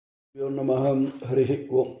यो नमः हरिः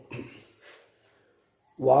ओं।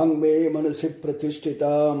 वाङ्मे मनसि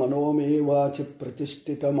प्रतिष्ठिता मनो मे वाचि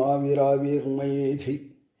प्रतिष्ठितमाविराविर्मयेधि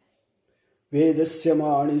वेदस्य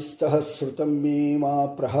माणिस्तः श्रुतं मे मा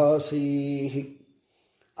प्रहासीः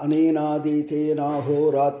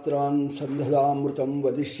अनेनादीतेनाहोरात्रान् सन्धदामृतं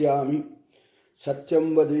वदिष्यामि सत्यं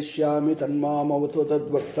वदिष्यामि तन्मामवतु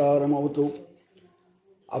तद्वक्तारमवतु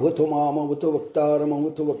अवतु मामवतु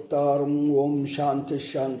वक्तारमवतु वक्तारम् ओं शांति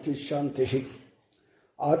शांति शांति।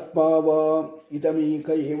 आत्मा वा इदमीक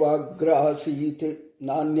एवाग्र आसीत्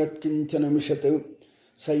नान्यत् किंचन मिषत्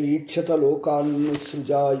स ईक्षत लोकान्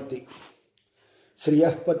सृजा इति।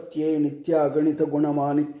 श्रियः पत्ये नित्यागणित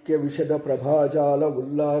गुणमाणिक्य विशद प्रभाजाल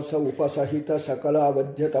उल्लास उपसहित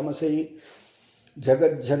सकलावध्यतमसै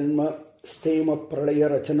जगज्जन्म स्थेम प्रलय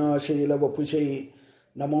रचनाशील वपुषै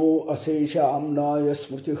नमो अशेष आम्नाय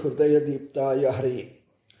स्मृति हृदय दीप्ताय हरे।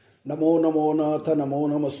 नमो नमो नाथ नमो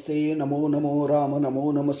नमस्ते नमो नमो राम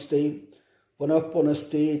नमो नमस्ते पुनः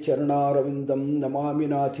पुनस्ते चरणारविंदं नमामि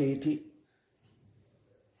नाथेति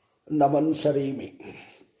नमन् सरेमि।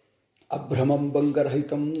 अभ्रमं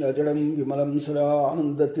भंगरहितं अजडं विमलं सदा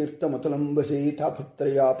आनन्दतीर्थमतलं वसे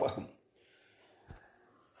तापत्रयापहम्।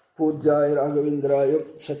 पूज्याय राघवेन्द्राय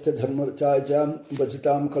सत्यधर्मरताय च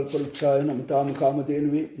भजतां कल्पवृक्षाय नमतां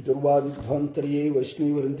कामधेनवे दुर्वादिध्वान्तर्ये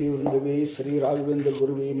वैष्णववृन्दे वृन्दवे श्री राघवेन्द्र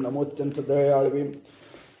गुरुवे नमोऽत्यन्तदयाळवे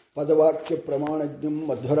पदवाक्य प्रमाणज्ञं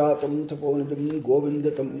मध्वरातं तपोनिधिं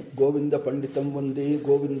गोविंद पंडितं वंदे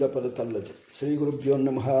गोविंद पदतल्लज। श्री गुरुभ्यो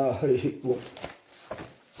नमः हरिः ओं।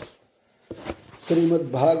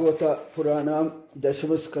 ಶ್ರೀಮದ್ಭಾಗವತ ಪುರಾಣ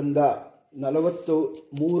ದಶಮ ಸ್ಕಂದ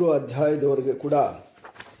 43 ಅಧ್ಯಾಯದವರೆಗೆ ಕೂಡ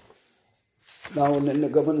ನಾವು ನಿನ್ನೆ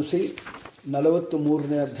ಗಮನಿಸಿ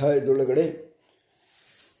 43ನೇ ಅಧ್ಯಾಯದೊಳಗಡೆ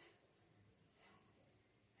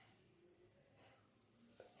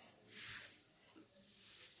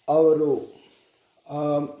ಅವರು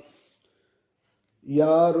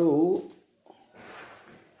ಯಾರು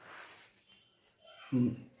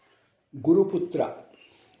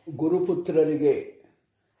ಗುರುಪುತ್ರರಿಗೆ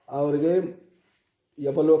ಅವರಿಗೆ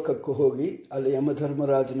ಯಮಲೋಕಕ್ಕೆ ಹೋಗಿ ಅಲ್ಲಿ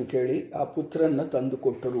ಯಮಧರ್ಮರಾಜನ ಕೇಳಿ ಆ ಪುತ್ರನ್ನು ತಂದು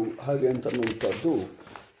ಕೊಟ್ಟರು ಹಾಗೆ ಅಂತನ್ನುವಂಥದ್ದು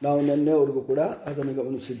ನಾವು ನಿನ್ನೆವರೆಗೂ ಕೂಡ ಅದನ್ನು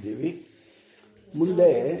ಗಮನಿಸಿದ್ದೀವಿ. ಮುಂದೆ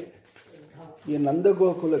ಈ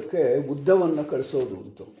ನಂದಗೋಕುಲಕ್ಕೆ ಉದ್ದವನ್ನು ಕಳಿಸೋದು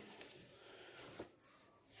ಅಂತ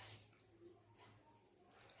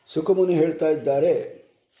ಸುಖಮುನಿ ಹೇಳ್ತಾ ಇದ್ದಾರೆ.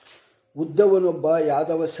 ಉದ್ದವನೊಬ್ಬ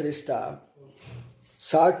ಯಾದವ ಶ್ರೇಷ್ಠ,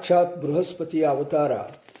 ಸಾಕ್ಷಾತ್ ಬೃಹಸ್ಪತಿಯ ಅವತಾರ,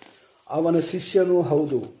 ಅವನ ಶಿಷ್ಯನೂ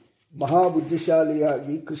ಹೌದು,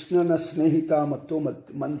 ಮಹಾಬುದ್ಧಿಶಾಲಿಯಾಗಿ ಕೃಷ್ಣನ ಸ್ನೇಹಿತ ಮತ್ತು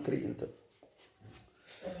ಮಂತ್ರಿ ಅಂತ.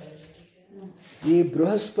 ಈ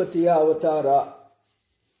ಬೃಹಸ್ಪತಿಯ ಅವತಾರ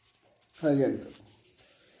ಹಾಗೆ ಅಂತ.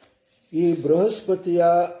 ಈ ಬೃಹಸ್ಪತಿಯ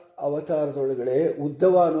ಅವತಾರದೊಳಗಡೆ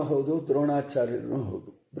ಉದ್ದವನೂ ಹೌದು, ದ್ರೋಣಾಚಾರ್ಯನೂ ಹೌದು.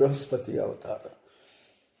 ಬೃಹಸ್ಪತಿಯ ಅವತಾರ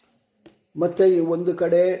ಮತ್ತು ಈ ಒಂದು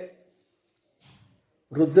ಕಡೆ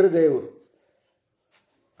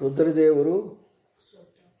ರುದ್ರದೇವರು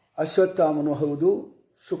ಅಶ್ವತ್ಥಾಮನು ಹೌದು,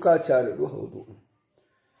 ಶುಕಾಚಾರ್ಯರು ಹೌದು.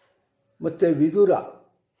 ಮತ್ತು ವಿದುರ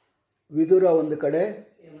ಒಂದು ಕಡೆ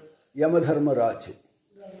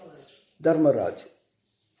ಧರ್ಮರಾಜ್.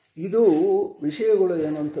 ಇದು ವಿಷಯಗಳು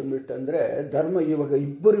ಏನು ಅಂತಂದ್ಬಿಟ್ಟಂದರೆ ಇವಾಗ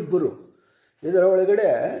ಇಬ್ಬರಿಬ್ಬರು ಇದರ ಒಳಗಡೆ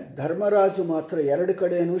ಧರ್ಮರಾಜು ಮಾತ್ರ ಎರಡು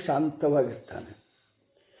ಕಡೆಯೂ ಶಾಂತವಾಗಿರ್ತಾನೆ.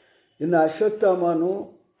 ಇನ್ನು ಅಶ್ವತ್ಥಾಮನು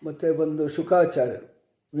ಮತ್ತು ಶುಕಾಚಾರ್ಯರು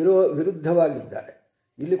ವಿರುದ್ಧವಾಗಿದ್ದಾರೆ.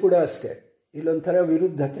 ಇಲ್ಲಿ ಕೂಡ ಅಷ್ಟೇ, ಇಲ್ಲೊಂಥರ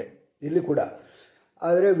ವಿರುದ್ಧತೆ ಇಲ್ಲಿ ಕೂಡ.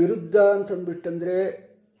 ಆದರೆ ವಿರುದ್ಧ ಅಂತಂದ್ಬಿಟ್ಟಂದರೆ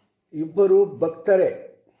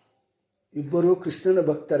ಇಬ್ಬರು ಕೃಷ್ಣನ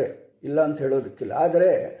ಭಕ್ತರೇ, ಇಲ್ಲ ಅಂತ ಹೇಳೋದಕ್ಕಿಲ್ಲ.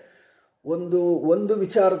 ಆದರೆ ಒಂದು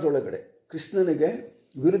ವಿಚಾರದೊಳಗಡೆ ಕೃಷ್ಣನಿಗೆ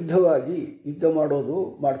ವಿರುದ್ಧವಾಗಿ ಯುದ್ಧ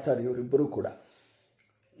ಮಾಡ್ತಾರೆ ಇವರಿಬ್ಬರೂ ಕೂಡ.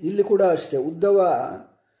 ಇಲ್ಲಿ ಕೂಡ ಅಷ್ಟೇ, ಉದ್ದವ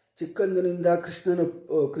ಚಿಕ್ಕಂದಿನಿಂದ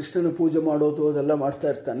ಕೃಷ್ಣನ ಪೂಜೆ ಮಾಡೋದು ಅದೆಲ್ಲ ಮಾಡ್ತಾ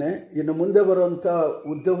ಇರ್ತಾನೆ. ಇನ್ನು ಮುಂದೆ ಬರುವಂಥ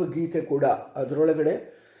ಉದ್ದವ ಗೀತೆ ಕೂಡ ಅದರೊಳಗಡೆ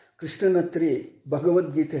ಕೃಷ್ಣನ ಹತ್ರ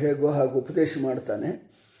ಭಗವದ್ಗೀತೆ ಹೇಗೋ ಹಾಗೆ ಉಪದೇಶ ಮಾಡ್ತಾನೆ.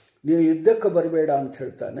 ನೀನು ಯುದ್ಧಕ್ಕೆ ಬರಬೇಡ ಅಂತ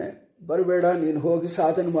ಹೇಳ್ತಾನೆ, ಬರಬೇಡ ನೀನು ಹೋಗಿ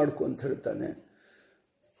ಸಾಧನೆ ಮಾಡ್ಕೊ ಅಂತ ಹೇಳ್ತಾನೆ.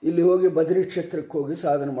 ಇಲ್ಲಿ ಹೋಗಿ ಬದರಿ ಕ್ಷೇತ್ರಕ್ಕೆ ಹೋಗಿ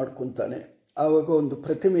ಸಾಧನೆ ಮಾಡ್ಕೊತಾನೆ. ಆವಾಗ ಒಂದು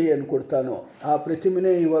ಪ್ರತಿಮೆಯನ್ನು ಕೊಡ್ತಾನೋ, ಆ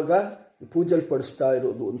ಪ್ರತಿಮೆನೇ ಇವಾಗ ಪೂಜಲ್ಪಡಿಸ್ತಾ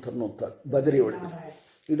ಇರೋದು ಅಂತ ಅನ್ನೋಂಥದ್ದು ಬದರಿ ಒಳಗೆ.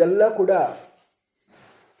 ಇದೆಲ್ಲ ಕೂಡ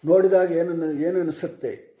ನೋಡಿದಾಗ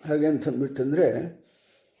ಏನನ್ನಿಸುತ್ತೆ ಹಾಗೆ ಅಂತಂದ್ಬಿಟ್ಟಂದರೆ,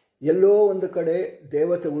 ಎಲ್ಲೋ ಒಂದು ಕಡೆ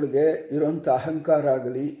ದೇವತೆಗಳಿಗೆ ಇರೋಂಥ ಅಹಂಕಾರ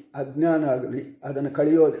ಆಗಲಿ ಅಜ್ಞಾನ ಆಗಲಿ ಅದನ್ನು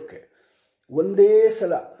ಕಳೆಯೋದಕ್ಕೆ ಒಂದೇ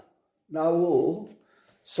ಸಲ ನಾವು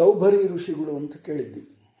ಸೌಭರಿ ಋಷಿಗಳು ಅಂತ ಕೇಳಿದ್ವಿ.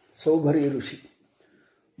 ಸೌಭರಿ ಋಷಿ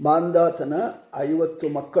ಮಾಂದಾತನ 50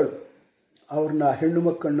 ಮಕ್ಕಳು, ಅವ್ರನ್ನ ಹೆಣ್ಣು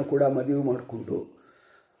ಮಕ್ಕಳನ್ನು ಕೂಡ ಮದುವೆ ಮಾಡಿಕೊಂಡು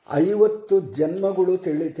 50 ಜನ್ಮಗಳು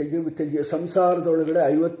ಸಂಸಾರದೊಳಗಡೆ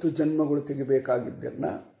 50 ಜನ್ಮಗಳು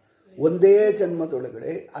ತೆಗಿಬೇಕಾಗಿದ್ದನ್ನು ಒಂದೇ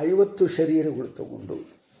ಜನ್ಮದೊಳಗಡೆ 50 ಶರೀರಗಳು ತಗೊಂಡು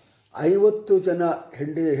 50 ಜನ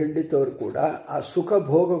ಹೆಂಡಿತವರು ಕೂಡ ಆ ಸುಖ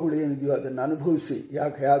ಭೋಗಗಳು ಏನಿದೆಯೋ ಅದನ್ನು ಅನುಭವಿಸಿ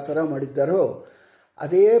ಯಾವ ಥರ ಮಾಡಿದ್ದಾರೋ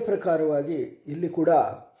ಅದೇ ಪ್ರಕಾರವಾಗಿ ಇಲ್ಲಿ ಕೂಡ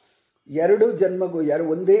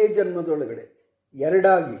ಒಂದೇ ಜನ್ಮದೊಳಗಡೆ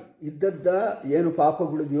ಎರಡಾಗಿ ಇದ್ದದ್ದ ಏನು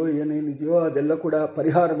ಪಾಪಗಳಿದೆಯೋ ಏನೇನಿದೆಯೋ ಅದೆಲ್ಲ ಕೂಡ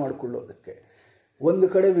ಪರಿಹಾರ ಮಾಡಿಕೊಳ್ಳೋದಕ್ಕೆ ಒಂದು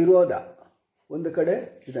ಕಡೆ ವಿರೋಧ, ಒಂದು ಕಡೆ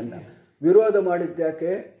ಇದನ್ನು ವಿರೋಧ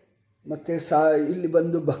ಮಾಡಿದ್ಯಾಕೆ ಮತ್ತು ಇಲ್ಲಿ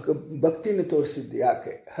ಬಂದು ಭಕ್ತಿನ ತೋರಿಸಿದ್ದು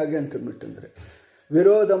ಯಾಕೆ ಹಾಗೆ ಅಂತಂದ್ಬಿಟ್ಟಂದರೆ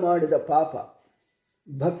ವಿರೋಧ ಮಾಡಿದ ಪಾಪ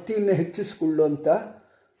ಭಕ್ತಿಯನ್ನು ಹೆಚ್ಚಿಸಿಕೊಳ್ಳುವಂಥ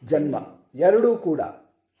ಜನ್ಮ ಎರಡೂ ಕೂಡ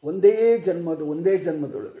ಒಂದೇ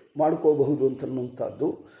ಜನ್ಮದೊಳಗೆ ಮಾಡ್ಕೋಬಹುದು ಅಂತನ್ನುವಂಥದ್ದು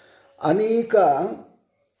ಅನೇಕ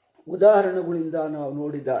ಉದಾಹರಣೆಗಳಿಂದ ನಾವು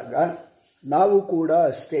ನೋಡಿದಾಗ ನಾವು ಕೂಡ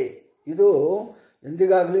ಅಷ್ಟೇ. ಇದು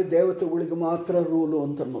ಎಂದಿಗಾಗಲೇ ದೇವತೆಗಳಿಗೆ ಮಾತ್ರ ರೂಲು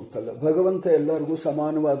ಅಂತನ್ನುವಂಥದ್ದು. ಭಗವಂತ ಎಲ್ಲರಿಗೂ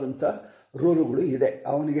ಸಮಾನವಾದಂಥ ರೂಲುಗಳು ಇದೆ,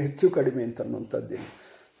 ಅವನಿಗೆ ಹೆಚ್ಚು ಕಡಿಮೆ ಅಂತನ್ನುವಂಥದ್ದಿಲ್ಲ.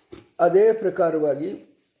 ಅದೇ ಪ್ರಕಾರವಾಗಿ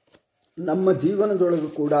ನಮ್ಮ ಜೀವನದೊಳಗೂ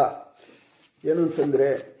ಕೂಡ ಏನು ಅಂತಂದರೆ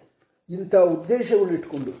ಇಂಥ ಉದ್ದೇಶಗಳು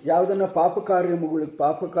ಇಟ್ಕೊಂಡು ಯಾವುದನ್ನು ಪಾಪ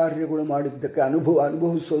ಕಾರ್ಯಗಳು ಮಾಡಿದ್ದಕ್ಕೆ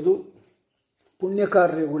ಅನುಭವಿಸೋದು, ಪುಣ್ಯ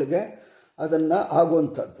ಕಾರ್ಯಗಳಿಗೆ ಅದನ್ನು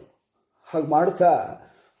ಆಗುವಂಥದ್ದು. ಹಾಗೆ ಮಾಡ್ತಾ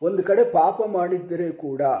ಒಂದು ಕಡೆ ಪಾಪ ಮಾಡಿದ್ದರೆ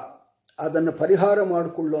ಕೂಡ ಅದನ್ನು ಪರಿಹಾರ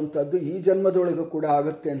ಮಾಡಿಕೊಳ್ಳುವಂಥದ್ದು ಈ ಜನ್ಮದೊಳಗೆ ಕೂಡ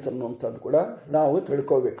ಆಗುತ್ತೆ ಅಂತನ್ನುವಂಥದ್ದು ಕೂಡ ನಾವು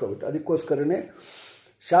ತಿಳ್ಕೋಬೇಕಾಗುತ್ತೆ. ಅದಕ್ಕೋಸ್ಕರನೇ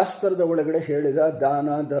ಶಾಸ್ತ್ರದ ಒಳಗಡೆ ಹೇಳಿದ ದಾನ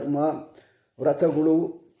ಧರ್ಮ ವ್ರತಗಳು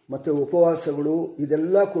ಮತ್ತು ಉಪವಾಸಗಳು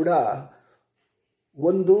ಇದೆಲ್ಲ ಕೂಡ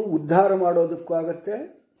ಒಂದು ಉದ್ಧಾರ ಮಾಡೋದಕ್ಕೂ ಆಗತ್ತೆ,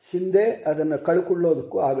 ಹಿಂದೆ ಅದನ್ನು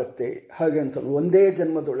ಕಳ್ಕೊಳ್ಳೋದಕ್ಕೂ ಆಗತ್ತೆ. ಹಾಗೆ ಅಂತ ಒಂದೇ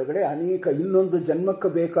ಜನ್ಮದೊಳಗಡೆ ಅನೇಕ ಇನ್ನೊಂದು ಜನ್ಮಕ್ಕೆ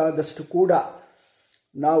ಬೇಕಾದಷ್ಟು ಕೂಡ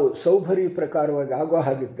ನಾವು ಸೌಭರಿ ಪ್ರಕಾರವಾಗಿ ಆಗೋ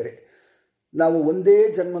ಹಾಗಿದ್ದರೆ ನಾವು ಒಂದೇ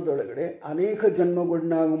ಜನ್ಮದೊಳಗಡೆ ಅನೇಕ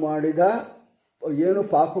ಜನ್ಮಗಳನ್ನಾಗಿ ಮಾಡಿದ ಏನು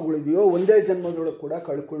ಪಾಪಗಳಿದೆಯೋ ಒಂದೇ ಜನ್ಮದೊಳಗೆ ಕೂಡ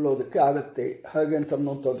ಕಳ್ಕೊಳ್ಳೋದಕ್ಕೆ ಆಗತ್ತೆ. ಹಾಗೆ ಅಂತ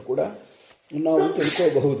ಅನ್ನೋಂಥದ್ದು ಕೂಡ ನಾವು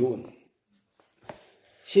ತಿಳ್ಕೋಬಹುದು.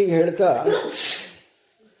 ಹೀಗೆ ಹೇಳ್ತಾ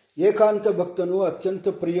ಏಕಾಂತ ಭಕ್ತನೂ ಅತ್ಯಂತ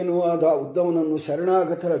ಪ್ರಿಯನೂ ಆದ ಉದ್ಧವನನ್ನು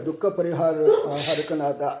ಶರಣಾಗತರ ದುಃಖ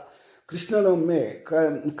ಪರಿಹಾರಕನಾದ ಕೃಷ್ಣನೊಮ್ಮೆ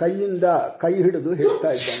ಕೈಯಿಂದ ಕೈ ಹಿಡಿದು ಹೇಳ್ತಾ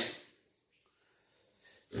ಇದ್ದಾನೆ,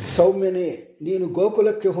 ಸೌಮ್ಯನೇ, ನೀನು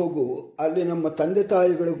ಗೋಕುಲಕ್ಕೆ ಹೋಗು, ಅಲ್ಲಿ ನಮ್ಮ ತಂದೆ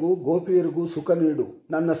ತಾಯಿಗಳಿಗೂ ಗೋಪಿಯರಿಗೂ ಸುಖ ನೀಡು,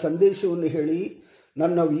 ನನ್ನ ಸಂದೇಶವನ್ನು ಹೇಳಿ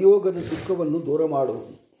ನನ್ನ ವಿಯೋಗದ ದುಃಖವನ್ನು ದೂರ ಮಾಡು.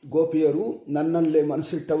 ಗೋಪಿಯರು ನನ್ನಲ್ಲೇ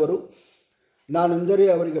ಮನಸ್ಸಿಟ್ಟವರು, ನಾನೆಂದರೆ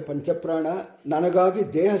ಅವರಿಗೆ ಪಂಚಪ್ರಾಣ. ನನಗಾಗಿ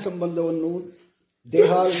ದೇಹ ಸಂಬಂಧವನ್ನು,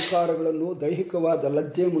 ದೇಹಾಲಂಕಾರಗಳನ್ನು, ದೈಹಿಕವಾದ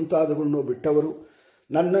ಲಜ್ಜೆ ಮುಂತಾದವನ್ನು ಬಿಟ್ಟವರು,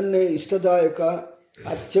 ನನ್ನನ್ನೇ ಇಷ್ಟದಾಯಕ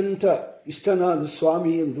ಅತ್ಯಂತ ಇಷ್ಟನಾದ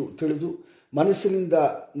ಸ್ವಾಮಿ ಎಂದು ತಿಳಿದು ಮನಸ್ಸಿನಿಂದ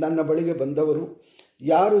ನನ್ನ ಬಳಿಗೆ ಬಂದವರು.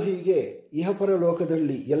 ಯಾರು ಹೀಗೆ ಇಹಪರ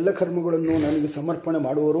ಲೋಕದಲ್ಲಿ ಎಲ್ಲ ಕರ್ಮಗಳನ್ನು ನನಗೆ ಸಮರ್ಪಣೆ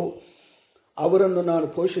ಮಾಡುವರೋ ಅವರನ್ನು ನಾನು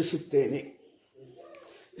ಪೋಷಿಸುತ್ತೇನೆ.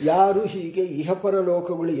 ಯಾರು ಹೀಗೆ ಇಹಪರ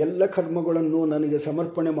ಲೋಕಗಳು ಎಲ್ಲ ಕರ್ಮಗಳನ್ನು ನನಗೆ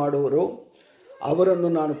ಸಮರ್ಪಣೆ ಮಾಡುವರೋ ಅವರನ್ನು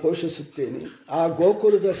ನಾನು ಪೋಷಿಸುತ್ತೇನೆ. ಆ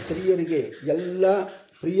ಗೋಕುಲದ ಸ್ತ್ರೀಯರಿಗೆ ಎಲ್ಲ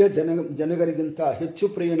ಪ್ರಿಯ ಜನಗರಿಗಿಂತ ಹೆಚ್ಚು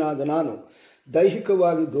ಪ್ರಿಯನಾದ ನಾನು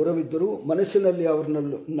ದೈಹಿಕವಾಗಿ ದೂರವಿದ್ದರೂ ಮನಸ್ಸಿನಲ್ಲಿ ಅವರು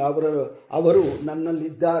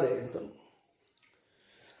ನನ್ನಲ್ಲಿದ್ದಾರೆ ಅಂತ.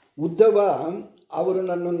 ಉದ್ಧವ ಅವರು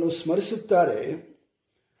ನನ್ನನ್ನು ಸ್ಮರಿಸುತ್ತಾರೆ,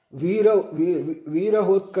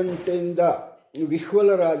 ವೀರಹೋತ್ಕಂಠೆಯಿಂದ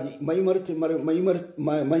ವಿಹ್ವಲರಾಗಿ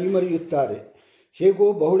ಮೈಮರೆಯುತ್ತಾರೆ, ಹೇಗೋ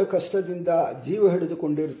ಬಹುಳ ಕಷ್ಟದಿಂದ ಜೀವ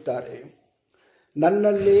ಹಿಡಿದುಕೊಂಡಿರುತ್ತಾರೆ.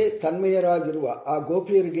 ನನ್ನಲ್ಲೇ ತನ್ಮಯರಾಗಿರುವ ಆ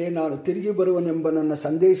ಗೋಪಿಯರಿಗೆ ನಾನು ತಿರುಗಿ ಬರುವನೆಂಬ ನನ್ನ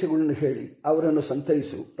ಸಂದೇಶಗಳನ್ನು ಹೇಳಿ ಅವರನ್ನು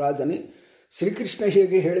ಸಂತೈಸು. ರಾಜನೇ, ಶ್ರೀಕೃಷ್ಣ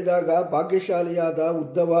ಹೇಗೆ ಹೇಳಿದಾಗ ಭಾಗ್ಯಶಾಲಿಯಾದ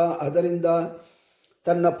ಉದ್ಧವ ಅದರಿಂದ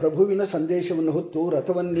ತನ್ನ ಪ್ರಭುವಿನ ಸಂದೇಶವನ್ನು ಹೊತ್ತು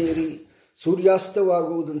ರಥವನ್ನೇರಿ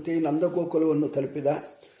ಸೂರ್ಯಾಸ್ತವಾಗುವುದಂತೆ ನಂದಗೋಕುಲವನ್ನು ತಲುಪಿದ.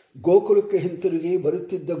 ಗೋಕುಲಕ್ಕೆ ಹಿಂತಿರುಗಿ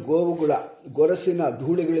ಬರುತ್ತಿದ್ದ ಗೋವುಗಳ ಗೊರಸಿನ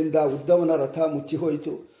ಧೂಳಿಗಳಿಂದ ಉದ್ಧವನ ರಥ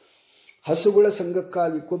ಮುಚ್ಚಿಹೋಯಿತು. ಹಸುಗಳ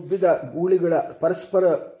ಸಂಘಕ್ಕಾಗಿ ಕೊಬ್ಬಿದ ಗೂಳಿಗಳ ಪರಸ್ಪರ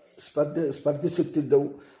ಸ್ಪರ್ಧಿಸುತ್ತಿದ್ದವು.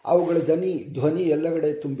 ಅವುಗಳ ಧ್ವನಿ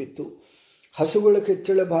ಎಲ್ಲೆಡೆ ತುಂಬಿತ್ತು. ಹಸುಗಳ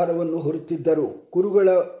ಕೆಚ್ಚಳ ಭಾರವನ್ನು ಹೊರುತ್ತಿದ್ದರು, ಕುರುಗಳ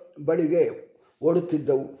ಬಳಿಗೆ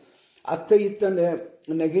ಓಡುತ್ತಿದ್ದವು. ಅತ್ತ ಇತ್ತ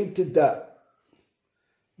ನೆಗೆಯುತ್ತಿದ್ದ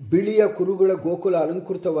ಬಿಳಿಯ ಕುರುಗಳ ಗೋಕುಲ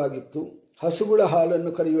ಅಲಂಕೃತವಾಗಿತ್ತು. ಹಸುಗಳ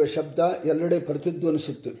ಹಾಲನ್ನು ಕರೆಯುವ ಶಬ್ದ ಎಲ್ಲೆಡೆ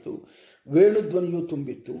ಪ್ರತಿಧ್ವನಿಸುತ್ತಿತ್ತು. ವೇಣುಧ್ವನಿಯು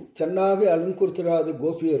ತುಂಬಿತ್ತು. ಚೆನ್ನಾಗಿ ಅಲಂಕೃತರಾದ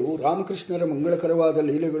ಗೋಪಿಯರು ರಾಮಕೃಷ್ಣರ ಮಂಗಳಕರವಾದ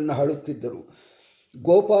ಲೀಲೆಗಳನ್ನು ಹಾಡುತ್ತಿದ್ದರು.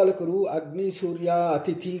 ಗೋಪಾಲಕರು ಅಗ್ನಿ, ಸೂರ್ಯ,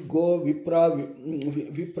 ಅತಿಥಿ, ಗೋ,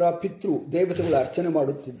 ವಿಪ್ರ, ಪಿತೃ ದೇವತೆಗಳ ಅರ್ಚನೆ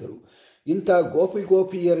ಮಾಡುತ್ತಿದ್ದರು. ಇಂಥ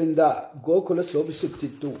ಗೋಪಿಯರಿಂದ ಗೋಕುಲ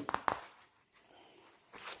ಶೋಭಿಸುತ್ತಿತ್ತು.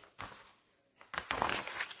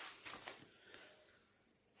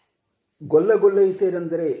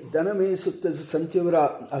 ಗೊಲ್ಲಗೊಲ್ಲೈತೆಂದರೆ ದನ ಮೇಯಿಸುತ್ತ ಸಂಚಿವರ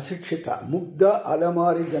ಅಶಿಕ್ಷಿತ ಮುಗ್ಧ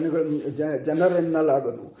ಅಲಮಾರಿ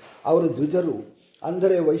ಜನರೆನ್ನಲಾಗದು. ಅವರು ದ್ವಿಜರು,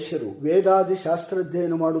 ಅಂದರೆ ವೈಶ್ಯರು, ವೇದಾದಿ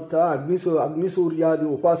ಶಾಸ್ತ್ರಾಧ್ಯಯನ ಮಾಡುತ್ತಾ ಅಗ್ನಿಸೂರ್ಯಾದಿ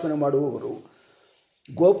ಉಪಾಸನೆ ಮಾಡುವವರು.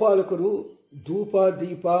 ಗೋಪಾಲಕರು ಧೂಪ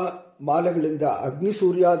ದೀಪ ಮಾಲೆಗಳಿಂದ ಅಗ್ನಿ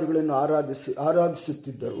ಸೂರ್ಯಾದಿಗಳನ್ನು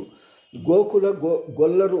ಆರಾಧಿಸುತ್ತಿದ್ದರು. ಗೋಕುಲ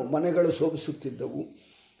ಗೊಲ್ಲರು ಮನೆಗಳು ಶೋಭಿಸುತ್ತಿದ್ದವು.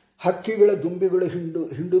 ಹಕ್ಕಿಗಳ ದುಂಬಿಗಳು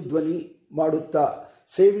ಹಿಂಡು ಧ್ವನಿ ಮಾಡುತ್ತಾ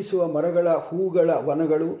ಸೇವಿಸುವ ಮರಗಳ ಹೂಗಳ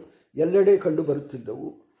ವನಗಳು ಎಲ್ಲೆಡೆ ಕಂಡು ಬರುತ್ತಿದ್ದವು.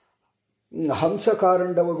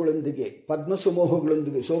 ಹಂಸಕಾರಂಡವಗಳೊಂದಿಗೆ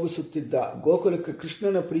ಪದ್ಮಸಮೂಹಗಳೊಂದಿಗೆ ಶೋಭಿಸುತ್ತಿದ್ದ ಗೋಕುಲಕ್ಕೆ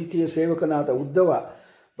ಕೃಷ್ಣನ ಪ್ರೀತಿಯ ಸೇವಕನಾದ ಉದ್ಧವ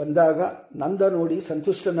ಬಂದಾಗ ನಂದ ನೋಡಿ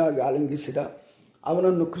ಸಂತುಷ್ಟನಾಗಿ ಆಲಿಂಗಿಸಿದ.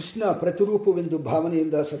 ಅವನನ್ನು ಕೃಷ್ಣ ಪ್ರತಿರೂಪವೆಂದು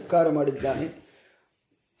ಭಾವನೆಯಿಂದ ಸತ್ಕಾರ ಮಾಡಿದ್ದಾನೆ.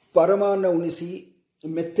 ಪರಮಾನ್ನ ಉಣಿಸಿ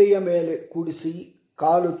ಮೆತ್ತೆಯ ಮೇಲೆ ಕೂಡಿಸಿ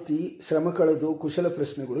ಕಾಲುತ್ತಿ ಶ್ರಮ ಕಳೆದು ಕುಶಲ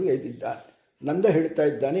ಪ್ರಶ್ನೆಗಳು ಎಯ್ದಿದ್ದಾನೆ. ನಂದ ಹೇಳ್ತಾ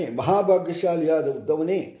ಇದ್ದಾನೆ, ಮಹಾಭಾಗ್ಯಶಾಲಿಯಾದ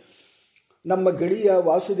ಉದ್ಧವನೇ, ನಮ್ಮ ಗೆಳೆಯ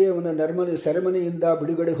ವಾಸುದೇವನ ಸೆರೆಮನೆಯಿಂದ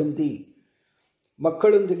ಬಿಡುಗಡೆ ಹೊಂದಿ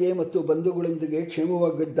ಮಕ್ಕಳೊಂದಿಗೆ ಮತ್ತು ಬಂಧುಗಳೊಂದಿಗೆ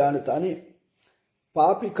ಕ್ಷೇಮವಾಗಿದ್ದಾನೆ ತಾನೆ.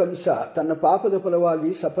 ಪಾಪಿ ಕಂಸ ತನ್ನ ಪಾಪದ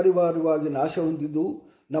ಫಲವಾಗಿ ಸಪರಿವಾರವಾಗಿ ನಾಶ ಹೊಂದಿದ್ದು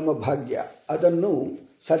ನಮ್ಮ ಭಾಗ್ಯ. ಅದನ್ನು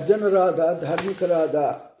ಸಜ್ಜನರಾದ ಧಾರ್ಮಿಕರಾದ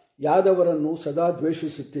ಯಾದವರನ್ನು ಸದಾ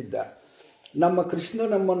ದ್ವೇಷಿಸುತ್ತಿದ್ದ ನಮ್ಮ ಕೃಷ್ಣ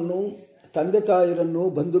ನಮ್ಮನ್ನು, ತಂದೆ ತಾಯರನ್ನು,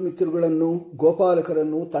 ಬಂಧು ಮಿತ್ರಗಳನ್ನು,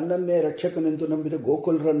 ಗೋಪಾಲಕರನ್ನು, ತನ್ನನ್ನೇ ರಕ್ಷಕನೆಂದು ನಂಬಿದ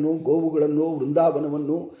ಗೋಕುಲರನ್ನು, ಗೋವುಗಳನ್ನು,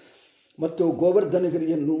 ವೃಂದಾವನವನ್ನು ಮತ್ತು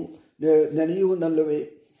ಗೋವರ್ಧನಗಿರಿಯನ್ನು ನೆನೆಯುವನಲ್ಲವೇ?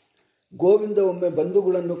 ಗೋವಿಂದ ಒಮ್ಮೆ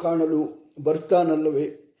ಬಂಧುಗಳನ್ನು ಕಾಣಲು ಬರ್ತಾನಲ್ಲವೇ?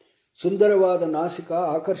 ಸುಂದರವಾದ ನಾಸಿಕ,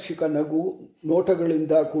 ಆಕರ್ಷಕ ನಗು,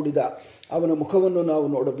 ನೋಟಗಳಿಂದ ಕೂಡಿದ ಅವನ ಮುಖವನ್ನು ನಾವು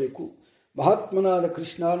ನೋಡಬೇಕು. ಮಹಾತ್ಮನಾದ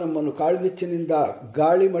ಕೃಷ್ಣ ನಮ್ಮನ್ನು ಕಾಳ್ಗಿಚ್ಚಿನಿಂದ,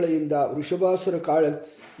 ಗಾಳಿ ಮಳೆಯಿಂದ, ವೃಷಭಾಸುರ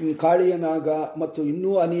ಕಾಳಿಯನಾಗ ಮತ್ತು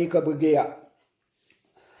ಇನ್ನೂ ಅನೇಕ ಬಗೆಯ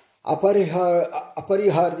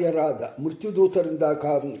ಅಪರಿಹಾರ್ಯರಾದ ಮೃತ್ಯುದೂತರಿಂದ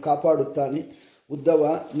ಕಾಪಾಡುತ್ತಾನೆ. ಉದ್ಧವ,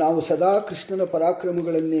 ನಾವು ಸದಾ ಕೃಷ್ಣನ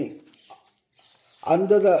ಪರಾಕ್ರಮಗಳನ್ನೇ,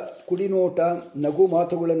 ಅಂದದ ಕುಡಿನೋಟ, ನಗು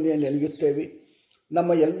ಮಾತುಗಳನ್ನೇ ನೆನೆಯುತ್ತೇವೆ.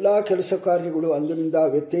 ನಮ್ಮ ಎಲ್ಲ ಕೆಲಸ ಕಾರ್ಯಗಳು ಅಂದಿನಿಂದ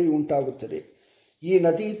ವ್ಯತ್ಯಯ ಉಂಟಾಗುತ್ತದೆ. ಈ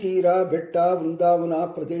ನದಿ ತೀರ, ಬೆಟ್ಟ, ವೃಂದಾವನ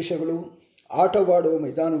ಪ್ರದೇಶಗಳು, ಆಟವಾಡುವ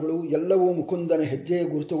ಮೈದಾನಗಳು ಎಲ್ಲವೂ ಮುಕುಂದನ ಹೆಜ್ಜೆಯ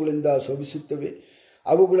ಗುರುತುಗಳಿಂದ ಶೋಭಿಸುತ್ತವೆ.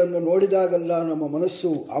 ಅವುಗಳನ್ನು ನೋಡಿದಾಗೆಲ್ಲ ನಮ್ಮ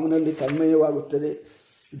ಮನಸ್ಸು ಅವನಲ್ಲಿ ತನ್ಮಯವಾಗುತ್ತದೆ.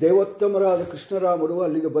 ದೇವೋತ್ತಮರಾದ ಕೃಷ್ಣರಾಮರು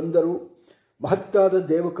ಅಲ್ಲಿಗೆ ಬಂದರು. ಮಹತ್ತಾದ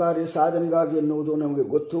ದೇವಕಾರ್ಯ ಸಾಧನೆಗಾಗಿ ಎನ್ನುವುದು ನಮಗೆ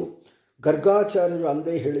ಗೊತ್ತು. ಗರ್ಗಾಚಾರ್ಯರು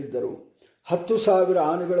ಅಂದೇ ಹೇಳಿದ್ದರು. 10,000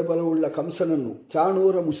 ಆನೆಗಳ ಬಲವುಳ್ಳ ಕಂಸನನ್ನು,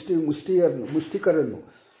 ಚಾಣೂರ ಮುಷ್ಟಿಕರನ್ನು,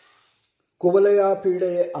 ಕುವಲಯ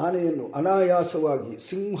ಪೀಡೆಯ ಆನೆಯನ್ನು ಅನಾಯಾಸವಾಗಿ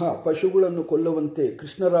ಸಿಂಹ ಪಶುಗಳನ್ನು ಕೊಲ್ಲುವಂತೆ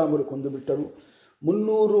ಕೃಷ್ಣರಾಮರು ಕೊಂದುಬಿಟ್ಟರು.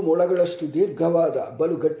 300 ಮೊಳಗಳಷ್ಟು ದೀರ್ಘವಾದ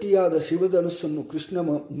ಬಲು ಗಟ್ಟಿಯಾದ ಶಿವಧನುಸ್ಸನ್ನು ಕೃಷ್ಣ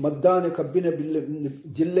ಮದ್ದಾನೆ ಕಬ್ಬಿನ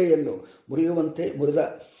ಜಿಲ್ಲೆಯನ್ನು ಮುರಿಯುವಂತೆ ಮುರಿದ.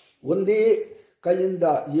 ಒಂದೇ ಕೈಯಿಂದ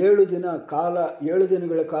 7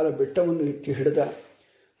 ದಿನಗಳ ಕಾಲ ಬೆಟ್ಟವನ್ನು ಎತ್ತಿ ಹಿಡಿದ.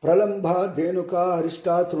 ಪ್ರಲಂಬ, ಧೇನುಕ, ಅರಿಷ್ಟ,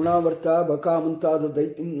 ತೃಣಾವರ್ತ, ಬಕ ಮುಂತಾದ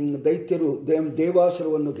ದೈತ್ಯರು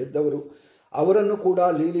ದೇವಾಸುರವನ್ನು ಗೆದ್ದವರು. ಅವರನ್ನು ಕೂಡ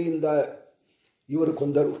ಲೀಲೆಯಿಂದ ಇವರು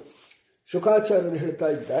ಕೊಂದರು. ಶುಕಾಚಾರ್ಯರು ಹೇಳ್ತಾ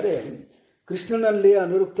ಇದ್ದಾರೆ, ಕೃಷ್ಣನಲ್ಲಿ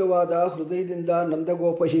ಅನುರುಕ್ತವಾದ ಹೃದಯದಿಂದ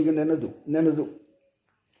ನಂದಗೋಪ ಹೀಗೆ ನೆನೆದು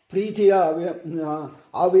ಪ್ರೀತಿಯ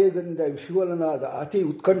ಆವೇಗದಿಂದ ವಿಹ್ವಲನಾದ, ಅತಿ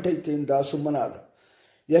ಉತ್ಕಂಠತೆಯಿಂದ ಸುಮ್ಮನಾದ.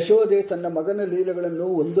 ಯಶೋದೆ ತನ್ನ ಮಗನ ಲೀಲೆಗಳನ್ನು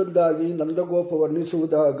ಒಂದೊಂದಾಗಿ ನಂದಗೋಪ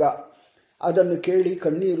ವರ್ಣಿಸುವುದಾಗ ಅದನ್ನು ಕೇಳಿ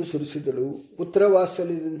ಕಣ್ಣೀರು ಸುರಿಸಿದಳು.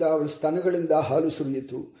 ಪುತ್ರವಾತ್ಸಲ್ಯದಿಂದ ಅವಳ ಸ್ತನಗಳಿಂದ ಹಾಲು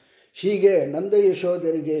ಸುರಿಯಿತು. ಹೀಗೆ ನಂದ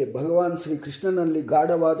ಯಶೋಧರಿಗೆ ಭಗವಾನ್ ಶ್ರೀ ಕೃಷ್ಣನಲ್ಲಿ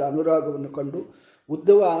ಗಾಢವಾದ ಅನುರಾಗವನ್ನು ಕಂಡು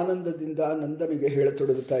ಉದ್ಧವ ಆನಂದದಿಂದ ನಂದನಿಗೆ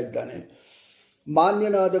ಹೇಳತೊಡಗುತ್ತಾ ಇದ್ದಾನೆ.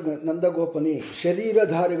 ಮಾನ್ಯನಾದ ನಂದಗೋಪನೇ,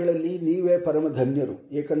 ಶರೀರಧಾರಿಗಳಲ್ಲಿ ನೀವೇ ಪರಮಧನ್ಯರು.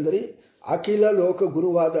 ಏಕೆಂದರೆ ಅಖಿಲ ಲೋಕ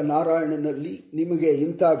ಗುರುವಾದ ನಾರಾಯಣನಲ್ಲಿ ನಿಮಗೆ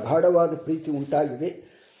ಇಂಥ ಗಾಢವಾದ ಪ್ರೀತಿ ಉಂಟಾಗಿದೆ.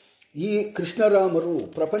 ಈ ಕೃಷ್ಣರಾಮರು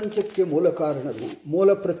ಪ್ರಪಂಚಕ್ಕೆ ಮೂಲ ಕಾರಣರು, ಮೂಲ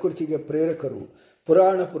ಪ್ರಕೃತಿಗೆ ಪ್ರೇರಕರು,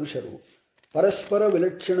 ಪುರಾಣ ಪುರುಷರು. ಪರಸ್ಪರ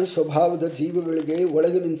ವಿಲಕ್ಷಣ ಸ್ವಭಾವದ ಜೀವಿಗಳಿಗೆ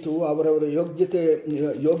ಒಳಗೆ ನಿಂತು ಅವರವರ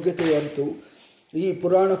ಯೋಗ್ಯತೆಯ ಅರಿತು ಈ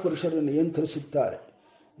ಪುರಾಣ ಪುರುಷರು ನಿಯಂತ್ರಿಸುತ್ತಾರೆ.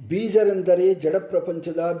 ಬೀಜರೆಂದರೆ ಜಡ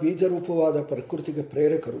ಪ್ರಪಂಚದ ಬೀಜರೂಪವಾದ ಪ್ರಕೃತಿಗೆ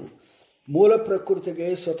ಪ್ರೇರಕರು. ಮೂಲ ಪ್ರಕೃತಿಗೆ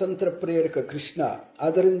ಸ್ವತಂತ್ರ ಪ್ರೇರಕ ಕೃಷ್ಣ,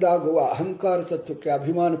 ಅದರಿಂದಾಗುವ ಅಹಂಕಾರ ತತ್ವಕ್ಕೆ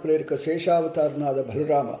ಅಭಿಮಾನ ಪ್ರೇರಕ ಶೇಷಾವತಾರನಾದ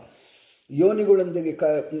ಬಲರಾಮ. ಯೋನಿಗಳೊಂದಿಗೆ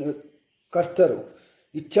ಕರ್ತರು,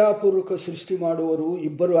 ಇಚ್ಛಾಪೂರ್ವಕ ಸೃಷ್ಟಿ ಮಾಡುವವರು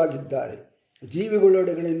ಇಬ್ಬರೂ ಆಗಿದ್ದಾರೆ.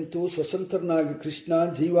 ಜೀವಿಗಳೊಳಗೆ ನಿಂತು ಸ್ವತಂತ್ರನಾಗಿ ಕೃಷ್ಣ,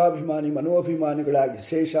 ಜೀವಾಭಿಮಾನಿ ಮನೋಭಿಮಾನಿಗಳಾಗಿ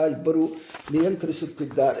ಶೇಷ ಇಬ್ಬರೂ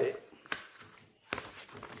ನಿಯಂತ್ರಿಸುತ್ತಿದ್ದಾರೆ.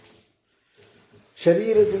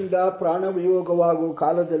 ಶರೀರದಿಂದ ಪ್ರಾಣವಿಯೋಗವಾಗುವ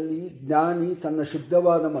ಕಾಲದಲ್ಲಿ ಜ್ಞಾನಿ ತನ್ನ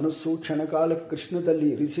ಶುದ್ಧವಾದ ಮನಸ್ಸು ಕ್ಷಣಕಾಲ ಕೃಷ್ಣದಲ್ಲಿ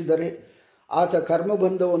ಇರಿಸಿದರೆ ಆತ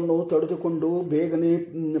ಕರ್ಮಬಂಧವನ್ನು ತೊಡೆದುಕೊಂಡು ಬೇಗನೆ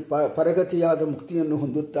ಪರಗತಿಯಾದ ಮುಕ್ತಿಯನ್ನು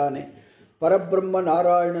ಹೊಂದುತ್ತಾನೆ. ಪರಬ್ರಹ್ಮ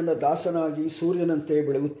ನಾರಾಯಣನ ದಾಸನಾಗಿ ಸೂರ್ಯನಂತೆ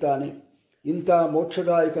ಬೆಳಗುತ್ತಾನೆ. ಇಂಥ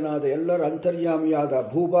ಮೋಕ್ಷದಾಯಕನಾದ ಎಲ್ಲರ ಅಂತರ್ಯಾಮಿಯಾದ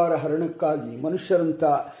ಭೂಭಾರ ಹರಣಕ್ಕಾಗಿ ಮನುಷ್ಯರಂಥ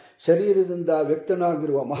ಶರೀರದಿಂದ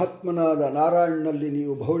ವ್ಯಕ್ತನಾಗಿರುವ ಮಹಾತ್ಮನಾದ ನಾರಾಯಣನಲ್ಲಿ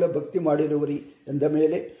ನೀವು ಬಹುಳ ಭಕ್ತಿ ಮಾಡಿರುವಿರಿ ಎಂದ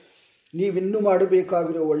ಮೇಲೆ ನೀವಿನ್ನೂ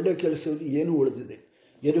ಮಾಡಬೇಕಾಗಿರುವ ಒಳ್ಳೆಯ ಕೆಲಸದಲ್ಲಿ ಏನೂ ಉಳಿದಿದೆ.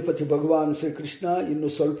 ಯದುಪತಿ ಭಗವಾನ್ ಶ್ರೀಕೃಷ್ಣ ಇನ್ನು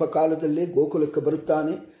ಸ್ವಲ್ಪ ಕಾಲದಲ್ಲೇ ಗೋಕುಲಕ್ಕೆ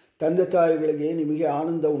ಬರುತ್ತಾನೆ. ತಂದೆ ತಾಯಿಗಳಿಗೆ ನಿಮಗೆ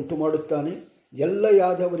ಆನಂದ ಉಂಟು ಮಾಡುತ್ತಾನೆ. ಎಲ್ಲ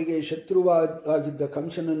ಯಾದವರಿಗೆ ಶತ್ರುವಾಗಿದ್ದ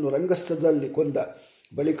ಕಂಸನನ್ನು ರಂಗಸ್ಥಳದಲ್ಲಿ ಕೊಂದ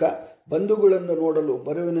ಬಳಿಕ ಬಂಧುಗಳನ್ನು ನೋಡಲು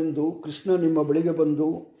ಬರುವೆನೆಂದು ಕೃಷ್ಣ ನಿಮ್ಮ ಬಳಿಗೆ ಬಂದು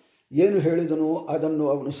ಏನು ಹೇಳಿದನೋ ಅದನ್ನು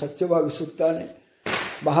ಅವನು ಸತ್ಯವಾಗಿಸುತ್ತಾನೆ.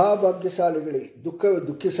 ಮಹಾಭಾಗ್ಯಶಾಲಿಗಳೇ,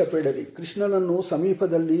 ದುಃಖಿಸಬೇಡಿರಿ. ಕೃಷ್ಣನನ್ನು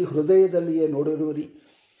ಸಮೀಪದಲ್ಲಿ ಹೃದಯದಲ್ಲಿಯೇ ನೋಡಿರುವಿರಿ.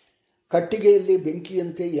 ಕಟ್ಟಿಗೆಯಲ್ಲಿ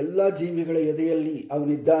ಬೆಂಕಿಯಂತೆ ಎಲ್ಲ ಜೀವಿಗಳ ಎದೆಯಲ್ಲಿ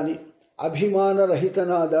ಅವನಿದ್ದಾನೆ.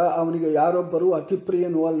 ಅಭಿಮಾನರಹಿತನಾದ ಅವನಿಗೆ ಯಾರೊಬ್ಬರೂ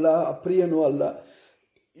ಅತಿಪ್ರಿಯನೂ ಅಲ್ಲ, ಅಪ್ರಿಯನೂ ಅಲ್ಲ.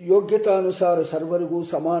 ಯೋಗ್ಯತಾನುಸಾರ ಸರ್ವರಿಗೂ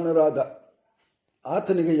ಸಮಾನರಾದ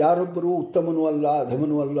ಆತನಿಗೆ ಯಾರೊಬ್ಬರೂ ಉತ್ತಮನೂ ಅಲ್ಲ,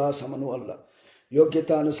 ಅಧಮನೂ ಅಲ್ಲ, ಸಮನೂ ಅಲ್ಲ.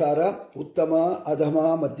 ಯೋಗ್ಯತಾನುಸಾರ ಉತ್ತಮ, ಅಧಮ,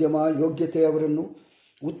 ಮಧ್ಯಮ ಯೋಗ್ಯತೆಯವರನ್ನು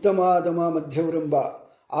ಉತ್ತಮ, ಅಧಮ, ಮಧ್ಯವರೆಂಬ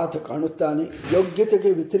ಆತ ಕಾಣುತ್ತಾನೆ. ಯೋಗ್ಯತೆಗೆ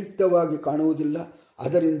ವ್ಯತಿರಿಕ್ತವಾಗಿ ಕಾಣುವುದಿಲ್ಲ.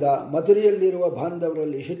 ಅದರಿಂದ ಮಧುರೆಯಲ್ಲಿರುವ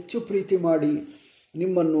ಬಾಂಧವರಲ್ಲಿ ಹೆಚ್ಚು ಪ್ರೀತಿ ಮಾಡಿ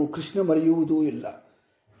ನಿಮ್ಮನ್ನು ಕೃಷ್ಣ ಮರೆಯುವುದೂ ಇಲ್ಲ.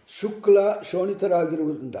 ಶುಕ್ಲ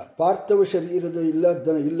ಶೋಣಿತರಾಗಿರುವುದರಿಂದ ಪಾರ್ಥವ ಶರೀರದ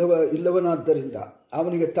ಇಲ್ಲವನಾದ್ದರಿಂದ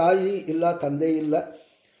ಅವನಿಗೆ ತಾಯಿ ಇಲ್ಲ, ತಂದೆ ಇಲ್ಲ.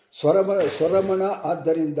 ಸ್ವರಮಣ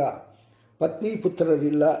ಆದ್ದರಿಂದ ಪತ್ನಿ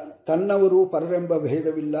ಪುತ್ರರಿಲ್ಲ. ತನ್ನವರು ಪರರೆಂಬ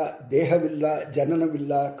ಭೇದವಿಲ್ಲ, ದೇಹವಿಲ್ಲ,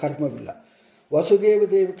 ಜನನವಿಲ್ಲ, ಕರ್ಮವಿಲ್ಲ. ವಸುದೇವ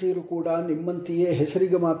ದೇವಕಿಯರು ಕೂಡ ನಿಮ್ಮಂತೆಯೇ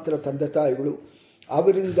ಹೆಸರಿಗೆ ಮಾತ್ರ ತಂದೆ ತಾಯಿಗಳು.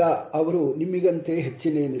 ಅವರಿಂದ ಅವರು ನಿಮಗಂತೆ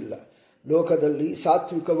ಹೆಚ್ಚಿನೇನಿಲ್ಲ. ಲೋಕದಲ್ಲಿ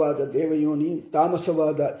ಸಾತ್ವಿಕವಾದ ದೇವಯೋನಿ,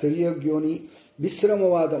 ತಾಮಸವಾದ ತಿರ್ಯಗ್ಯೋನಿ,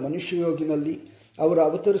 ವಿಶ್ರಮವಾದ ಮನುಷ್ಯಯೋಗಿನಲ್ಲಿ ಅವರು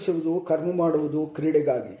ಅವತರಿಸುವುದು, ಕರ್ಮ ಮಾಡುವುದು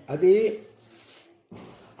ಕ್ರೀಡೆಗಾಗಿ.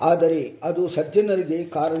 ಆದರೆ ಅದು ಸಜ್ಜನರಿಗೆ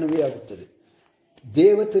ಕಾರಣವೇ ಆಗುತ್ತದೆ.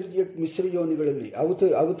 ದೇವತಿರ್ಯಕ್ ಮಿಶ್ರಯೋನಿಗಳಲ್ಲಿ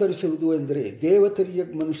ಅವತರಿಸುವುದು ಎಂದರೆ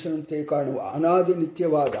ದೇವತಿರ್ಯಕ್ ಮನುಷ್ಯನಂತೆ ಕಾಣುವ ಅನಾದಿ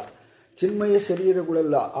ನಿತ್ಯವಾದ ಚಿನ್ಮಯ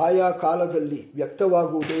ಶರೀರಗಳೆಲ್ಲ ಆಯಾ ಕಾಲದಲ್ಲಿ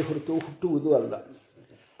ವ್ಯಕ್ತವಾಗುವುದೇ ಹೊರತು ಹುಟ್ಟುವುದು ಅಲ್ಲ.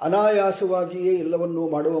 ಅನಾಯಾಸವಾಗಿಯೇ ಎಲ್ಲವನ್ನೂ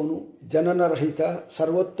ಮಾಡುವವನು, ಜನನರಹಿತ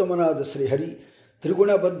ಸರ್ವೋತ್ತಮನಾದ ಶ್ರೀಹರಿ.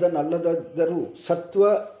 ತ್ರಿಗುಣಬದ್ಧನಲ್ಲದರೂ ಸತ್ವ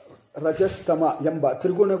ರಜಸ್ತಮ ಎಂಬ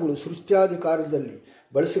ತ್ರಿಗುಣಗಳು ಸೃಷ್ಟ್ಯಾದಿ ಕಾರ್ಯದಲ್ಲಿ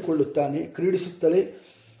ಬಳಸಿಕೊಳ್ಳುತ್ತಾನೆ. ಕ್ರೀಡಿಸುತ್ತಲೇ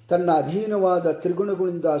ತನ್ನ ಅಧೀನವಾದ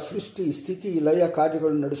ತ್ರಿಗುಣಗಳಿಂದ ಸೃಷ್ಟಿ, ಸ್ಥಿತಿ, ಲಯ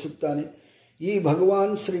ಕಾರ್ಯಗಳನ್ನು ನಡೆಸುತ್ತಾನೆ. ಈ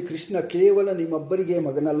ಭಗವಾನ್ ಶ್ರೀಕೃಷ್ಣ ಕೇವಲ ನಿಮ್ಮೊಬ್ಬರಿಗೆ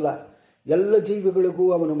ಮಗನಲ್ಲ, ಎಲ್ಲ ಜೀವಿಗಳಿಗೂ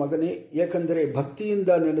ಅವನು ಮಗನೇ. ಏಕೆಂದರೆ ಭಕ್ತಿಯಿಂದ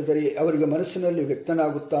ನೆನೆದರೆ ಅವರಿಗೆ ಮನಸ್ಸಿನಲ್ಲಿ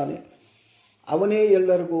ವ್ಯಕ್ತನಾಗುತ್ತಾನೆ. ಅವನೇ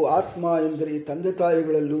ಎಲ್ಲರಿಗೂ ಆತ್ಮ ಎಂದರೆ ತಂದೆ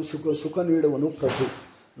ತಾಯಿಗಳಲ್ಲೂ ಸುಖ ನೀಡುವನು ಪ್ರಭು.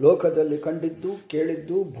 ಲೋಕದಲ್ಲಿ ಕಂಡಿದ್ದು,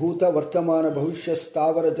 ಕೇಳಿದ್ದು, ಭೂತ, ವರ್ತಮಾನ, ಭವಿಷ್ಯ,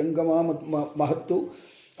 ಸ್ಥಾವರ, ಜಂಗಮ, ಮಹತ್ತು,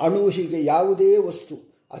 ಅಣು ಹೀಗೆ ಯಾವುದೇ ವಸ್ತು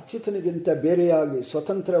ಅಚ್ಯುತನಿಗಿಂತ ಬೇರೆಯಾಗಿ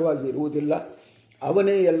ಸ್ವತಂತ್ರವಾಗಿ ಇರುವುದಿಲ್ಲ.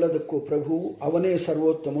 ಅವನೇ ಎಲ್ಲದಕ್ಕೂ ಪ್ರಭು, ಅವನೇ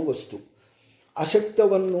ಸರ್ವೋತ್ತಮ ವಸ್ತು.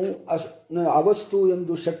 ಅಶಕ್ತವನ್ನು ಅವಸ್ತು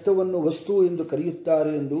ಎಂದು, ಶಕ್ತವನ್ನು ವಸ್ತು ಎಂದು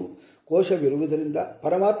ಕರೆಯುತ್ತಾರೆ ಎಂದು ಕೋಶವಿರುವುದರಿಂದ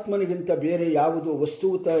ಪರಮಾತ್ಮನಿಗಿಂತ ಬೇರೆ ಯಾವುದು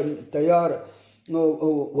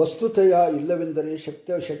ವಸ್ತುತಯ ಇಲ್ಲವೆಂದರೆ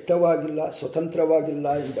ಶಕ್ತವಾಗಿಲ್ಲ, ಸ್ವತಂತ್ರವಾಗಿಲ್ಲ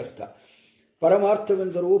ಎಂದರ್ಥ.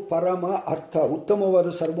 ಪರಮಾರ್ಥವೆಂದರೂ ಪರಮ ಅರ್ಥ, ಉತ್ತಮವಾದ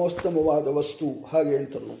ಸರ್ವೋತ್ತಮವಾದ ವಸ್ತು, ಹಾಗೆ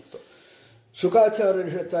ಅಂತಲೂ. ಶುಕಾಚಾರ್ಯರು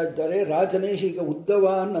ಹೇಳ್ತಾ ಇದ್ದಾರೆ, ರಾಜನೇ ಹೀಗೆ ಉದ್ದವ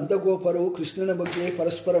ನಂದಗೋಪರು ಕೃಷ್ಣನ ಬಗ್ಗೆ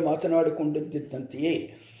ಪರಸ್ಪರ ಮಾತನಾಡಿಕೊಂಡಿದ್ದಂತೆಯೇ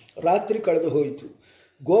ರಾತ್ರಿ ಕಳೆದು ಹೋಯಿತು.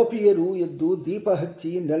 ಗೋಪಿಯರು ಎದ್ದು ದೀಪ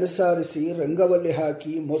ಹಚ್ಚಿ, ನೆಲಸಾರಿಸಿ, ರಂಗವಲ್ಲಿ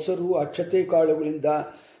ಹಾಕಿ, ಮೊಸರು, ಅಕ್ಷತೆ ಕಾಳುಗಳಿಂದ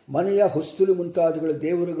ಮನೆಯ ಹೊಸ್ತುಲು ಮುಂತಾದಗಳ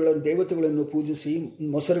ದೇವತೆಗಳನ್ನು ಪೂಜಿಸಿ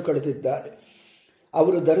ಮೊಸರು ಕಳೆದಿದ್ದಾರೆ.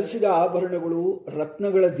 ಅವರು ಧರಿಸಿದ ಆಭರಣಗಳು,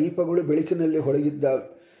 ರತ್ನಗಳ ದೀಪಗಳು ಬೆಳಕಿನಲ್ಲಿ ಹೊಳಗಿದ್ದಾವೆ.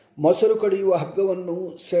 ಮೊಸರು ಕಡಿಯುವ ಹಗ್ಗವನ್ನು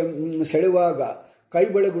ಸೆಳೆಯುವಾಗ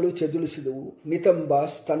ಕೈಬಳೆಗಳು ಚದುಲಿಸಿದವು. ನಿತಂಬ,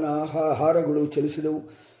 ಸ್ತನ, ಹಾರಗಳು ಚಲಿಸಿದವು.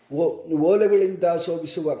 ಓಲೆಗಳಿಂದ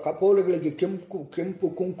ಶೋಭಿಸುವ ಕಪೋಲಗಳಿಗೆ ಕೆಂಪು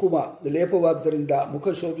ಕುಂಕುಮ ಲೇಪವಾದ್ದರಿಂದ ಮುಖ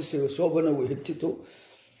ಶೋಭನವು ಹೆಚ್ಚಿತು.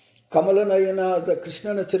 ಕಮಲನಯನಾದ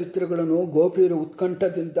ಕೃಷ್ಣನ ಚರಿತ್ರೆಗಳನ್ನು ಗೋಪಿಯರು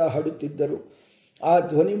ಉತ್ಕಂಠದಿಂದ ಹಾಡುತ್ತಿದ್ದರು. ಆ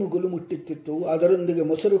ಧ್ವನಿ ಮುಗುಲು ಮುಟ್ಟಿತ್ತಿತ್ತು. ಅದರೊಂದಿಗೆ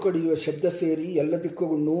ಮೊಸರು ಕಡಿಯುವ ಶಬ್ದ ಸೇರಿ ಎಲ್ಲ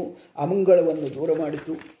ದಿಕ್ಕುಗಳನ್ನು ಅಮಂಗಳವನ್ನು ದೂರ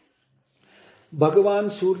ಮಾಡಿತು. ಭಗವಾನ್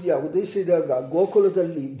ಸೂರ್ಯ ಉದಯಿಸಿದಾಗ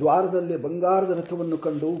ಗೋಕುಲದಲ್ಲಿ ದ್ವಾರದಲ್ಲಿ ಬಂಗಾರದ ರಥವನ್ನು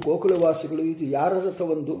ಕಂಡು ಗೋಕುಲವಾಸಿಗಳು ಇದು ಯಾರ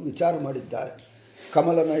ರಥವೆಂದು ವಿಚಾರ ಮಾಡಿದ್ದಾರೆ.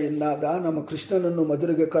 ಕಮಲನಯನಾದ ನಮ್ಮ ಕೃಷ್ಣನನ್ನು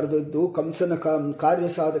ಮಧುರೆಗೆ ಕರೆದದ್ದು ಕಂಸನ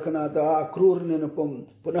ಕಾರ್ಯಸಾಧಕನಾದ ಅಕ್ರೂರ ನೆನಪು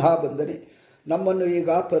ಪುನಃ ಬಂದನೆ. ನಮ್ಮನ್ನು ಈಗ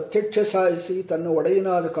ಪ್ರತ್ಯಕ್ಷ ಸಾಯಿಸಿ ತನ್ನ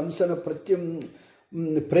ಒಡೆಯನಾದ ಕಂಸನ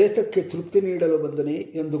ಪ್ರೇತಕ್ಕೆ ತೃಪ್ತಿ ನೀಡಲು ಬಂದನೆ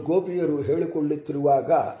ಎಂದು ಗೋಪಿಯರು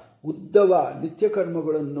ಹೇಳಿಕೊಳ್ಳುತ್ತಿರುವಾಗ ಉದ್ದವ ನಿತ್ಯ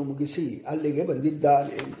ಕರ್ಮಗಳನ್ನು ಮುಗಿಸಿ ಅಲ್ಲಿಗೆ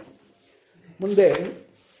ಬಂದಿದ್ದಾನೆ. ಮುಂದೆ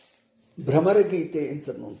ಭ್ರಮರಗೀತೆ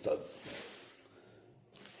ಅಂತನ್ನುವಂಥದ್ದು.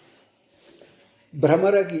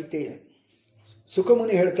 ಭ್ರಮರಗೀತೆ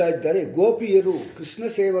ಸುಖಮುನಿ ಹೇಳ್ತಾ ಇದ್ದಾರೆ, ಗೋಪಿಯರು ಕೃಷ್ಣ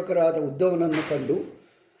ಸೇವಕರಾದ ಉದ್ದವನನ್ನು ಕಂಡು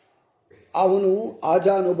ಅವನು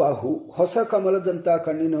ಆಜಾನುಬಾಹು, ಹೊಸ ಕಮಲದಂಥ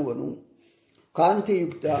ಕಣ್ಣಿನವನು,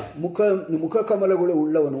 ಕಾಂತಿಯುಕ್ತ, ಮುಖಕಮಲಗಳು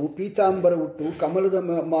ಉಳ್ಳವನು, ಪೀತಾಂಬರ ಉಟ್ಟು, ಕಮಲದ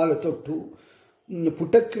ಮಾಲೆ ತೊಟ್ಟು,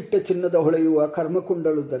 ಪುಟಕ್ಕಿಟ್ಟ ಚಿನ್ನದ ಹೊಳೆಯುವ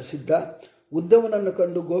ಕರ್ಮಕುಂಡಲು ಧರಿಸಿದ್ದ ಉದ್ದವನನ್ನು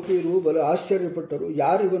ಕಂಡು ಗೋಪಿಯರು ಬಲು ಆಶ್ಚರ್ಯಪಟ್ಟರು.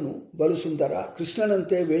 ಯಾರಿವನು? ಬಲು ಸುಂದರ,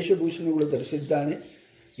 ಕೃಷ್ಣನಂತೆ ವೇಷಭೂಷಣಗಳು ಧರಿಸಿದ್ದಾನೆ.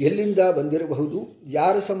 ಎಲ್ಲಿಂದ ಬಂದಿರಬಹುದು,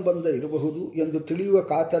 ಯಾರ ಸಂಬಂಧ ಇರಬಹುದು ಎಂದು ತಿಳಿಯುವ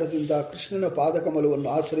ಕಾತರದಿಂದ ಕೃಷ್ಣನ ಪಾದಕಮಲವನ್ನು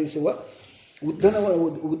ಆಶ್ರಯಿಸುವ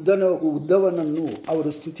ಉದ್ದವನನ್ನು ಅವರು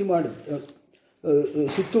ಸ್ತುತಿ ಮಾಡಿ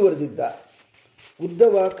ಸುತ್ತುವರೆದಿದ್ದ.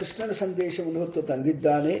 ಉದ್ದವ ಕೃಷ್ಣನ ಸಂದೇಶವನ್ನು ಹೊತ್ತು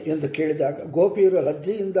ತಂದಿದ್ದಾನೆ ಎಂದು ಕೇಳಿದಾಗ ಗೋಪಿಯರು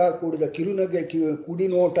ಲಜ್ಜೆಯಿಂದ ಕೂಡಿದ ಕಿರುನಗೆ,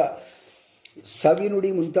 ಕುಡಿನೋಟ, ಸವಿನುಡಿ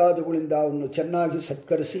ಮುಂತಾದವುಗಳಿಂದ ಅವನು ಚೆನ್ನಾಗಿ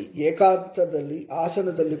ಸತ್ಕರಿಸಿ ಏಕಾಂತದಲ್ಲಿ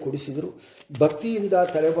ಆಸನದಲ್ಲಿ ಕೊಡಿಸಿದರು. ಭಕ್ತಿಯಿಂದ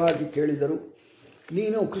ತಲೆಬಾಗಿ ಕೇಳಿದರು,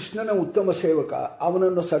 ನೀನು ಕೃಷ್ಣನ ಉತ್ತಮ ಸೇವಕ,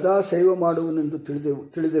 ಅವನನ್ನು ಸದಾ ಸೇವೆ ಮಾಡುವನೆಂದು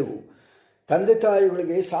ತಿಳಿದೆವು. ತಂದೆ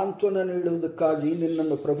ತಾಯಿಗಳಿಗೆ ಸಾಂತ್ವನ ನೀಡುವುದಕ್ಕಾಗಿ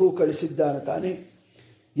ನಿನ್ನನ್ನು ಪ್ರಭು ಕಳಿಸಿದ್ದಾನೆ ತಾನೇ?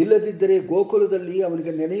 ಇಲ್ಲದಿದ್ದರೆ ಗೋಕುಲದಲ್ಲಿ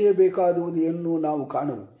ಅವನಿಗೆ ನೆನೆಯಬೇಕಾದುವುದು ಏನು ನಾವು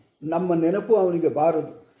ಕಾಣುವು. ನಮ್ಮ ನೆನಪು ಅವನಿಗೆ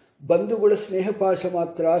ಬಾರದು. ಬಂಧುಗಳ ಸ್ನೇಹಪಾಶ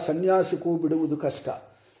ಮಾತ್ರ ಸನ್ಯಾಸಕ್ಕೂ ಬಿಡುವುದು ಕಷ್ಟ.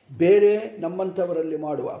 ಬೇರೆ ನಮ್ಮಂಥವರಲ್ಲಿ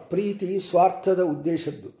ಮಾಡುವ ಪ್ರೀತಿ ಸ್ವಾರ್ಥದ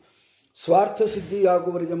ಉದ್ದೇಶದ್ದು. ಸ್ವಾರ್ಥ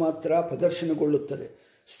ಸಿದ್ಧಿಯಾಗುವವರಿಗೆ ಮಾತ್ರ ಪ್ರದರ್ಶನಗೊಳ್ಳುತ್ತದೆ.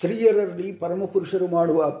 ಸ್ತ್ರೀಯರಲ್ಲಿ ಪರಮಪುರುಷರು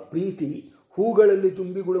ಮಾಡುವ ಪ್ರೀತಿ ಹೂಗಳಲ್ಲಿ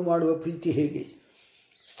ತುಂಬಿಗಳು ಮಾಡುವ ಪ್ರೀತಿ ಹೇಗೆ?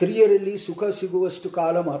 ಸ್ತ್ರೀಯರಲ್ಲಿ ಸುಖ ಸಿಗುವಷ್ಟು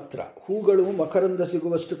ಕಾಲ ಮಾತ್ರ, ಹೂಗಳು ಮಕರಂದ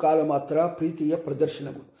ಸಿಗುವಷ್ಟು ಕಾಲ ಮಾತ್ರ ಪ್ರೀತಿಯ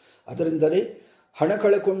ಪ್ರದರ್ಶನಗಳು. ಅದರಿಂದಲೇ ಹಣ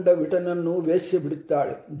ಕಳೆಕೊಂಡ ವಿಟನನ್ನು ವೇಶ್ಯೆ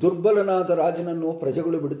ಬಿಡುತ್ತಾಳೆ, ದುರ್ಬಲನಾದ ರಾಜನನ್ನು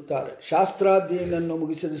ಪ್ರಜೆಗಳು ಬಿಡುತ್ತಾರೆ, ಶಾಸ್ತ್ರಾಧ್ಯಯನವನ್ನು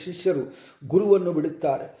ಮುಗಿಸಿದ ಶಿಷ್ಯರು ಗುರುವನ್ನು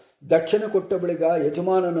ಬಿಡುತ್ತಾರೆ, ದಕ್ಷಿಣ ಕೊಟ್ಟ ಬಳಿಕ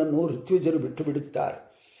ಯಜಮಾನನನ್ನು ಋತ್ವಿಜರು ಬಿಟ್ಟು ಬಿಡುತ್ತಾರೆ.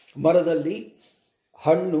 ಮರದಲ್ಲಿ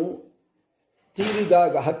ಹಣ್ಣು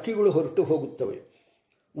ತೀರಿದಾಗ ಹಕ್ಕಿಗಳು ಹೊರಟು ಹೋಗುತ್ತವೆ.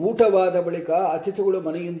 ಊಟವಾದ ಬಳಿಕ ಅತಿಥಿಗಳು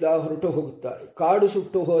ಮನೆಯಿಂದ ಹೊರಟು ಹೋಗುತ್ತಾರೆ. ಕಾಡು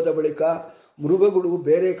ಸುಟ್ಟು ಹೋದ ಬಳಿಕ ಮೃಗಗಳು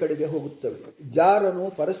ಬೇರೆ ಕಡೆಗೆ ಹೋಗುತ್ತವೆ. ಜಾರನು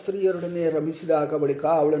ಪರಸ್ತ್ರೀಯರೊಡನೆ ರಮಿಸಿದಾಗ ಬಳಿಕ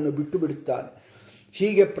ಅವಳನ್ನು ಬಿಟ್ಟು ಬಿಡುತ್ತಾನೆ.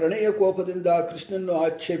 ಹೀಗೆ ಪ್ರಣಯ ಕೋಪದಿಂದ ಕೃಷ್ಣನನ್ನು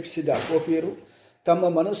ಆಕ್ಷೇಪಿಸಿದ ಗೋಪಿಯರು ತಮ್ಮ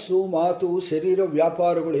ಮನಸ್ಸು, ಮಾತು, ಶರೀರ,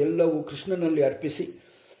 ವ್ಯಾಪಾರಗಳು ಎಲ್ಲವೂ ಕೃಷ್ಣನಲ್ಲಿ ಅರ್ಪಿಸಿ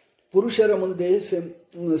ಪುರುಷರ ಮುಂದೆ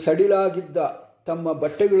ಸಡಿಲಾಗಿದ್ದ ತಮ್ಮ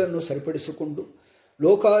ಬಟ್ಟೆಗಳನ್ನು ಸರಿಪಡಿಸಿಕೊಂಡು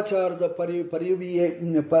ಲೋಕಾಚಾರದ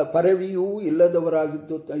ಪರವಿಯೂ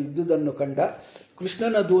ಇಲ್ಲದವರಾಗಿದ್ದುದನ್ನು ಕಂಡ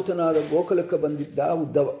ಕೃಷ್ಣನ ದೂತನಾದ ಗೋಕುಲಕ್ಕೆ ಬಂದಿದ್ದ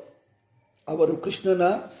ಉದ್ದವ. ಅವರು ಕೃಷ್ಣನ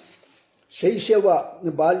ಶೈಶವ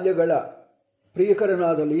ಬಾಲ್ಯಗಳ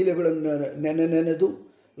ಪ್ರಿಯಕರನಾದ ಲೀಲೆಗಳನ್ನು ನೆನೆದು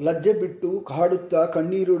ಲಜ್ಜೆ ಬಿಟ್ಟು ಹಾಡುತ್ತಾ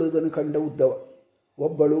ಕಣ್ಣೀರಿಡುವುದನ್ನು ಕಂಡ ಉದ್ದವ.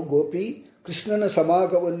 ಒಬ್ಬಳು ಗೋಪಿ ಕೃಷ್ಣನ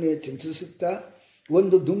ಸಮಾಗವನ್ನೇ ಚಿಂತಿಸುತ್ತಾ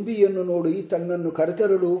ಒಂದು ದುಂಬಿಯನ್ನು ನೋಡಿ ತನ್ನನ್ನು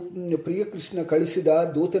ಕರೆತರಲು ಪ್ರಿಯ ಕೃಷ್ಣ ಕಳಿಸಿದ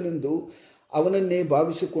ದೂತನೆಂದು ಅವನನ್ನೇ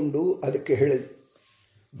ಭಾವಿಸಿಕೊಂಡು ಅದಕ್ಕೆ ಹೇಳಿದ.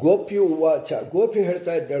 ಗೋಪಿಯು ವಾಚ, ಗೋಪಿ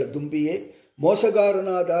ಹೇಳ್ತಾ ಇದ್ದಾಳೆ, ದುಂಬಿಯೇ,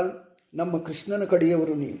 ಮೋಸಗಾರನಾದ ನಮ್ಮ ಕೃಷ್ಣನ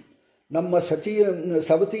ಕಡೆಯವರು ನೀವು. ನಮ್ಮ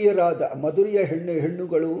ಸವತಿಯರಾದ ಮಧುರೆಯ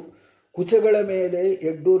ಹೆಣ್ಣುಗಳು ಕುಚಗಳ ಮೇಲೆ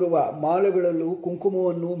ಎಡ್ಡೂರುವ ಮಾಲೆಗಳಲ್ಲೂ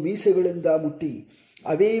ಕುಂಕುಮವನ್ನು ಮೀಸೆಗಳಿಂದ ಮುಟ್ಟಿ,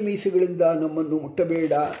 ಅವೇ ಮೀಸೆಗಳಿಂದ ನಮ್ಮನ್ನು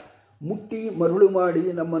ಮುಟ್ಟಬೇಡ, ಮುಟ್ಟಿ ಮರುಳು ಮಾಡಿ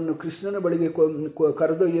ನಮ್ಮನ್ನು ಕೃಷ್ಣನ ಬಳಿಗೆ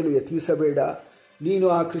ಕರೆದೊಯ್ಯಲು ಯತ್ನಿಸಬೇಡ. ನೀನು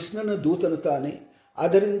ಆ ಕೃಷ್ಣನ ದೂತನು ತಾನೆ,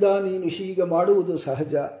 ಅದರಿಂದ ನೀನು ಹೀಗೆ ಮಾಡುವುದು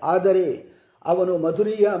ಸಹಜ. ಆದರೆ ಅವನು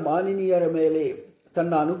ಮಧುರೆಯ ಮಾನಿನಿಯರ ಮೇಲೆ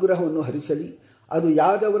ತನ್ನ ಅನುಗ್ರಹವನ್ನು ಹರಿಸಲಿ. ಅದು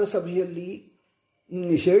ಯಾದವರ ಸಭೆಯಲ್ಲಿ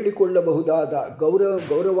ಹೇಳಿಕೊಳ್ಳಬಹುದಾದ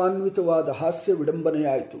ಗೌರವಾನ್ವಿತವಾದ ಹಾಸ್ಯ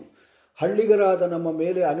ವಿಡಂಬನೆಯಾಯಿತು. ಹಳ್ಳಿಗರಾದ ನಮ್ಮ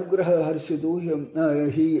ಮೇಲೆ ಅನುಗ್ರಹ ಹರಿಸಿದು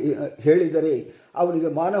ಹೇಳಿದರೆ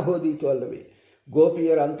ಅವನಿಗೆ ಮಾನ ಹೋದೀತು ಅಲ್ಲವೇ?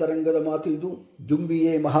 ಗೋಪಿಯರ ಅಂತರಂಗದ ಮಾತು ಇದು.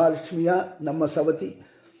 ದುಂಬಿಯೇ, ಮಹಾಲಕ್ಷ್ಮಿಯ ನಮ್ಮ ಸವತಿ,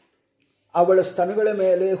 ಅವಳ ಸ್ತನಗಳ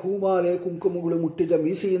ಮೇಲೆ ಹೂಮಾಲೆ ಕುಂಕುಮಗಳು ಮುಟ್ಟಿದ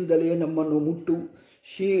ಮೀಸೆಯಿಂದಲೇ ನಮ್ಮನ್ನು ಮುಟ್ಟು.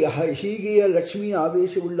 ಹೀಗೆಯೇ ಲಕ್ಷ್ಮಿಯ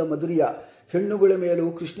ಆವೇಶವುಳ್ಳ ಮಧುರೆಯ ಹೆಣ್ಣುಗಳ ಮೇಲೂ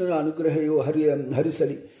ಕೃಷ್ಣನ ಅನುಗ್ರಹವು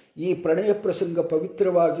ಹರಿಸಲಿ. ಈ ಪ್ರಣಯ ಪ್ರಸಂಗ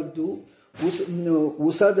ಪವಿತ್ರವಾಗಿದ್ದು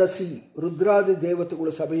ಉಸದಸಿ ರುದ್ರಾದಿ ದೇವತೆಗಳ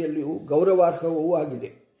ಸಭೆಯಲ್ಲಿಯೂ ಗೌರವಾರ್ಹವೂ ಆಗಿದೆ.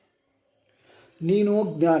 ನೀನು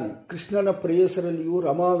ಜ್ಞಾನಿ, ಕೃಷ್ಣನ ಪ್ರೇಯಸರಲ್ಲಿಯೂ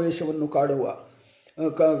ರಮಾವೇಶವನ್ನು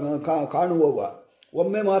ಕಾಣುವವ.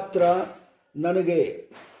 ಒಮ್ಮೆ ಮಾತ್ರ ನನಗೆ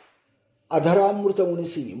ಅಧರಾಮೃತ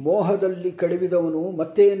ಉಣಿಸಿ ಮೋಹದಲ್ಲಿ ಕಡಿವಿದವನು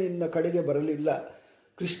ಮತ್ತೆ ನಿನ್ನ ಕಡೆಗೆ ಬರಲಿಲ್ಲ.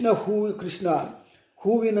 ಕೃಷ್ಣ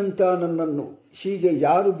ಹೂವಿನಂಥ ನನ್ನನ್ನು ಹೀಗೆ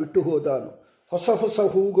ಯಾರು ಬಿಟ್ಟು ಹೋದಾನು? ಹೊಸ ಹೊಸ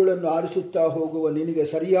ಹೂಗಳನ್ನು ಆರಿಸುತ್ತಾ ಹೋಗುವ ನಿನಗೆ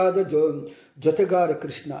ಸರಿಯಾದ ಜೊತೆಗಾರ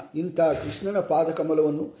ಕೃಷ್ಣ. ಇಂಥ ಕೃಷ್ಣನ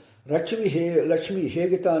ಪಾದಕಮಲವನ್ನು ಲಕ್ಷ್ಮಿ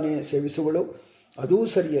ಹೇಗೆ ತಾನೇ ಸೇವಿಸುವಳು? ಅದೂ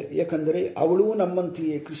ಸರಿಯೇ, ಏಕೆಂದರೆ ಅವಳೂ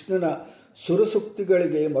ನಮ್ಮಂತೆಯೇ ಕೃಷ್ಣನ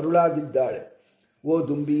ಸುರಸುಕ್ತಿಗಳಿಗೆ ಮರುಳಾಗಿದ್ದಾಳೆ. ಓ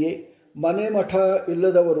ದುಂಬಿಯೇ, ಮನೆ ಮಠ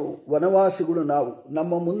ಇಲ್ಲದವರು ವನವಾಸಿಗಳು ನಾವು.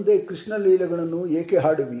 ನಮ್ಮ ಮುಂದೆ ಕೃಷ್ಣ ಲೀಲೆಗಳನ್ನು ಏಕೆ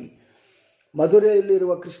ಹಾಡುವಿ?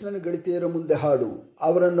 ಮಧುರೆಯಲ್ಲಿರುವ ಕೃಷ್ಣನ ಗೆಳತಿಯರ ಮುಂದೆ ಹಾಡು.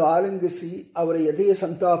 ಅವರನ್ನು ಆಲಿಂಗಿಸಿ ಅವರ ಎದೆಯ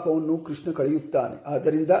ಸಂತಾಪವನ್ನು ಕೃಷ್ಣ ಕಳೆಯುತ್ತಾನೆ.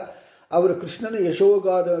 ಆದ್ದರಿಂದ ಅವರು ಕೃಷ್ಣನ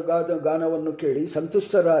ಗಾನವನ್ನು ಕೇಳಿ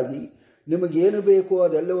ಸಂತುಷ್ಟರಾಗಿ ನಿಮಗೇನು ಬೇಕೋ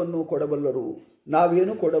ಅದೆಲ್ಲವನ್ನೂ ಕೊಡಬಲ್ಲರು.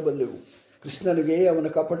 ನಾವೇನು ಕೊಡಬಲ್ಲೆವು? ಕೃಷ್ಣನಿಗೆ ಅವನ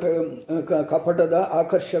ಕಪಟದ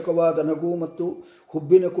ಆಕರ್ಷಕವಾದ ನಗು ಮತ್ತು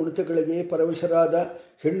ಹುಬ್ಬಿನ ಕುಣಿತಗಳಿಗೆ ಪರವಶರಾದ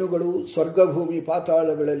ಹೆಣ್ಣುಗಳು ಸ್ವರ್ಗಭೂಮಿ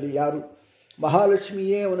ಪಾತಾಳಗಳಲ್ಲಿ ಯಾರು?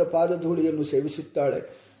 ಮಹಾಲಕ್ಷ್ಮಿಯೇ ಅವನ ಪಾದಧೂಳಿಯನ್ನು ಸೇವಿಸುತ್ತಾಳೆ.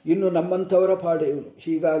 ಇನ್ನು ನಮ್ಮಂಥವರ ಪಾಡೆಯವನು.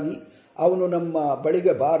 ಹೀಗಾಗಿ ಅವನು ನಮ್ಮ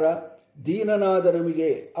ಬಳಿಗೆ ಬಾರ, ದೀನನಾದ ನಮಗೆ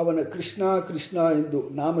ಅವನ ಕೃಷ್ಣ ಕೃಷ್ಣ ಎಂದು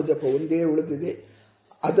ನಾಮಜಪ ಒಂದೇ ಉಳಿದಿದೆ.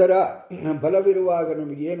 ಅದರ ಬಲವಿರುವಾಗ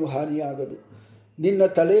ನಮಗೇನು ಹಾನಿಯಾಗದು. ನಿನ್ನ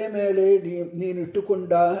ತಲೆಯ ಮೇಲೆ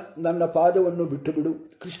ನೀನಿಟ್ಟುಕೊಂಡ ನನ್ನ ಪಾದವನ್ನು ಬಿಟ್ಟು ಬಿಡು.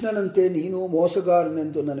 ಕೃಷ್ಣನಂತೆ ನೀನು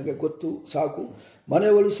ಮೋಸಗಾರನೆಂದು ನನಗೆ ಗೊತ್ತು, ಸಾಕು. ಮನೆ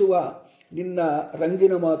ಒಲಿಸುವ ನಿನ್ನ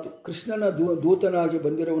ರಂಗಿನ ಮಾತು. ಕೃಷ್ಣನ ದೂತನಾಗಿ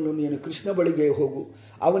ಬಂದಿರುವನು ನೀನು ಕೃಷ್ಣ ಬಳಿಗೆ ಹೋಗು.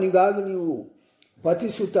 ಅವನಿಗಾಗಿ ನೀವು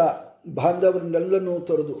ಪತಿಸುತ ಬಾಂಧವರನ್ನೆಲ್ಲನೂ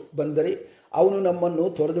ತೊರೆದು ಬಂದರೆ ಅವನು ನಮ್ಮನ್ನು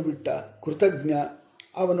ತೊರೆದು ಬಿಟ್ಟ. ಕೃತಜ್ಞ.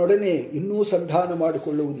 ಅವನೊಡನೆ ಇನ್ನೂ ಸಂಧಾನ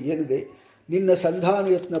ಮಾಡಿಕೊಳ್ಳುವುದು ಏನಿದೆ? ನಿನ್ನ ಸಂಧಾನ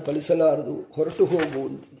ಯತ್ನ ಫಲಿಸಲಾರದು, ಹೊರಟು ಹೋಗು.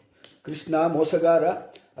 ಕೃಷ್ಣ ಮೋಸಗಾರ.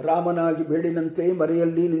 ರಾಮನಾಗಿ ಬೇಡಿನಂತೆ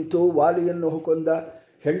ಮರೆಯಲ್ಲಿ ನಿಂತು ವಾಲಿಯನ್ನು ಕೊಂದ.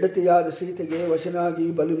 ಹೆಂಡತಿಯಾದ ಸೀತೆಗೆ ವಶನಾಗಿ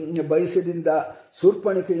ಬಯಸಿದಿಂದ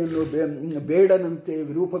ಶೂರ್ಪಣಿಕೆಯನ್ನು ಬೇಡನಂತೆ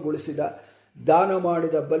ವಿರೂಪಗೊಳಿಸಿದ. ದಾನ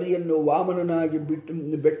ಮಾಡಿದ ಬಲಿಯನ್ನು ವಾಮನನಾಗಿ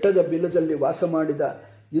ಬೆಟ್ಟದ ಬಿಲದಲ್ಲಿ ವಾಸ ಮಾಡಿದ.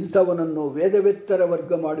 ಇಂಥವನನ್ನು ವೇದವೆತ್ತರ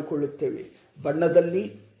ವರ್ಗ ಮಾಡಿಕೊಳ್ಳುತ್ತೇವೆ. ಬಣ್ಣದಲ್ಲಿ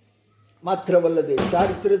ಮಾತ್ರವಲ್ಲದೆ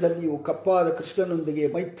ಚಾರಿತ್ರ್ಯದಲ್ಲಿಯೂ ಕಪ್ಪಾದ ಕೃಷ್ಣನೊಂದಿಗೆ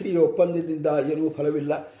ಮೈತ್ರಿಯ ಒಪ್ಪಂದದಿಂದ ಏನೂ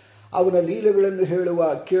ಫಲವಿಲ್ಲ. ಅವನ ಲೀಲೆಗಳನ್ನು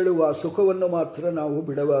ಕೇಳುವ ಸುಖವನ್ನು ಮಾತ್ರ ನಾವು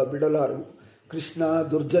ಬಿಡಲಾರವು. ಕೃಷ್ಣ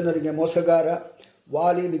ದುರ್ಜನರಿಗೆ ಮೋಸಗಾರ.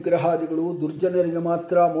 ವಾಲಿ ನಿಗ್ರಹಾದಿಗಳು ದುರ್ಜನರಿಗೆ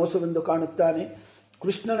ಮಾತ್ರ ಮೋಸವೆಂದು ಕಾಣುತ್ತಾನೆ.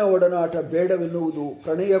 ಕೃಷ್ಣನ ಒಡನಾಟ ಬೇಡವೆನ್ನುವುದು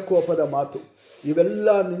ಪ್ರಣಯ ಕೋಪದ ಮಾತು. ಇವೆಲ್ಲ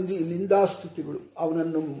ನಿಂದಾಸ್ತುತಿಗಳು.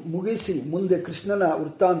 ಅವನನ್ನು ಮುಗಿಸಿ ಮುಂದೆ ಕೃಷ್ಣನ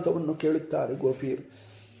ವೃತ್ತಾಂತವನ್ನು ಕೇಳುತ್ತಾರೆ ಗೋಪಿಯರು.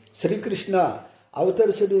 ಶ್ರೀಕೃಷ್ಣ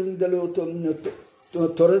ಅವತರಿಸಿದಿಂದಲೂ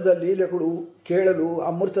ತೊರೆದ ಲೀಲೆಗಳು ಕೇಳಲು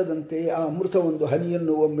ಅಮೃತದಂತೆ. ಆ ಅಮೃತ ಒಂದು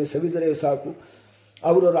ಹನಿಯನ್ನು ಒಮ್ಮೆ ಸವಿದರೆ ಸಾಕು.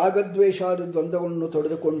 ಅವರು ರಾಗದ್ವೇಷಾದಿ ದ್ವಂದ್ವಗಳನ್ನು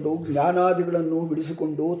ತೊಡೆದುಕೊಂಡು ಜ್ಞಾನಾದಿಗಳನ್ನು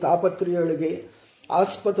ಬಿಡಿಸಿಕೊಂಡು ತಾಪತ್ರೆಯೊಳಗೆ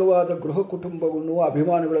ಆಸ್ಪದವಾದ ಗೃಹ ಕುಟುಂಬವನ್ನು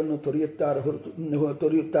ಅಭಿಮಾನಗಳನ್ನು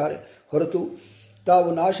ತೊರೆಯುತ್ತಾರೆ ಹೊರತು ತಾವು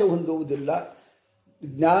ನಾಶ ಹೊಂದುವುದಿಲ್ಲ.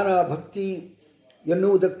 ಜ್ಞಾನ ಭಕ್ತಿ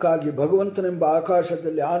ಎನ್ನುವುದಕ್ಕಾಗಿ ಭಗವಂತನೆಂಬ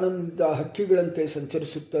ಆಕಾಶದಲ್ಲಿ ಆನಂದ ಹಕ್ಕಿಗಳಂತೆ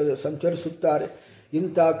ಸಂಚರಿಸುತ್ತಾರೆ.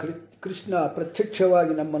 ಇಂಥ ಕೃಷ್ಣ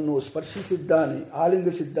ಪ್ರತ್ಯಕ್ಷವಾಗಿ ನಮ್ಮನ್ನು ಸ್ಪರ್ಶಿಸಿದ್ದಾನೆ,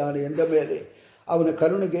 ಆಲಿಂಗಿಸಿದ್ದಾನೆ ಎಂದ ಮೇಲೆ ಅವನ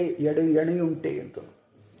ಕರುಣೆಗೆ ಎಣೆಯುಂಟೆ ಅಂತ.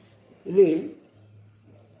 ಇಲ್ಲಿ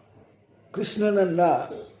ಕೃಷ್ಣನನ್ನು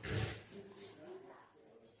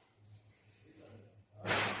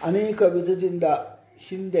ಅನೇಕ ವಿಧದಿಂದ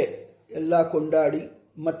ಹಿಂದೆ ಎಲ್ಲ ಕೊಂಡಾಡಿ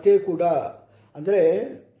ಮತ್ತೆ ಕೂಡ, ಅಂದರೆ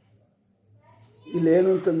ಇಲ್ಲೇನು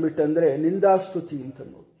ಅಂತಂದ್ಬಿಟ್ಟಂದರೆ ನಿಂದಾಸ್ತುತಿ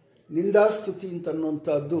ಅಂತನ್ನೋದು. ನಿಂದಾಸ್ತುತಿ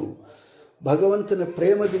ಅಂತನ್ನುವಂಥದ್ದು ಭಗವಂತನ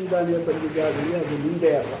ಪ್ರೇಮದಿಂದಾನೇ ಬಂದಿದ್ದಾಗಲಿ ಅದು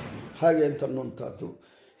ನಿಂದೆ ಅಲ್ಲ. ಹಾಗೆ ಅಂತನ್ನುವಂಥದ್ದು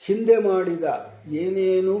ಹಿಂದೆ ಮಾಡಿದ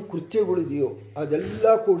ಏನೇನು ಕೃತ್ಯಗಳಿದೆಯೋ ಅದೆಲ್ಲ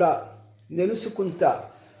ಕೂಡ ನೆನೆಸುಕುಂತ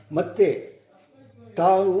ಮತ್ತೆ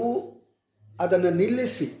ತಾವು ಅದನ್ನು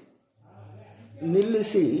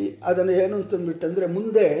ನಿಲ್ಲಿಸಿ ಅದನ್ನು ಏನು ಅಂತಂದ್ಬಿಟ್ಟಂದರೆ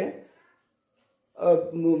ಮುಂದೆ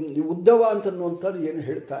ಉದ್ಧವ ಅಂತನ್ನುವಂಥದ್ದು ಏನು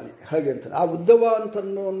ಹೇಳ್ತಾನೆ ಹಾಗೆ ಅಂತ. ಆ ಉದ್ಧವ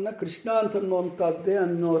ಅಂತನ್ನೋನ್ನ ಕೃಷ್ಣ ಅಂತನ್ನುವಂಥದ್ದೇ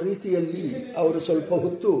ಅನ್ನೋ ರೀತಿಯಲ್ಲಿ ಅವರು ಸ್ವಲ್ಪ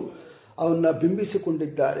ಹೊತ್ತು ಅವನ್ನ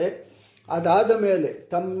ಬಿಂಬಿಸಿಕೊಂಡಿದ್ದಾರೆ. ಅದಾದ ಮೇಲೆ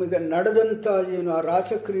ತಮಗೆ ನಡೆದಂಥ ಏನು ಆ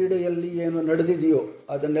ರಾಸಕ್ರೀಡೆಯಲ್ಲಿ ಏನು ನಡೆದಿದೆಯೋ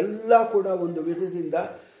ಅದನ್ನೆಲ್ಲ ಕೂಡ ಒಂದು ವಿಧದಿಂದ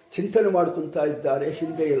ಚಿಂತನೆ ಮಾಡ್ಕೊತಾ ಇದ್ದಾರೆ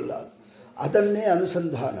ಹಿಂದೆ ಎಲ್ಲ. ಅದನ್ನೇ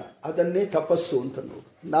ಅನುಸಂಧಾನ, ಅದನ್ನೇ ತಪಸ್ಸು ಅಂತನ್ನೋದು.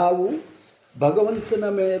 ನಾವು ಭಗವಂತನ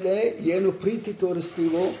ಮೇಲೆ ಏನು ಪ್ರೀತಿ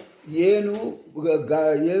ತೋರಿಸ್ತೀವೋ, ಏನು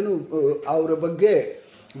ಅವರ ಬಗ್ಗೆ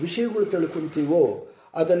ವಿಷಯಗಳು ತಿಳ್ಕೊತೀವೋ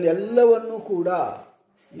ಅದನ್ನೆಲ್ಲವನ್ನೂ ಕೂಡ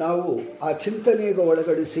ನಾವು ಆ ಚಿಂತನೆಗೆ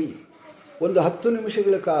ಒಳಗಡಿಸಿ ಒಂದು 10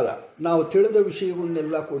 ನಿಮಿಷಗಳ ಕಾಲ ನಾವು ತಿಳಿದ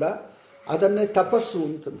ವಿಷಯಗಳನ್ನೆಲ್ಲ ಕೂಡ ಅದನ್ನೇ ತಪಸ್ಸು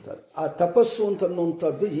ಅಂತಂತಾರೆ. ಆ ತಪಸ್ಸು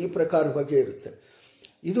ಅಂತನ್ನುವಂಥದ್ದು ಈ ಪ್ರಕಾರವಾಗಿ ಇರುತ್ತೆ.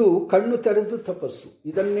 ಇದು ಕಣ್ಣು ತೆರೆದು ತಪಸ್ಸು.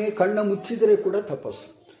 ಇದನ್ನೇ ಕಣ್ಣು ಮುಚ್ಚಿದರೆ ಕೂಡ ತಪಸ್ಸು.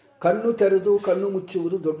 ಕಣ್ಣು ತೆರೆದು ಕಣ್ಣು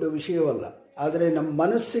ಮುಚ್ಚುವುದು ದೊಡ್ಡ ವಿಷಯವಲ್ಲ. ಆದರೆ ನಮ್ಮ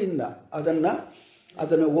ಮನಸ್ಸಿನ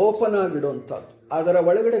ಅದನ್ನು ಓಪನ್ ಆಗಿಡುವಂಥದ್ದು, ಅದರ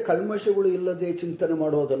ಒಳಗಡೆ ಕಲ್ಮಶಗಳು ಇಲ್ಲದೆ ಚಿಂತನೆ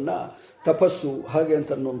ಮಾಡೋದನ್ನು ತಪಸ್ಸು ಹಾಗೆ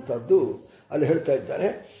ಅಂತನ್ನುವಂಥದ್ದು ಅಲ್ಲಿ ಹೇಳ್ತಾ ಇದ್ದಾರೆ.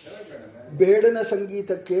 ಬೇಡನ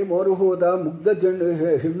ಸಂಗೀತಕ್ಕೆ ಮೊರು ಹೋದ ಮುಗ್ಧ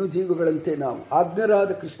ಹೆಣ್ಣು ಜೀವಿಗಳಂತೆ ನಾವು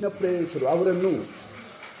ಆಜ್ಞರಾದ ಕೃಷ್ಣ ಪ್ರೇಯಸರು ಅವರನ್ನು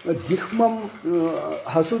ಜಿಹ್ಮಂ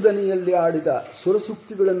ಹಸುದನಿಯಲ್ಲಿ ಆಡಿದ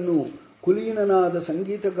ಸುರಸೂಕ್ತಿಗಳನ್ನು ಕುಲೀನನಾದ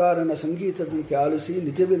ಸಂಗೀತಗಾರನ ಸಂಗೀತದಂತೆ ಆಲಿಸಿ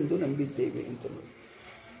ನಿಜವೆಂದು ನಂಬಿದ್ದೇವೆ ಅಂತ.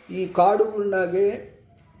 ಈ ಕಾಡುಗಳನ್ನಾಗೆ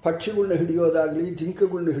ಪಕ್ಷಿಗಳನ್ನ ಹಿಡಿಯೋದಾಗಲಿ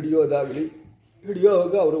ಜಿಂಕೆಗಳನ್ನ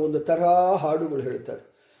ಹಿಡಿಯೋವಾಗ ಅವರು ಒಂದು ತರಹ ಹಾಡುಗಳು ಹೇಳ್ತಾರೆ.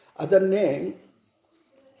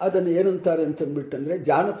 ಅದನ್ನು ಏನಂತಾರೆ ಅಂತಂದ್ಬಿಟ್ಟಂದರೆ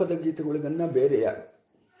ಜಾನಪದ ಗೀತೆಗಳಿಗನ್ನ ಬೇರೆಯಾಗುತ್ತೆ.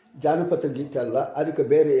 ಜಾನಪದ ಗೀತೆ ಅಲ್ಲ, ಅದಕ್ಕೆ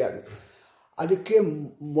ಬೇರೆಯಾಗುತ್ತೆ. ಅದಕ್ಕೆ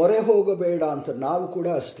ಮೊರೆ ಹೋಗಬೇಡ ಅಂತ. ನಾವು ಕೂಡ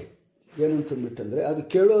ಅಷ್ಟೇ, ಏನಂತಂದ್ಬಿಟ್ಟಂದರೆ ಅದು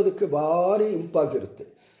ಕೇಳೋದಕ್ಕೆ ಭಾರಿ ಇಂಪಾಗಿರುತ್ತೆ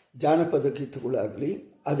ಜಾನಪದ ಗೀತೆಗಳಾಗಲಿ.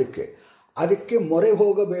 ಅದಕ್ಕೆ ಮೊರೆ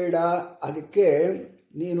ಹೋಗಬೇಡ, ಅದಕ್ಕೆ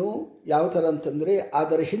ನೀನು ಯಾವ ಥರ ಅಂತಂದರೆ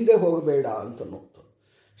ಅದರ ಹಿಂದೆ ಹೋಗಬೇಡ ಅಂತನ್ನೋದು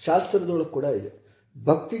ಶಾಸ್ತ್ರದೊಳಗೆ ಕೂಡ ಇದೆ.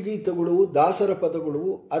 ಭಕ್ತಿಗೀತೆಗಳು ದಾಸರ ಪದಗಳು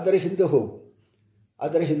ಅದರ ಹಿಂದೆ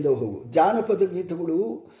ಹೋಗು. ಜಾನಪದ ಗೀತೆಗಳು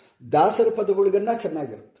ದಾಸರ ಪದಗಳಿಗನ್ನ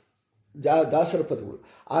ಚೆನ್ನಾಗಿರುತ್ತೆ. ದಾಸರ ಪದಗಳು.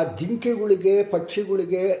 ಆ ಜಿಂಕೆಗಳಿಗೆ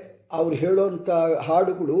ಪಕ್ಷಿಗಳಿಗೆ ಅವ್ರು ಹೇಳೋವಂಥ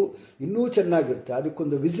ಹಾಡುಗಳು ಇನ್ನೂ ಚೆನ್ನಾಗಿರುತ್ತೆ.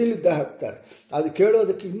 ಅದಕ್ಕೊಂದು ವಿಸಿಲ್ ಇದ್ದ ಹಾಕ್ತಾರೆ, ಅದು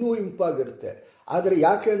ಕೇಳೋದಕ್ಕೆ ಇನ್ನೂ ಇಂಪಾಗಿರುತ್ತೆ. ಆದರೆ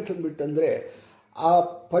ಯಾಕೆ ಅಂತಂದ್ಬಿಟ್ಟಂದರೆ ಆ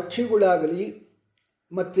ಪಕ್ಷಿಗಳಾಗಲಿ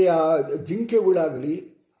ಮತ್ತು ಆ ಜಿಂಕೆಗಳಾಗಲಿ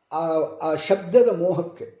ಆ ಶಬ್ದದ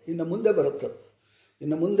ಮೋಹಕ್ಕೆ ಇನ್ನು ಮುಂದೆ ಬರುತ್ತೆ.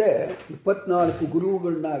 ಇನ್ನು ಮುಂದೆ 24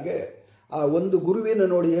 ಗುರುಗಳನ್ನಾಗೆ ಆ ಒಂದು ಗುರುವಿನ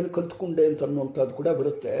ನೋಡಿ ಏನು ಕಲ್ತ್ಕೊಂಡೆ ಅಂತ ಅನ್ನುವಂಥದ್ದು ಕೂಡ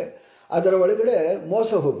ಬರುತ್ತೆ. ಅದರ ಒಳಗಡೆ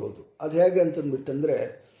ಮೋಸ ಹೋಗ್ಬೋದು. ಅದು ಹೇಗೆ ಅಂತಂದ್ಬಿಟ್ಟಂದರೆ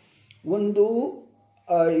ಒಂದು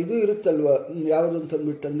ಇದು ಇರುತ್ತಲ್ವ, ಯಾವುದು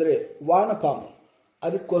ಅಂತಂದ್ಬಿಟ್ಟಂದರೆ ವಾನಪಾಮು,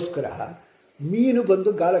 ಅದಕ್ಕೋಸ್ಕರ ಮೀನು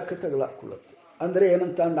ಬಂದು ಗಾಲಕ್ಕೆ ತಗಲಾಕೊಳ್ಳುತ್ತೆ. ಅಂದರೆ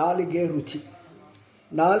ಏನಂತ,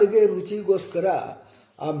 ನಾಲಿಗೆ ರುಚಿಗೋಸ್ಕರ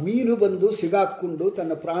ಆ ಮೀನು ಬಂದು ಸಿಗಾಕ್ಕೊಂಡು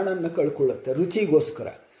ತನ್ನ ಪ್ರಾಣವನ್ನು ಕಳ್ಕೊಳ್ಳುತ್ತೆ ರುಚಿಗೋಸ್ಕರ.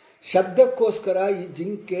 ಶಬ್ದಕ್ಕೋಸ್ಕರ ಈ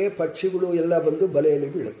ಜಿಂಕೆ ಪಕ್ಷಿಗಳು ಎಲ್ಲ ಬಂದು ಬಲೆಯಲ್ಲಿ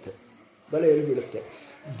ಬೀಳುತ್ತೆ.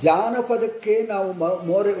 ಜಾನಪದಕ್ಕೆ ನಾವು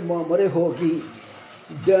ಮೊರೆ ಹೋಗಿ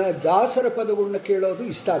ದಾಸರ ಪದಗಳನ್ನ ಕೇಳೋದು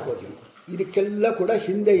ಇಷ್ಟ ಆಗೋದಿಲ್ಲ. ಇದಕ್ಕೆಲ್ಲ ಕೂಡ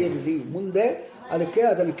ಹಿಂದೆ ಇರಲಿ, ಮುಂದೆ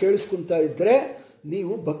ಅದನ್ನು ಕೇಳಿಸ್ಕೊತಾ ಇದ್ದರೆ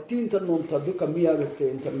ನೀವು ಭಕ್ತಿ ಅಂತನ್ನುವಂಥದ್ದು ಕಮ್ಮಿ ಆಗುತ್ತೆ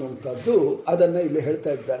ಅಂತನ್ನುವಂಥದ್ದು ಅದನ್ನು ಇಲ್ಲಿ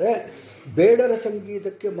ಹೇಳ್ತಾ ಇದ್ದಾರೆ. ಬೇಡರ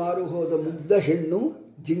ಸಂಗೀತಕ್ಕೆ ಮಾರು ಹೋದ ಮುಗ್ಧ ಹೆಣ್ಣು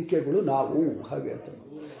ಜಿಂಕೆಗಳು ನಾವು, ಹಾಗೆ ಅಂತ.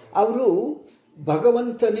 ಅವರು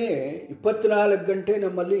ಭಗವಂತನೇ 24 ಗಂಟೆ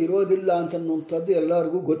ನಮ್ಮಲ್ಲಿ ಇರೋದಿಲ್ಲ ಅಂತನ್ನುವಂಥದ್ದು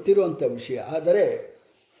ಎಲ್ಲರಿಗೂ ಗೊತ್ತಿರುವಂಥ ವಿಷಯ. ಆದರೆ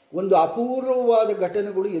ಒಂದು ಅಪೂರ್ವವಾದ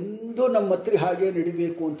ಘಟನೆಗಳು ಎಂದೂ ನಮ್ಮ ಹತ್ರ ಹಾಗೆ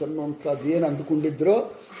ನಡಿಬೇಕು ಅಂತನ್ನುವಂಥದ್ದು ಏನು ಅಂದುಕೊಂಡಿದ್ರೋ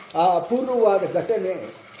ಆ ಅಪೂರ್ವವಾದ ಘಟನೆ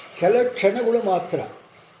ಕೆಲ ಕ್ಷಣಗಳು ಮಾತ್ರ,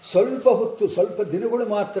 ಸ್ವಲ್ಪ ಹೊತ್ತು, ಸ್ವಲ್ಪ ದಿನಗಳು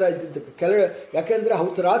ಮಾತ್ರ ಇದ್ದಿದ್ದಕ್ಕೆ ಯಾಕೆಂದರೆ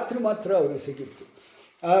ಅವತ್ತು ರಾತ್ರಿ ಮಾತ್ರ ಅವರಿಗೆ ಸಿಗಿತ್ತು.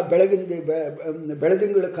 ಆ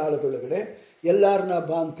ಬೆಳದಿಂಗಳ ಕಾಲದೊಳಗಡೆ ಎಲ್ಲರನ್ನ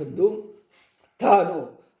ಬಾ ಅಂತಂದು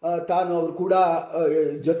ತಾನು ಅವರು ಕೂಡ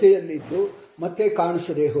ಜೊತೆಯಲ್ಲಿದ್ದು ಮತ್ತೆ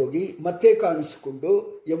ಕಾಣಿಸದೆ ಹೋಗಿ ಮತ್ತೆ ಕಾಣಿಸಿಕೊಂಡು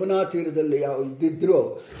ಯಮುನಾ ತೀರದಲ್ಲಿ ಇದ್ದಿದ್ರು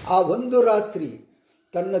ಆ ಒಂದು ರಾತ್ರಿ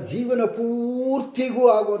ತನ್ನ ಜೀವನ ಪೂರ್ತಿಗೂ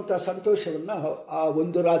ಆಗುವಂಥ ಸಂತೋಷವನ್ನು ಆ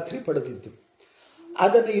ಒಂದು ರಾತ್ರಿ ಪಡೆದಿದ್ದು.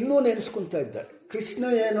 ಅದನ್ನು ಇನ್ನೂ ನೆನೆಸ್ಕೊತಾ ಇದ್ದಾರೆ. ಕೃಷ್ಣ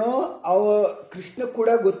ಏನೋ ಕೃಷ್ಣ ಕೂಡ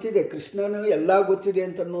ಗೊತ್ತಿದೆ, ಕೃಷ್ಣನು ಎಲ್ಲ ಗೊತ್ತಿದೆ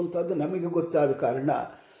ಅಂತನ್ನುವಂಥದ್ದು ನಮಗೆ ಗೊತ್ತಾದ ಕಾರಣ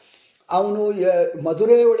ಅವನು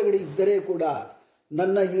ಮಧುರೆ ಒಳಗಡೆ ಇದ್ದರೆ ಕೂಡ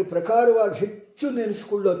ನನ್ನ ಈ ಪ್ರಕಾರವಾಗಿ ಹೆಚ್ಚು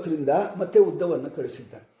ನೆನೆಸ್ಕೊಳ್ಳೋದ್ರಿಂದ ಮತ್ತೆ ಉದ್ದವನ್ನು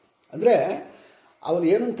ಕಳಿಸಿದ್ದಾನೆ. ಅಂದರೆ ಅವನು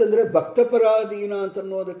ಏನಂತಂದರೆ ಭಕ್ತಪರಾಧೀನ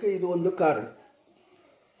ಅಂತನ್ನೋದಕ್ಕೆ ಇದು ಒಂದು ಕಾರಣ.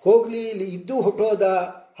 ಹೋಗಲಿ ಇಲ್ಲಿ ಇದ್ದು ಹೊಟ್ಟೋದ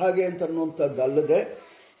ಹಾಗೆ ಅಂತನ್ನುವಂಥದ್ದು ಅಲ್ಲದೆ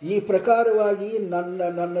ಈ ಪ್ರಕಾರವಾಗಿ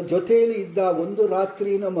ನನ್ನ ಜೊತೆಯಲ್ಲಿ ಇದ್ದ ಒಂದು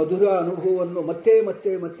ರಾತ್ರಿನ ಮಧುರ ಅನುಭವವನ್ನು ಮತ್ತೆ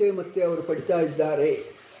ಮತ್ತೆ ಮತ್ತೆ ಮತ್ತೆ ಅವರು ಪಡಿತಾ ಇದ್ದಾರೆ.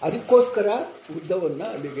 ಅದಕ್ಕೋಸ್ಕರ ಉದ್ದವನ್ನು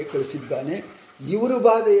ಅಲ್ಲಿಗೆ ಕಳಿಸಿದ್ದಾನೆ. ಇವರು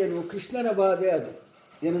ಬಾಧೆ ಏನು, ಕೃಷ್ಣನ ಬಾಧೆ ಅದು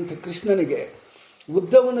ಏನಂತ, ಕೃಷ್ಣನಿಗೆ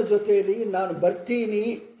ಉದ್ದವನ ಜೊತೆಯಲ್ಲಿ ನಾನು ಬರ್ತೀನಿ,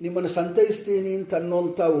 ನಿಮ್ಮನ್ನು ಸಂತೈಸ್ತೀನಿ ಅಂತ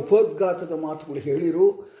ಅನ್ನೋಂಥ ಉಪೋದ್ಘಾತದ ಮಾತುಗಳು ಹೇಳಿರು.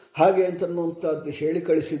 ಹಾಗೆ ಅಂತನ್ನುವಂಥದ್ದು ಹೇಳಿ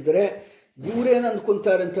ಕಳಿಸಿದರೆ ಇವರೇನು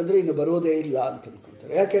ಅಂದ್ಕೊತಾರೆ ಅಂತಂದರೆ ಇನ್ನು ಬರೋದೇ ಇಲ್ಲ ಅಂತ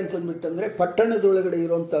ಅಂದ್ಕೊತಾರೆ. ಯಾಕೆ ಅಂತಂದ್ಬಿಟ್ಟಂದರೆ ಪಟ್ಟಣದೊಳಗಡೆ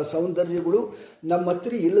ಇರುವಂಥ ಸೌಂದರ್ಯಗಳು ನಮ್ಮ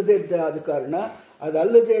ಹತ್ರ ಇಲ್ಲದೇ ಇದ್ದ ಆದ ಕಾರಣ,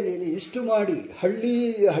 ಅದಲ್ಲದೆ ನೀನು ಇಷ್ಟು ಮಾಡಿ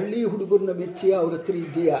ಹಳ್ಳಿ ಹುಡುಗರನ್ನ ಮೆಚ್ಚಿ ಅವ್ರ ಹತ್ರ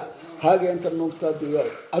ಇದ್ದೀಯಾ ಹಾಗೆ ಅಂತನ್ನುವಂಥದ್ದು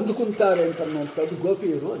ಅಂದ್ಕೊತಾರೆ ಅಂತನ್ನುವಂಥದ್ದು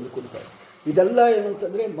ಗೋಪಿಯರು ಅಂದ್ಕೊತಾರೆ. ಇದೆಲ್ಲ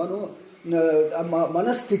ಏನಂತಂದರೆ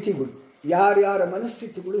ಮನಸ್ಥಿತಿಗಳು, ಯಾರ್ಯಾರ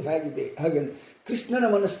ಮನಸ್ಥಿತಿಗಳು ಹೇಗಿದೆ ಹಾಗೆ. ಕೃಷ್ಣನ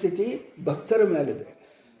ಮನಸ್ಥಿತಿ ಭಕ್ತರ ಮೇಲಿದೆ,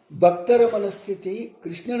 ಭಕ್ತರ ಮನಸ್ಥಿತಿ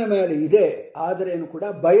ಕೃಷ್ಣನ ಮೇಲೆ ಇದೆ. ಆದರೇನು ಕೂಡ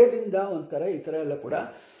ಭಯದಿಂದ ಒಂಥರ ಈ ಥರ ಎಲ್ಲ ಕೂಡ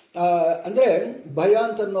ಅಂದರೆ ಭಯ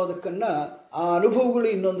ಅಂತನ್ನೋದಕ್ಕನ್ನು ಆ ಅನುಭವಗಳು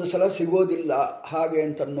ಇನ್ನೊಂದು ಸಲ ಸಿಗೋದಿಲ್ಲ ಹಾಗೆ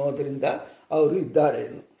ಅಂತನ್ನೋದರಿಂದ ಅವರು ಇದ್ದಾರೆ.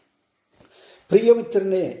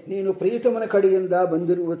 ಪ್ರಿಯಮಿತ್ರನೇ, ನೀನು ಪ್ರಿಯತಮನ ಕಡೆಯಿಂದ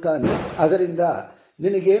ಬಂದಿರುವ ತಾನೆ, ಅದರಿಂದ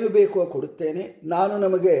ನಿನಗೇನು ಬೇಕೋ ಕೊಡುತ್ತೇನೆ. ನಾನು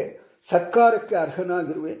ನಮಗೆ ಸತ್ಕಾರಕ್ಕೆ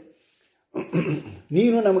ಅರ್ಹನಾಗಿರುವೆ,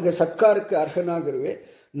 ನೀನು ನಮಗೆ ಸತ್ಕಾರಕ್ಕೆ ಅರ್ಹನಾಗಿರುವೆ.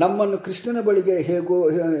 ನಮ್ಮನ್ನು ಕೃಷ್ಣನ ಬಳಿಗೆ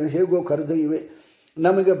ಹೇಗೋ ಕರೆದೊಯ್ಯುವೆ.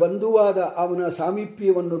 ನಮಗೆ ಬಂಧುವಾದ ಅವನ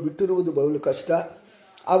ಸಾಮೀಪ್ಯವನ್ನು ಬಿಟ್ಟಿರುವುದು ಬಹಳ ಕಷ್ಟ.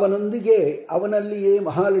 ಅವನೊಂದಿಗೆ ಅವನಲ್ಲಿಯೇ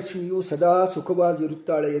ಮಹಾಲಕ್ಷ್ಮಿಯು ಸದಾ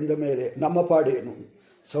ಸುಖವಾಗಿರುತ್ತಾಳೆ ಎಂದ ಮೇಲೆ ನಮ್ಮ ಪಾಡೇನು.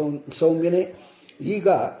 ಸೌಮ್ಯನೇ, ಈಗ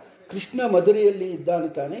ಕೃಷ್ಣ ಮಧುರೆಯಲ್ಲಿ ಇದ್ದಾನೆ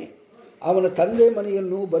ತಾನೆ, ಅವನ ತಂದೆ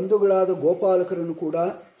ಮನೆಯನ್ನು ಬಂಧುಗಳಾದ ಗೋಪಾಲಕರನ್ನು ಕೂಡ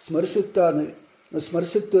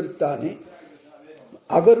ಸ್ಮರಿಸುತ್ತಿರುತ್ತಾನೆ.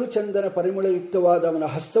 ಅಗರು ಚಂದನ ಪರಿಮಳಯುಕ್ತವಾದ ಅವನ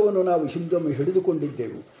ಹಸ್ತವನ್ನು ನಾವು ಹಿಂದೊಮ್ಮೆ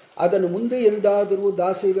ಹಿಡಿದುಕೊಂಡಿದ್ದೆವು. ಅದನ್ನು ಮುಂದೆ ಎಂದಾದರೂ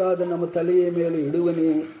ದಾಸಿರಾದ ನಮ್ಮ ತಲೆಯ ಮೇಲೆ ಇಡುವನೇ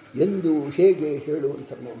ಎಂದು ಹೇಗೆ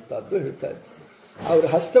ಹೇಳುವಂಥದ್ದು ಹೇಳ್ತಾ ಇದ್ದಾರೆ. ಅವರ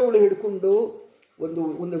ಹಸ್ತಗಳು ಹಿಡ್ಕೊಂಡು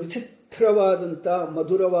ಒಂದು ವಿಚಿತ್ರವಾದಂಥ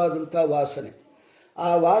ಮಧುರವಾದಂಥ ವಾಸನೆ, ಆ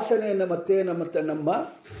ವಾಸನೆಯನ್ನು ಮತ್ತೆ ನಮ್ಮ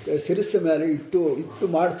ಶಿರಸ್ಸ ಮೇಲೆ ಇಟ್ಟು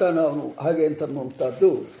ಮಾಡ್ತಾನೆ ಅವನು ಹಾಗೆ ಅಂತನ್ನುವಂಥದ್ದು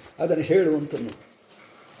ಅದನ್ನು ಹೇಳುವಂಥದ್ದು.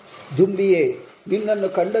 ದುಂಬಿಯೇ, ನಿನ್ನನ್ನು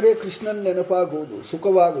ಕಂಡರೆ ಕೃಷ್ಣನ ನೆನಪಾಗುವುದು,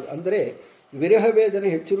 ಸುಖವಾಗುವುದು. ಅಂದರೆ ವಿರಹ ವೇದನೆ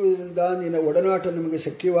ಹೆಚ್ಚಿರುವುದರಿಂದ ನಿನ್ನ ಒಡನಾಟ ನಿಮಗೆ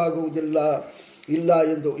ಶಕ್ಯವಾಗುವುದಿಲ್ಲ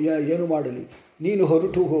ಎಂದು ಏನು ಮಾಡಲಿ. ನೀನು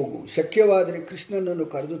ಹೊರಟು ಹೋಗು, ಶಕ್ಯವಾದರೆ ಕೃಷ್ಣನನ್ನು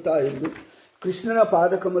ಕರೆದುತ್ತಾ ಎಂದು ಕೃಷ್ಣನ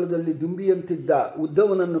ಪಾದಕಮಲದಲ್ಲಿ ದುಂಬಿಯಂತಿದ್ದ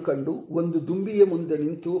ಉದ್ಧವನನ್ನು ಕಂಡು ಒಂದು ದುಂಬಿಯ ಮುಂದೆ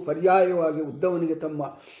ನಿಂತು ಪರ್ಯಾಯವಾಗಿ ಉದ್ಧವನಿಗೆ ತಮ್ಮ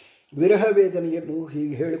ವಿರಹ ವೇದನೆಯನ್ನು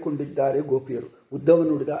ಹೀಗೆ ಹೇಳಿಕೊಂಡಿದ್ದಾರೆ ಗೋಪಿಯರು. ಉದ್ಧವ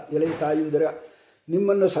ನುಡಿದ, ಎಲೆ ತಾಯಿಂದರ,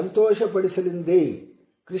 ನಿಮ್ಮನ್ನು ಸಂತೋಷಪಡಿಸಲೆಂದೇ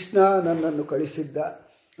ಕೃಷ್ಣ ನನ್ನನ್ನು ಕಳಿಸಿದ್ದ.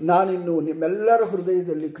 ನಾನಿನ್ನು ನಿಮ್ಮೆಲ್ಲರ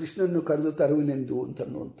ಹೃದಯದಲ್ಲಿ ಕೃಷ್ಣನ್ನು ಕರೆದು ತರುವಿನೆಂದು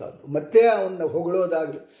ಅಂತನ್ನುವಂಥದ್ದು. ಮತ್ತೆ ಅವನ್ನ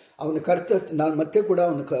ಹೊಗಳೋದಾಗಲಿ, ಅವನ ನಾನು ಮತ್ತೆ ಕೂಡ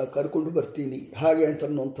ಅವನು ಕರ್ಕೊಂಡು ಬರ್ತೀನಿ ಹಾಗೆ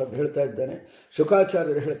ಅಂತನ್ನುವಂಥದ್ದು ಹೇಳ್ತಾ ಇದ್ದಾನೆ.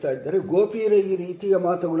 ಶುಕಾಚಾರ್ಯರು ಹೇಳ್ತಾ ಇದ್ದಾರೆ, ಗೋಪಿಯರ ಈ ರೀತಿಯ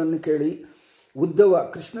ಮಾತುಗಳನ್ನು ಕೇಳಿ ಉದ್ಧವ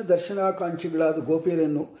ಕೃಷ್ಣ ದರ್ಶನಾಕಾಂಕ್ಷಿಗಳಾದ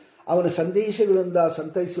ಗೋಪಿಯರನ್ನು ಅವನ ಸಂದೇಶಗಳಿಂದ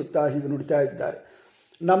ಸಂತೈಸುತ್ತಾ ಹೀಗೆ ನುಡಿತಾ ಇದ್ದಾರೆ.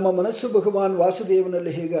 ನಮ್ಮ ಮನಸ್ಸು ಭಗವಾನ್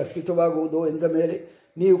ವಾಸುದೇವನಲ್ಲಿ ಹೇಗೆ ಅರ್ಪಿತವಾಗುವುದೋ ಎಂದ ಮೇಲೆ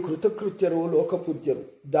ನೀವು ಕೃತಕೃತ್ಯರು, ಲೋಕಪೂಜ್ಯರು.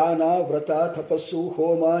 ದಾನ, ವ್ರತ, ತಪಸ್ಸು,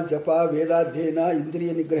 ಹೋಮ, ಜಪ, ವೇದಾಧ್ಯಯನ,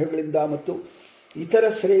 ಇಂದ್ರಿಯ ನಿಗ್ರಹಗಳಿಂದ ಮತ್ತು ಇತರ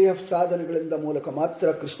ಶ್ರೇಯ ಸಾಧನೆಗಳಿಂದ ಮೂಲಕ ಮಾತ್ರ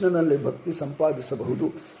ಕೃಷ್ಣನಲ್ಲಿ ಭಕ್ತಿ ಸಂಪಾದಿಸಬಹುದು.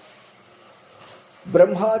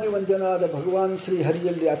 ಬ್ರಹ್ಮಾದಿ ವಂದ್ಯನಾದ ಭಗವಾನ್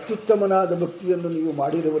ಶ್ರೀಹರಿಯಲ್ಲಿ ಅತ್ಯುತ್ತಮನಾದ ಭಕ್ತಿಯನ್ನು ನೀವು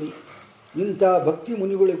ಮಾಡಿರುವರಿ. ಇಂಥ ಭಕ್ತಿ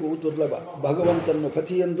ಮುನಿಗಳಿಗೂ ದುರ್ಲಭ. ಭಗವಂತನನ್ನು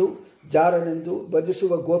ಪತಿಯೆಂದು ಜಾರನೆಂದು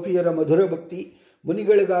ಭಜಿಸುವ ಗೋಪಿಯರ ಮಧುರ ಭಕ್ತಿ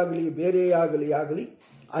ಮುನಿಗಳಿಗಾಗಲಿ ಬೇರೆಯಾಗಲಿ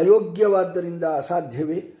ಅಯೋಗ್ಯವಾದ್ದರಿಂದ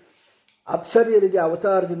ಅಸಾಧ್ಯವೇ. ಅಪ್ಸರಿಯರಿಗೆ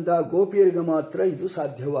ಅವತಾರದಿಂದ ಗೋಪಿಯರಿಗೆ ಮಾತ್ರ ಇದು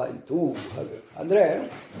ಸಾಧ್ಯವಾಯಿತು. ಹಾಗೆ ಅಂದರೆ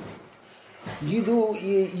ಇದು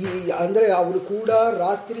ಅಂದರೆ ಅವರು ಕೂಡ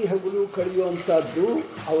ರಾತ್ರಿ ಹಗಲು ಕಳೆಯುವಂಥದ್ದು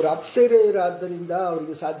ಅವರ ಅಪ್ಸರೆಯರಾದ್ದರಿಂದ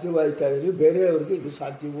ಅವರಿಗೆ ಸಾಧ್ಯವಾಯ್ತಾ ಇದ್ರಿ, ಬೇರೆಯವರಿಗೆ ಇದು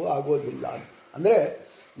ಸಾಧ್ಯವೂ ಆಗೋದಿಲ್ಲ. ಅಂದರೆ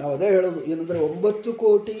ನಾವು ಅದೇ ಹೇಳೋದು ಏನಂದರೆ 9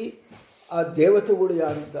 ಕೋಟಿ ಆ ದೇವತೆಗಳು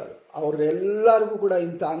ಯಾರಿದ್ದಾರೆ ಅವರೆಲ್ಲರಿಗೂ ಕೂಡ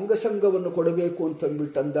ಇಂಥ ಅಂಗಸಂಗವನ್ನು ಕೊಡಬೇಕು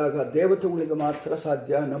ಅಂತಂದ್ಬಿಟ್ಟು ಅಂದಾಗ ದೇವತೆಗಳಿಗೆ ಮಾತ್ರ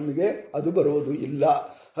ಸಾಧ್ಯ, ನಮಗೆ ಅದು ಬರೋದು ಇಲ್ಲ.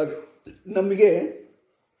 ಹಾಗೆ ನಮಗೆ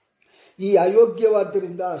ಈ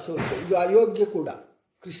ಅಯೋಗ್ಯವಾದ್ದರಿಂದ ಅಸೋಧ್ಯ, ಇದು ಅಯೋಗ್ಯ ಕೂಡ.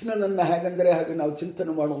 ಕೃಷ್ಣನನ್ನು ಹೇಗೆಂದರೆ ಹಾಗೆ ನಾವು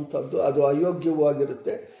ಚಿಂತನೆ ಮಾಡುವಂಥದ್ದು ಅದು ಅಯೋಗ್ಯವೂ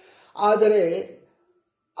ಆಗಿರುತ್ತೆ. ಆದರೆ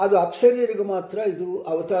ಅದು ಅಪ್ಸರಿಯರಿಗೆ ಮಾತ್ರ ಇದು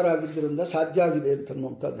ಅವತಾರ ಆಗಿದ್ದರಿಂದ ಸಾಧ್ಯ ಆಗಿದೆ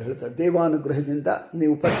ಅಂತನ್ನುವಂಥದ್ದು ಹೇಳ್ತಾರೆ. ದೇವಾನುಗ್ರಹದಿಂದ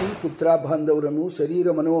ನೀವು ಪತಿ, ಪುತ್ರ, ಬಾಂಧವರನ್ನು, ಶರೀರ,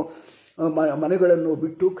 ಮನೆಗಳನ್ನು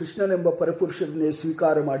ಬಿಟ್ಟು ಕೃಷ್ಣನೆಂಬ ಪರಪುರುಷರನ್ನೇ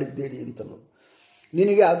ಸ್ವೀಕಾರ ಮಾಡಿದ್ದೀರಿ ಅಂತನು.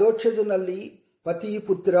 ನಿನಗೆ ಅದೋಕ್ಷದಲ್ಲಿ ಪತಿ,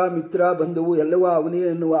 ಪುತ್ರ, ಮಿತ್ರ, ಬಂಧುವು ಎಲ್ಲವೂ ಅವನೇ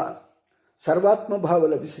ಎನ್ನುವ ಸರ್ವಾತ್ಮ ಭಾವ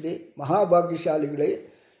ಲಭಿಸಿದೆ. ಮಹಾಭಾಗ್ಯಶಾಲಿಗಳೇ,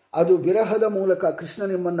 ಅದು ವಿರಹದ ಮೂಲಕ ಕೃಷ್ಣ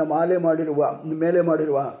ನಿಮ್ಮನ್ನು ಮೇಲೆ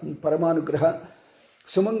ಮಾಡಿರುವ ಪರಮಾನುಗ್ರಹ.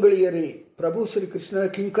 ಸುಮಂಗಳಿಯರೇ, ಪ್ರಭು ಶ್ರೀ ಕೃಷ್ಣನ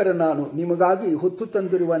ಕಿಂಕರ ನಾನು, ನಿಮಗಾಗಿ ಹೊತ್ತು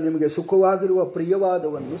ತಂದಿರುವ ನಿಮಗೆ ಸುಖವಾಗಿರುವ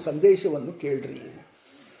ಪ್ರಿಯವಾದವನ್ನು ಸಂದೇಶವನ್ನು ಕೇಳ್ರಿ.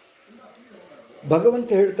 ಭಗವಂತ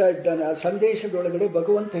ಹೇಳ್ತಾ ಇದ್ದಾನೆ. ಆ ಸಂದೇಶದೊಳಗಡೆ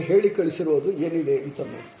ಭಗವಂತ ಹೇಳಿ ಕಳಿಸಿರೋದು ಏನಿದೆ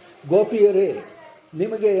ಅಂತಂದು, ಗೋಪಿಯರೇ,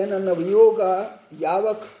 ನಿಮಗೆ ನನ್ನ ವಿಯೋಗ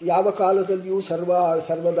ಯಾವ ಕಾಲದಲ್ಲಿಯೂ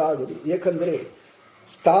ಸರ್ವದಾ ಆಗುವುದು. ಏಕೆಂದರೆ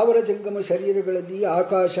ಸ್ಥಾವರ ಜಂಗಮ ಶರೀರಗಳಲ್ಲಿ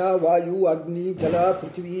ಆಕಾಶ, ವಾಯು, ಅಗ್ನಿ, ಜಲ,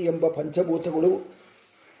 ಪೃಥ್ವಿ ಎಂಬ ಪಂಚಭೂತಗಳು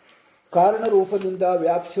ಕಾರಣರೂಪದಿಂದ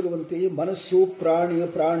ವ್ಯಾಪಿಸಿರುವಂತೆ ಮನಸ್ಸು,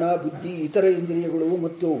 ಪ್ರಾಣ, ಬುದ್ಧಿ, ಇತರ ಇಂದ್ರಿಯಗಳು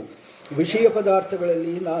ಮತ್ತು ವಿಷಯ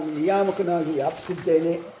ಪದಾರ್ಥಗಳಲ್ಲಿ ನಾನು ನಿಯಾಮಕನಾಗಿ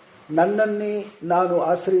ವ್ಯಾಪಿಸಿದ್ದೇನೆ. ನನ್ನನ್ನೇ ನಾನು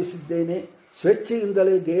ಆಶ್ರಯಿಸಿದ್ದೇನೆ.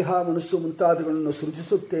 ಸ್ವೇಚ್ಛೆಯಿಂದಲೇ ದೇಹ, ಮನಸ್ಸು ಮುಂತಾದಗಳನ್ನು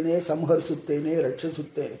ಸೃಜಿಸುತ್ತೇನೆ, ಸಂಹರಿಸುತ್ತೇನೆ,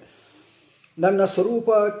 ರಕ್ಷಿಸುತ್ತೇನೆ. ನನ್ನ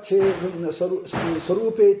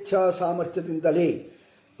ಸ್ವರೂಪೇಚ್ಛಾ ಸಾಮರ್ಥ್ಯದಿಂದಲೇ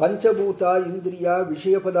ಪಂಚಭೂತ, ಇಂದ್ರಿಯ,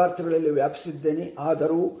 ವಿಷಯ ಪದಾರ್ಥಗಳಲ್ಲಿ ವ್ಯಾಪಿಸಿದ್ದೇನೆ.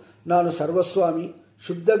 ಆದರೂ ನಾನು ಸರ್ವಸ್ವಾಮಿ,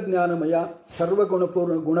 ಶುದ್ಧ ಜ್ಞಾನಮಯ,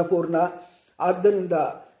 ಗುಣಪೂರ್ಣ. ಆದ್ದರಿಂದ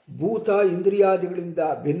ಭೂತ ಇಂದ್ರಿಯಾದಿಗಳಿಂದ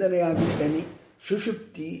ಭಿನ್ನನೆಯಾಗಿದ್ದೇನೆ.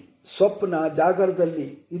 ಸುಷುಪ್ತಿ, ಸ್ವಪ್ನ, ಜಾಗರದಲ್ಲಿ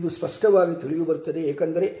ಇದು ಸ್ಪಷ್ಟವಾಗಿ ತಿಳಿದು ಬರ್ತದೆ.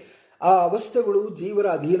 ಏಕೆಂದರೆ ಆ ಅವಸ್ಥೆಗಳು ಜೀವರ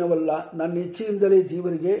ಅಧೀನವಲ್ಲ, ನನ್ನ ಇಚ್ಛೆಯಿಂದಲೇ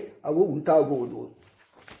ಜೀವರಿಗೆ ಅವು ಉಂಟಾಗುವುದು.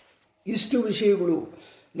 ಇಷ್ಟು ವಿಷಯಗಳು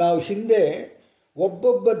ನಾವು ಹಿಂದೆ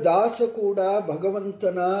ಒಬ್ಬೊಬ್ಬ ದಾಸ ಕೂಡ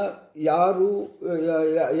ಭಗವಂತನ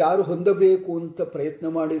ಯಾರು ಹೊಂದಬೇಕು ಅಂತ ಪ್ರಯತ್ನ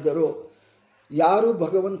ಮಾಡಿದರೋ, ಯಾರು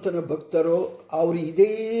ಭಗವಂತನ ಭಕ್ತರೋ ಅವರು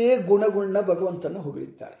ಇದೇ ಗುಣಗಳನ್ನ ಭಗವಂತನ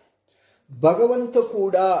ಹೊಗಳಿದ್ದಾರೆ. ಭಗವಂತ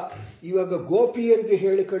ಕೂಡ ಇವಾಗ ಗೋಪಿಯರಿಗೆ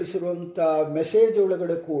ಹೇಳಿ ಕಳಿಸಿರುವಂಥ ಮೆಸೇಜ್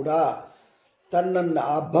ಒಳಗಡೆ ಕೂಡ ತನ್ನನ್ನು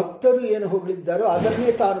ಆ ಭಕ್ತರು ಏನು ಹೊಗಳಿದ್ದಾರೋ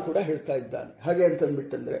ಅದನ್ನೇ ತಾನು ಕೂಡ ಹೇಳ್ತಾ ಇದ್ದಾನೆ. ಹಾಗೆ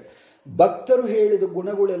ಅಂತಂದ್ಬಿಟ್ಟಂದರೆ ಭಕ್ತರು ಹೇಳಿದ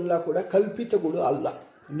ಗುಣಗಳೆಲ್ಲ ಕೂಡ ಕಲ್ಪಿತಗಳು ಅಲ್ಲ,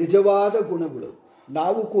 ನಿಜವಾದ ಗುಣಗಳು.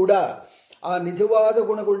 ನಾವು ಕೂಡ ಆ ನಿಜವಾದ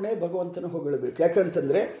ಗುಣಗಳನ್ನೇ ಭಗವಂತನ ಹೊಗಳಬೇಕು.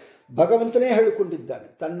 ಯಾಕಂತಂದರೆ ಭಗವಂತನೇ ಹೇಳಿಕೊಂಡಿದ್ದಾನೆ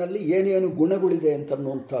ತನ್ನಲ್ಲಿ ಏನೇನು ಗುಣಗಳಿದೆ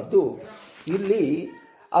ಅಂತನ್ನುವಂಥದ್ದು. ಇಲ್ಲಿ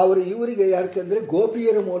ಇವರಿಗೆ ಯಾಕೆಂದರೆ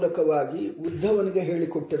ಗೋಪಿಯರ ಮೂಲಕವಾಗಿ ಉದ್ಧವನಿಗೆ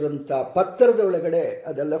ಹೇಳಿಕೊಟ್ಟಿರೋಂಥ ಪತ್ರದ ಒಳಗಡೆ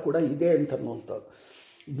ಅದೆಲ್ಲ ಕೂಡ ಇದೆ ಅಂತನ್ನುವಂಥದ್ದು.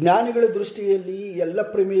 ಜ್ಞಾನಿಗಳ ದೃಷ್ಟಿಯಲ್ಲಿ ಎಲ್ಲ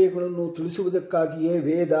ಪ್ರಮೇಯಗಳನ್ನು ತಿಳಿಸುವುದಕ್ಕಾಗಿಯೇ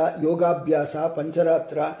ವೇದ, ಯೋಗಾಭ್ಯಾಸ,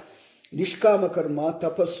 ಪಂಚರಾತ್ರ, ನಿಷ್ಕಾಮ ಕರ್ಮ,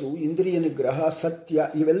 ತಪಸ್ಸು, ಇಂದ್ರಿಯ ನಿಗ್ರಹ, ಸತ್ಯ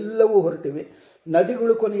ಇವೆಲ್ಲವೂ ಹೊರಟಿವೆ.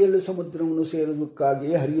 ನದಿಗಳು ಕೊನೆಯಲ್ಲಿ ಸಮುದ್ರವನ್ನು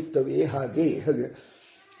ಸೇರುವುದಕ್ಕಾಗಿಯೇ ಹರಿಯುತ್ತವೆ. ಹಾಗೆ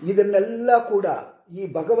ಇದನ್ನೆಲ್ಲ ಕೂಡ ಈ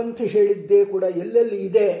ಭಗವಂತ ಹೇಳಿದ್ದೇ ಕೂಡ ಎಲ್ಲೆಲ್ಲಿ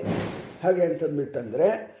ಇದೆ ಹಾಗೆ ಅಂತಂದ್ಬಿಟ್ಟಂದರೆ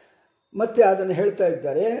ಮತ್ತೆ ಅದನ್ನು ಹೇಳ್ತಾ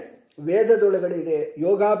ಇದ್ದಾರೆ. ವೇದದೊಳಗಡೆ ಇದೆ,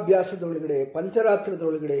 ಯೋಗಾಭ್ಯಾಸದೊಳಗಡೆ,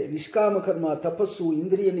 ಪಂಚರಾತ್ರದೊಳಗಡೆ, ನಿಷ್ಕಾಮ ಕರ್ಮ, ತಪಸ್ಸು,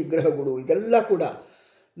 ಇಂದ್ರಿಯ ನಿಗ್ರಹಗಳು, ಇದೆಲ್ಲ ಕೂಡ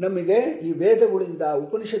ನಮಗೆ ಈ ವೇದಗಳಿಂದ,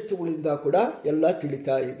 ಉಪನಿಷತ್ತುಗಳಿಂದ ಕೂಡ ಎಲ್ಲ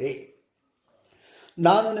ತಿಳಿತಾ ಇದೆ.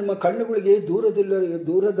 ನಾನು ನಿಮ್ಮ ಕಣ್ಣುಗಳಿಗೆ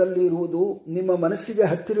ದೂರದಲ್ಲಿರುವುದು ನಿಮ್ಮ ಮನಸ್ಸಿಗೆ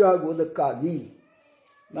ಹತ್ತಿರ ಆಗುವುದಕ್ಕಾಗಿ.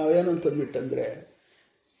 ನಾವೇನು ಅಂತಂದ್ಬಿಟ್ಟಂದರೆ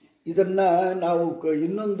ಇದನ್ನು ನಾವು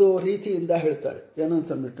ಇನ್ನೊಂದು ರೀತಿಯಿಂದ ಹೇಳ್ತಾರೆ. ಏನು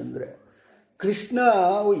ಅಂತಂದ್ಬಿಟ್ಟಂದರೆ ಕೃಷ್ಣ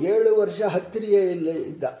 7 ವರ್ಷ ಹತ್ತಿರ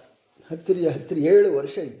ಇದ್ದ, ಹತ್ತಿರ 7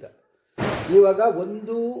 ವರ್ಷ ಇದ್ದ. ಇವಾಗ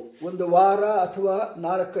ಒಂದು ವಾರ ಅಥವಾ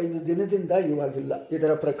 4-5 ದಿನದಿಂದ ಇವಾಗಿಲ್ಲ.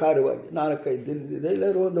 ಇದರ ಪ್ರಕಾರವಾಗಿ 4-5 ದಿನದಿಂದ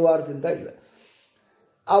ಇಲ್ಲ, ಒಂದು ವಾರದಿಂದ ಇಲ್ಲ.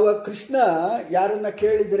 ಆವಾಗ ಕೃಷ್ಣ ಯಾರನ್ನ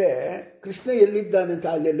ಕೇಳಿದರೆ ಕೃಷ್ಣ ಎಲ್ಲಿದ್ದಾನೆ ಅಂತ,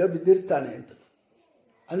 ಅಲ್ಲೆಲ್ಲೋ ಬಿದ್ದಿರ್ತಾನೆ ಅಂತ.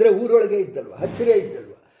 ಅಂದರೆ ಊರೊಳಗೆ ಇದ್ದಲ್ವ, ಹತ್ತಿರ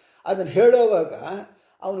ಇದ್ದಲ್ವ. ಅದನ್ನು ಹೇಳೋವಾಗ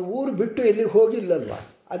ಅವನು ಊರು ಬಿಟ್ಟು ಎಲ್ಲಿಗೆ ಹೋಗಿಲ್ಲಲ್ವ,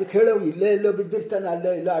 ಅದಕ್ಕೆ ಹೇಳೋವಾಗ ಇಲ್ಲೇ ಎಲ್ಲೋ ಬಿದ್ದಿರ್ತಾನೆ,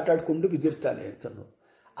 ಅಲ್ಲೇ ಇಲ್ಲ ಆಟ ಆಡ್ಕೊಂಡು ಬಿದ್ದಿರ್ತಾನೆ ಅಂತನೂ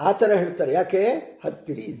ಆ ಥರ ಹೇಳ್ತಾರೆ. ಯಾಕೆ?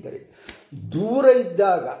 ಹತ್ತಿರ ಇದ್ದರೆ. ದೂರ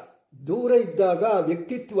ಇದ್ದಾಗ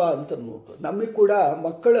ವ್ಯಕ್ತಿತ್ವ ಅಂತನ್ನುವುದು ನಮಗೆ ಕೂಡ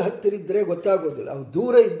ಮಕ್ಕಳು ಹತ್ತಿರ ಇದ್ದರೆ ಗೊತ್ತಾಗೋದಿಲ್ಲ. ಅವ್ನು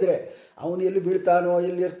ದೂರ ಇದ್ದರೆ ಅವನು ಎಲ್ಲಿ ಬೀಳ್ತಾನೋ,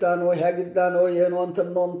 ಎಲ್ಲಿರ್ತಾನೋ, ಹೇಗಿದ್ದಾನೋ ಏನೋ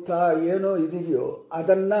ಅಂತನ್ನುವಂಥ ಏನೋ ಇದೆಯೋ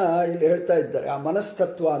ಅದನ್ನು ಇಲ್ಲಿ ಹೇಳ್ತಾ ಇದ್ದಾರೆ. ಆ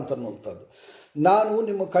ಮನಸ್ತತ್ವ ಅಂತನ್ನುವಂಥದ್ದು. ನಾನು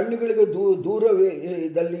ನಿಮ್ಮ ಕಣ್ಣುಗಳಿಗೆ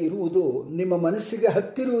ದೂರದಲ್ಲಿ ಇರುವುದು ನಿಮ್ಮ ಮನಸ್ಸಿಗೆ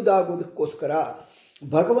ಹತ್ತಿರುವುದಾಗುವುದಕ್ಕೋಸ್ಕರ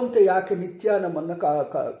ಭಗವಂತ ಯಾಕೆ ನಿತ್ಯ ನಮ್ಮನ್ನು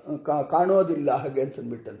ಕಾಣೋದಿಲ್ಲ ಹಾಗೆ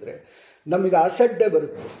ಅಂತಂದ್ಬಿಟ್ಟಂದರೆ ನಮಗೆ ಅಸಡ್ಡೆ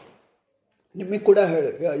ಬರುತ್ತೆ. ನಿಮಗೆ ಕೂಡ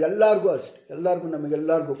ಎಲ್ಲರಿಗೂ ಅಷ್ಟೆ,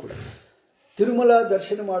 ನಮಗೆಲ್ಲರಿಗೂ ಕೂಡ ತಿರುಮಲ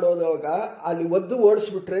ದರ್ಶನ ಮಾಡೋದಾಗ ಅಲ್ಲಿ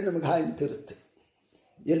ಓಡಿಸ್ಬಿಟ್ರೆ ನಮಗೆ ಹಾಯಂತಿರುತ್ತೆ.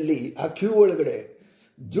 ಎಲ್ಲಿ ಆ ಕ್ಯೂ ಒಳಗಡೆ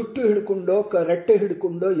ಜುಟ್ಟು ಹಿಡ್ಕೊಂಡು ರೆಟ್ಟೆ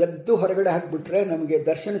ಹಿಡ್ಕೊಂಡು ಎದ್ದು ಹೊರಗಡೆ ಹಾಕಿಬಿಟ್ರೆ ನಮಗೆ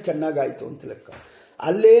ದರ್ಶನ ಚೆನ್ನಾಗಾಯಿತು ಅಂತ ಲೆಕ್ಕ.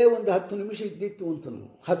 ಅಲ್ಲೇ ಒಂದು 10 ನಿಮಿಷ ಇದ್ದಿತ್ತು ಅಂತ,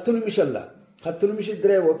 10 ನಿಮಿಷ ಅಲ್ಲ, 10 ನಿಮಿಷ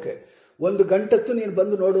ಇದ್ದರೆ ಓಕೆ. 1 ಗಂಟೆತ್ತು ನೀನು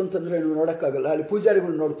ಬಂದು ನೋಡು ಅಂತಂದರೆ ನೀವು ನೋಡೋಕ್ಕಾಗಲ್ಲ. ಅಲ್ಲಿ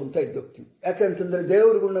ಪೂಜಾರಿಗಳನ್ನ ನೋಡ್ಕೊತ ಇದ್ದೋಗ್ತೀವಿ. ಯಾಕೆ ಅಂತಂದರೆ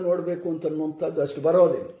ದೇವ್ರುಗಳನ್ನ ನೋಡಬೇಕು ಅಂತನ್ನುವಂಥದ್ದು ಅಷ್ಟು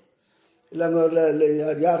ಬರೋದಿಲ್ಲ. ಇಲ್ಲ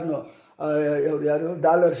ಯಾರನ್ನೋ ಯಾರು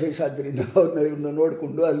ಡಾಲರ್ ಶೇಷಾದ್ರಿನ ಇವ್ರನ್ನ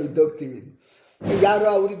ನೋಡಿಕೊಂಡು ಅಲ್ಲಿ ಇದ್ದೋಗ್ತೀವಿ. ಯಾರೋ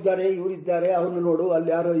ಅವರಿದ್ದಾರೆ ಇವರಿದ್ದಾರೆ ಅವ್ರನ್ನ ನೋಡು,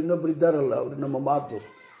 ಅಲ್ಲಿ ಯಾರೋ ಇನ್ನೊಬ್ರು ಇದ್ದಾರಲ್ಲ ಅವರು ನಮ್ಮ ಮಾತು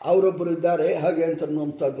ಅವರೊಬ್ಬರು ಇದ್ದಾರೆ ಹಾಗೆ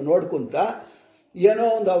ಅಂತನ್ನುವಂಥದ್ದು ನೋಡ್ಕೊತ ಏನೋ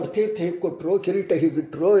ಒಂದು ಅವ್ರ ತೀರ್ಥ ಹೀಗೆ ಕೊಟ್ಟರು, ಕಿರೀಟ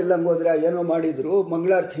ಹೀಗಿಟ್ಟರು, ಇಲ್ಲಂಗೋದ್ರೆ ಏನೋ ಮಾಡಿದರು,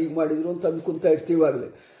 ಮಂಗಳಾರತಿ ಹೀಗೆ ಮಾಡಿದರು ಅಂತ ಅಂದ್ಕೊತ ಇರ್ತೀವಾಗಲೇ.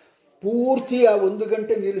 ಪೂರ್ತಿ ಆ 1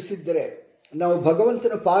 ಗಂಟೆ ನಿಲ್ಲಿಸಿದರೆ ನಾವು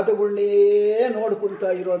ಭಗವಂತನ ಪಾದಗಳನ್ನೇ ನೋಡ್ಕೊತಾ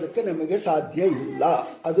ಇರೋದಕ್ಕೆ ನಮಗೆ ಸಾಧ್ಯ ಇಲ್ಲ.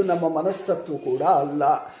 ಅದು ನಮ್ಮ ಮನಸ್ತತ್ವ ಕೂಡ ಅಲ್ಲ.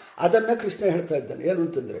 ಅದನ್ನು ಕೃಷ್ಣ ಹೇಳ್ತಾ ಇದ್ದಾನೆ. ಏನು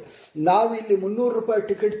ಅಂತಂದರೆ ನಾವು ಇಲ್ಲಿ 300 ರೂಪಾಯಿ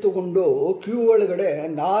ಟಿಕೆಟ್ ತೊಗೊಂಡು ಕ್ಯೂ ಒಳಗಡೆ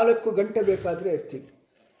 4 ಗಂಟೆ ಬೇಕಾದರೆ ಇರ್ತೀವಿ.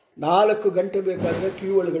 4 ಗಂಟೆ ಬೇಕಾದರೆ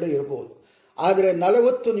ಕ್ಯೂ ಒಳಗಡೆ ಇರ್ಬೋದು. ಆದರೆ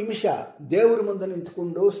 40 ನಿಮಿಷ ದೇವ್ರ ಮುಂದೆ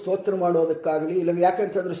ನಿಂತ್ಕೊಂಡು ಸ್ತೋತ್ರ ಮಾಡೋದಕ್ಕಾಗಲಿ, ಇಲ್ಲ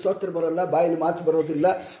ಯಾಕಂತಂದರೆ ಸ್ತೋತ್ರ ಬರೋಲ್ಲ, ಬಾಯಲ್ಲಿ ಮಾತು ಬರೋದಿಲ್ಲ,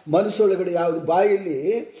 ಮನಸ್ಸೊಳಗಡೆ ಯಾವುದು ಬಾಯಲ್ಲಿ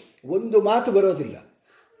ಒಂದು ಮಾತು ಬರೋದಿಲ್ಲ,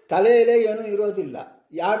 ತಲೆಯಲ್ಲೇ ಏನೂ ಇರೋದಿಲ್ಲ.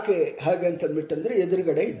 ಯಾಕೆ ಹಾಗೆ ಅಂತಂದ್ಬಿಟ್ಟಂದರೆ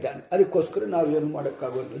ಎದುರುಗಡೆ ಇದ್ದಾನೆ. ಅದಕ್ಕೋಸ್ಕರ ನಾವು ಏನು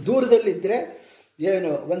ಮಾಡೋಕ್ಕಾಗೋಲ್ಲ. ದೂರದಲ್ಲಿದ್ದರೆ ಏನು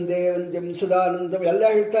ಒಂದೇ ಸದಾನಂದಂ ಎಲ್ಲ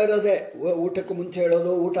ಹೇಳ್ತಾ ಇರೋದೇ. ಊಟಕ್ಕೆ ಮುಂಚೆ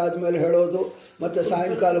ಹೇಳೋದು, ಊಟ ಆದಮೇಲೆ ಹೇಳೋದು, ಮತ್ತು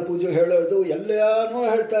ಸಾಯಂಕಾಲ ಪೂಜೆ ಹೇಳೋದು, ಎಲ್ಲನೂ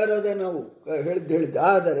ಹೇಳ್ತಾ ಇರೋದೇ ನಾವು ಹೇಳಿದ್ದು.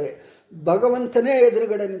 ಆದರೆ ಭಗವಂತನೇ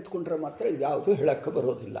ಎದುರುಗಡೆ ನಿಂತ್ಕೊಂಡ್ರೆ ಮಾತ್ರ ಇದ್ಯಾವುದು ಹೇಳಕ್ಕೆ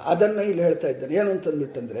ಬರೋದಿಲ್ಲ. ಅದನ್ನು ಇಲ್ಲಿ ಹೇಳ್ತಾ ಇದ್ದಾನೆ. ಏನು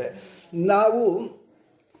ಅಂತಂದ್ಬಿಟ್ಟಂದರೆ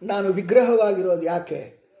ನಾನು ವಿಗ್ರಹವಾಗಿರೋದು ಯಾಕೆ,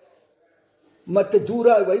 ಮತ್ತು ದೂರ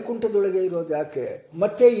ವೈಕುಂಠದೊಳಗೆ ಇರೋದು ಯಾಕೆ,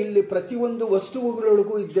 ಮತ್ತು ಇಲ್ಲಿ ಪ್ರತಿಯೊಂದು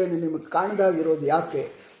ವಸ್ತುಗಳೊಳಗೂ ಇದ್ದೇನೆ, ನಿಮಗೆ ಕಾಣದಾಗಿರೋದು ಯಾಕೆ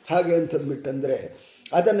ಹಾಗೆ ಅಂತಂದ್ಬಿಟ್ಟಂದರೆ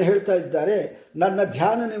ಅದನ್ನು ಹೇಳ್ತಾ ಇದ್ದಾರೆ. ನನ್ನ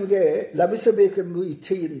ಧ್ಯಾನ ನಿಮಗೆ ಲಭಿಸಬೇಕೆಂಬ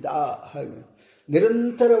ಇಚ್ಛೆಯಿಂದ ಹಾಗೆ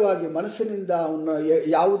ನಿರಂತರವಾಗಿ ಮನಸ್ಸಿನಿಂದ ಅವನ್ನ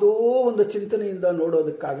ಯಾವುದೋ ಒಂದು ಚಿಂತನೆಯಿಂದ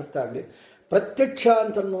ನೋಡೋದಕ್ಕಾಗುತ್ತಾಗಲಿ ಪ್ರತ್ಯಕ್ಷ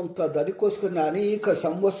ಅಂತನ್ನುವಂಥದ್ದು. ಅದಕ್ಕೋಸ್ಕರ ಅನೇಕ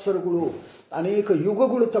ಸಂವತ್ಸರಗಳು, ಅನೇಕ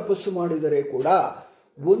ಯುಗಗಳು ತಪಸ್ಸು ಮಾಡಿದರೆ ಕೂಡ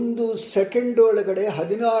 1 ಸೆಕೆಂಡ್ ಒಳಗಡೆ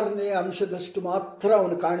 16ನೇ ಅಂಶದಷ್ಟು ಮಾತ್ರ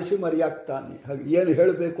ಅವನು ಕಾಣಿಸಿ ಮರೆಯಾಗ್ತಾನೆ. ಹಾಗೆ ಏನು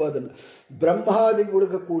ಹೇಳಬೇಕು ಅದನ್ನು ಬ್ರಹ್ಮಾದಿ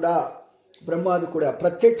ಕೂಡ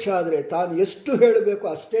ಪ್ರತ್ಯಕ್ಷ ಆದರೆ ತಾನು ಎಷ್ಟು ಹೇಳಬೇಕು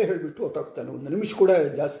ಅಷ್ಟೇ ಹೇಳಿಬಿಟ್ಟು ಹೊಟ್ಟೋಗ್ತಾನೆ. 1 ನಿಮಿಷ ಕೂಡ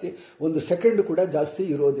ಜಾಸ್ತಿ, 1 ಸೆಕೆಂಡ್ ಕೂಡ ಜಾಸ್ತಿ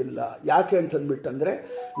ಇರೋದಿಲ್ಲ. ಯಾಕೆ ಅಂತಂದ್ಬಿಟ್ಟಂದರೆ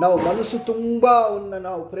ನಾವು ಮನಸ್ಸು ತುಂಬ ಅವನ್ನ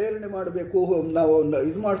ನಾವು ಪ್ರೇರಣೆ ಮಾಡಬೇಕು, ನಾವು ಅವನ್ನ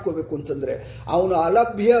ಇದು ಮಾಡ್ಕೋಬೇಕು ಅಂತಂದರೆ ಅವನು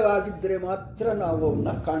ಅಲಭ್ಯವಾಗಿದ್ದರೆ ಮಾತ್ರ ನಾವು ಅವನ್ನ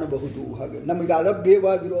ಕಾಣಬಹುದು. ಹಾಗೆ ನಮಗೆ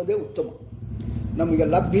ಅಲಭ್ಯವಾಗಿರೋದೇ ಉತ್ತಮ. ನಮಗೆ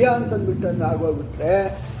ಲಭ್ಯ ಅಂತಂದ್ಬಿಟ್ಟು ಆಗೋಗ್ಬಿಟ್ರೆ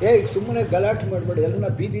ಈಗ ಸುಮ್ಮನೆ ಗಲಾಟೆ ಮಾಡಬೇಡ, ಎಲ್ಲ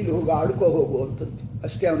ಬೀದಿಲಿ ಹೋಗಿ ಆಡ್ಕೋ ಹೋಗು ಅಂತಂದು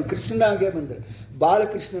ಅಷ್ಟೇ. ಅವನು ಕೃಷ್ಣನಾಗೇ ಬಂದರೆ,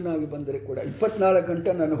 ಬಾಲಕೃಷ್ಣನಾಗಿ ಬಂದರೆ ಕೂಡ 24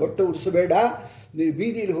 ಗಂಟೆ ನಾನು ಹೊಟ್ಟೆ ಉಡಿಸಬೇಡ, ನೀನು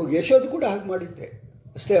ಬೀದಿಲಿ ಹೋಗಿ. ಯಶೋದು ಕೂಡ ಹಾಗೆ ಮಾಡಿದ್ದೆ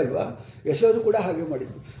ಅಷ್ಟೇ ಅಲ್ವಾ? ಯಶೋದು ಕೂಡ ಹಾಗೆ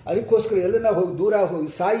ಮಾಡಿದ್ದು. ಅದಕ್ಕೋಸ್ಕರ ಎಲ್ಲ ನಾವು ಹೋಗಿ ದೂರ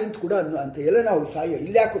ಹೋಗಿ ಸಾಯಿ ಅಂತ ಕೂಡ ಅಂತ ಎಲ್ಲ ನಾವು ಸಾಯಿ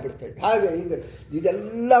ಇಲ್ಲಿ ಯಾಕೋ ಬಿಡ್ತೇವೆ. ಹಾಗೆ ಈಗ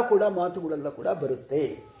ಇದೆಲ್ಲ ಕೂಡ ಮಾತುಗಳೆಲ್ಲ ಕೂಡ ಬರುತ್ತೆ.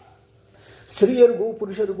 ಸ್ತ್ರೀಯರಿಗೂ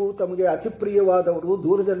ಪುರುಷರಿಗೂ ತಮಗೆ ಅತಿ ಪ್ರಿಯವಾದವರು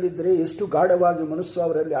ದೂರದಲ್ಲಿದ್ದರೆ ಎಷ್ಟು ಗಾಢವಾಗಿ ಮನಸ್ಸು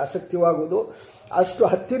ಅವರಲ್ಲಿ ಆಸಕ್ತಿವಾಗುವುದು, ಅಷ್ಟು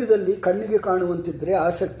ಹತ್ತಿರದಲ್ಲಿ ಕಣ್ಣಿಗೆ ಕಾಣುವಂತಿದ್ದರೆ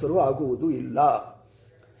ಆಸಕ್ತರು ಆಗುವುದು ಇಲ್ಲ.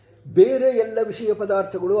 ಬೇರೆ ಎಲ್ಲ ವಿಷಯ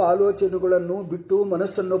ಪದಾರ್ಥಗಳು ಆಲೋಚನೆಗಳನ್ನು ಬಿಟ್ಟು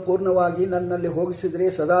ಮನಸ್ಸನ್ನು ಪೂರ್ಣವಾಗಿ ನನ್ನಲ್ಲಿ ಹೋಗಿಸಿದರೆ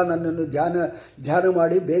ಸದಾ ನನ್ನನ್ನು ಧ್ಯಾನ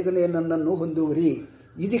ಮಾಡಿ ಬೇಗನೆ ನನ್ನನ್ನು ಹೊಂದುವಿರಿ.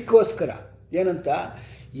 ಇದಕ್ಕೋಸ್ಕರ ಏನಂತ,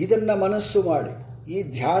 ಇದನ್ನು ಮನಸ್ಸು ಮಾಡಿ ಈ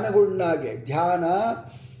ಧ್ಯಾನಗಳನ್ನಾಗೆ, ಧ್ಯಾನ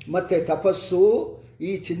ಮತ್ತು ತಪಸ್ಸು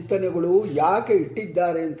ಈ ಚಿಂತನೆಗಳು ಯಾಕೆ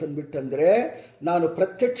ಇಟ್ಟಿದ್ದಾರೆ ಅಂತಂದ್ಬಿಟ್ಟಂದರೆ, ನಾನು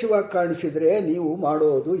ಪ್ರತ್ಯಕ್ಷವಾಗಿ ಕಾಣಿಸಿದರೆ ನೀವು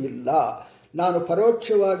ಮಾಡೋದು ಇಲ್ಲ, ನಾನು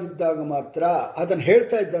ಪರೋಕ್ಷವಾಗಿದ್ದಾಗ ಮಾತ್ರ. ಅದನ್ನು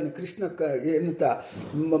ಹೇಳ್ತಾ ಇದ್ದಾನೆ ಕೃಷ್ಣ ಏನಂತ,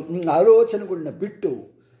 ಆಲೋಚನೆಗಳನ್ನ ಬಿಟ್ಟು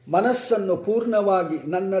ಮನಸ್ಸನ್ನು ಪೂರ್ಣವಾಗಿ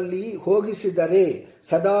ನನ್ನಲ್ಲಿ ಹೋಗಿಸಿದರೆ,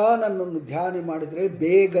 ಸದಾ ನನ್ನನ್ನು ಧ್ಯಾನ ಮಾಡಿದರೆ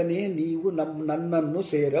ಬೇಗನೆ ನೀವು ನನ್ನನ್ನು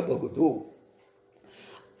ಸೇರಬಹುದು.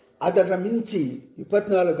 ಅದರ ಮಿಂಚಿ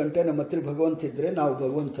 24 ಗಂಟೆ ನಮ್ಮ ಹತ್ರ ಭಗವಂತ ಇದ್ದರೆ ನಾವು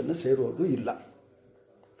ಭಗವಂತನ ಸೇರೋದು ಇಲ್ಲ.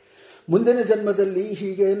 ಮುಂದಿನ ಜನ್ಮದಲ್ಲಿ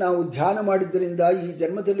ಹೀಗೆ ನಾವು ಧ್ಯಾನ ಮಾಡಿದ್ದರಿಂದ ಈ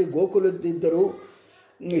ಜನ್ಮದಲ್ಲಿ ಗೋಕುಲದಿದ್ದರು,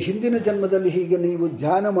 ಹಿಂದಿನ ಜನ್ಮದಲ್ಲಿ ಹೀಗೆ ನೀವು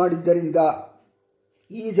ಧ್ಯಾನ ಮಾಡಿದ್ದರಿಂದ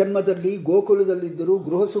ಈ ಜನ್ಮದಲ್ಲಿ ಗೋಕುಲದಲ್ಲಿದ್ದರು,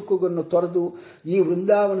 ಗೃಹ ಸುಖವನ್ನು ಈ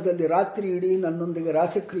ವೃಂದಾವನದಲ್ಲಿ ರಾತ್ರಿ ಇಡೀ ನನ್ನೊಂದಿಗೆ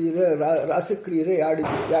ರಾಸಕ್ರಿಯರೇ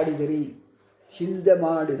ಆಡಿದಿರಿ. ಹಿಂದೆ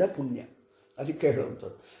ಮಾಡಿದ ಪುಣ್ಯ. ಅದಕ್ಕೆ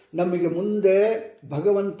ಹೇಳುವಂಥದ್ದು, ನಮಗೆ ಮುಂದೆ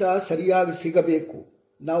ಭಗವಂತ ಸರಿಯಾಗಿ ಸಿಗಬೇಕು,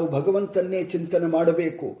 ನಾವು ಭಗವಂತನ್ನೇ ಚಿಂತನೆ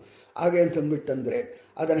ಮಾಡಬೇಕು. ಹಾಗೆ ಅಂತಂದ್ಬಿಟ್ಟಂದರೆ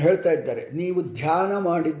ಅದನ್ನು ಹೇಳ್ತಾ ಇದ್ದಾರೆ, ನೀವು ಧ್ಯಾನ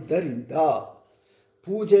ಮಾಡಿದ್ದರಿಂದ,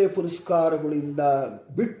 ಪೂಜೆ ಪುರಸ್ಕಾರಗಳಿಂದ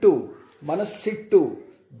ಬಿಟ್ಟು ಮನಸ್ಸಿಟ್ಟು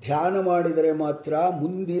ಧ್ಯಾನ ಮಾಡಿದರೆ ಮಾತ್ರ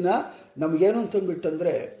ಮುಂದಿನ ನಮಗೇನು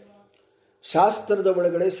ಅಂತಂದ್ಬಿಟ್ಟಂದರೆ, ಶಾಸ್ತ್ರದ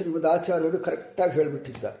ಒಳಗಡೆ ಶ್ರೀಮದ್ ಆಚಾರ್ಯರು ಕರೆಕ್ಟಾಗಿ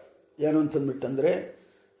ಹೇಳಿಬಿಟ್ಟಿದ್ದಾರೆ. ಏನು ಅಂತಂದ್ಬಿಟ್ಟಂದರೆ,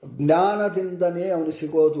 ಜ್ಞಾನದಿಂದನೇ ಅವನು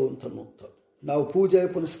ಸಿಗೋದು ಅಂತನ್ನುವಂಥ. ನಾವು ಪೂಜೆ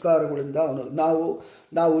ಪುರಸ್ಕಾರಗಳಿಂದ ನಾವು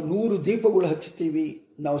 100 ದೀಪಗಳು ಹಚ್ತೀವಿ,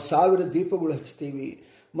 ನಾವು 1000 ದೀಪಗಳು ಹಚ್ತೀವಿ,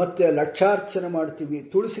 ಮತ್ತು ಲಕ್ಷಾರ್ಚನೆ ಮಾಡ್ತೀವಿ,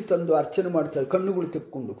 ತುಳಸಿ ತಂದು ಅರ್ಚನೆ ಮಾಡ್ತಾರೆ, ಕಣ್ಣುಗಳು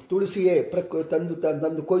ತೆಕ್ಕೊಂಡು ತುಳಸಿಯೇ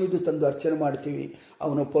ತಂದು ಕೊಯ್ದು ತಂದು ಅರ್ಚನೆ ಮಾಡ್ತೀವಿ.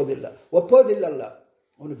 ಅವನು ಒಪ್ಪೋದಿಲ್ಲಲ್ಲ,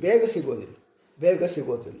 ಅವನು ಬೇಗ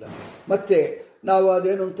ಸಿಗೋದಿಲ್ಲ. ಮತ್ತು ನಾವು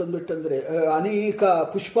ಅದೇನು ಅಂತಂದ್ಬಿಟ್ಟಂದರೆ ಅನೇಕ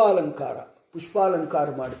ಪುಷ್ಪಾಲಂಕಾರ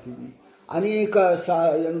ಮಾಡ್ತೀವಿ, ಅನೇಕ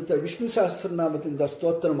ಏನಂತ ವಿಷ್ಣು ಸಹಸ್ರನಾಮದಿಂದ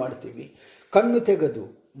ಸ್ತೋತ್ರ ಮಾಡ್ತೀವಿ. ಕಣ್ಣು ತೆಗೆದು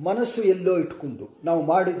ಮನಸ್ಸು ಎಲ್ಲೋ ಇಟ್ಕೊಂಡು ನಾವು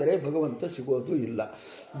ಮಾಡಿದರೆ ಭಗವಂತ ಸಿಗೋದು ಇಲ್ಲ.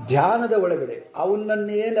 ಧ್ಯಾನದ ಒಳಗಡೆ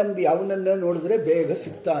ಅವನನ್ನೇ ನಂಬಿ ಅವನನ್ನೇ ನೋಡಿದ್ರೆ ಬೇಗ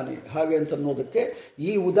ಸಿಗ್ತಾನೆ. ಹಾಗೆ ಅಂತ ಅನ್ನೋದಕ್ಕೆ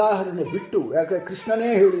ಈ ಉದಾಹರಣೆ ಬಿಟ್ಟು, ಯಾಕೆ ಕೃಷ್ಣನೇ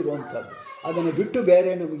ಹೇಳಿರುವಂಥದ್ದು, ಅದನ್ನು ಬಿಟ್ಟು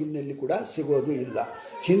ಬೇರೆ ನಮಗಿನ್ನೆಲ್ಲಿ ಕೂಡ ಸಿಗೋದು ಇಲ್ಲ.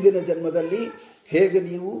 ಹಿಂದಿನ ಜನ್ಮದಲ್ಲಿ ಹೇಗೆ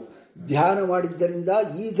ನೀವು ಧ್ಯಾನ ಮಾಡಿದ್ದರಿಂದ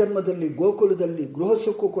ಈ ಜನ್ಮದಲ್ಲಿ ಗೋಕುಲದಲ್ಲಿ ಗೃಹ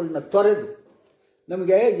ಸುಖಗಳನ್ನ ತೊರೆದು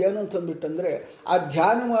ನಮಗೆ ಏನು ಅಂತಂದ್ಬಿಟ್ಟಂದರೆ, ಆ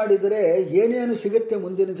ಧ್ಯಾನ ಮಾಡಿದರೆ ಏನೇನು ಸಿಗುತ್ತೆ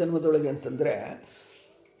ಮುಂದಿನ ಜನ್ಮದೊಳಗೆ ಅಂತಂದರೆ,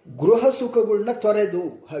 ಗೃಹ ಸುಖಗಳನ್ನ ತೊರೆದು.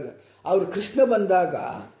 ಹಾಗೆ ಅವರು ಕೃಷ್ಣ ಬಂದಾಗ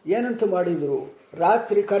ಏನಂತ ಮಾಡಿದರು,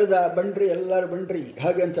 ರಾತ್ರಿ ಕರೆದ ಬಣ್ರಿ ಎಲ್ಲರೂ ಬಣ್ರಿ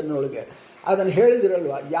ಹಾಗೆ ಅಂತನೊಳಗೆ ಅದನ್ನು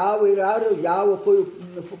ಹೇಳಿದ್ರಲ್ವ, ಯಾವ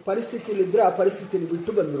ಪರಿಸ್ಥಿತಿಲಿದ್ದರೆ ಆ ಪರಿಸ್ಥಿತಿಲಿ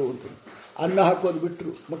ಬಿಟ್ಟು ಬಂದರು ಅಂತ. ಅನ್ನ ಹಾಕೋದು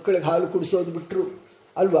ಬಿಟ್ಟರು, ಮಕ್ಕಳಿಗೆ ಹಾಲು ಕುಡಿಸೋದು ಬಿಟ್ಟರು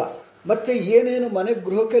ಅಲ್ವಾ, ಮತ್ತು ಏನೇನು ಮನೆ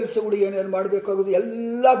ಗೃಹ ಕೆಲಸಗಳು ಏನೇನು ಮಾಡಬೇಕಾಗೋದು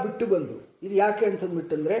ಎಲ್ಲ ಬಿಟ್ಟು ಬಂದರು. ಇದು ಯಾಕೆ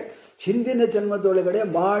ಅಂತಂದ್ಬಿಟ್ಟಂದರೆ, ಹಿಂದಿನ ಜನ್ಮದೊಳಗಡೆ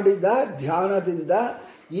ಮಾಡಿದ ಧ್ಯಾನದಿಂದ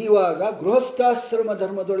ಇವಾಗ ಗೃಹಸ್ಥಾಶ್ರಮ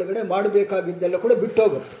ಧರ್ಮದೊಳಗಡೆ ಮಾಡಬೇಕಾಗಿದ್ದೆಲ್ಲ ಕೂಡ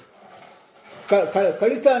ಬಿಟ್ಟೋಗುತ್ತೆ.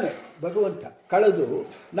 ಕಳಿತಾನೆ ಭಗವಂತ, ಕಳೆದು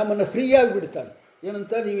ನಮ್ಮನ್ನು ಫ್ರೀಯಾಗಿ ಬಿಡ್ತಾನೆ.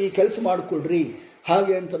 ಏನಂತ, ನೀವು ಈ ಕೆಲಸ ಮಾಡಿಕೊಳ್ರಿ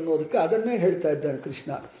ಹಾಗೆ ಅಂತನ್ನೋದಕ್ಕೆ ಅದನ್ನೇ ಹೇಳ್ತಾ ಇದ್ದಾನೆ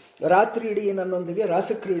ಕೃಷ್ಣ. ರಾತ್ರಿ ಇಡೀ ನನ್ನೊಂದಿಗೆ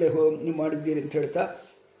ರಾಸಕ್ರೀಡೆ ಮಾಡಿದ್ದೀರಿ ಅಂತ ಹೇಳ್ತಾ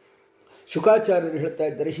ಶುಕಾಚಾರ್ಯರು ಹೇಳ್ತಾ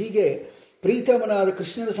ಇದ್ದಾರೆ. ಹೀಗೆ ಪ್ರೀತಮನಾದ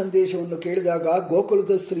ಕೃಷ್ಣನ ಸಂದೇಶವನ್ನು ಕೇಳಿದಾಗ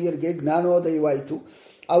ಗೋಕುಲದ ಸ್ತ್ರೀಯರಿಗೆ ಜ್ಞಾನೋದಯವಾಯಿತು.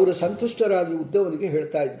 ಅವರು ಸಂತುಷ್ಟರಾಗಿ ಉದ್ದವನಿಗೆ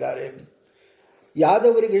ಹೇಳ್ತಾ ಇದ್ದಾರೆ,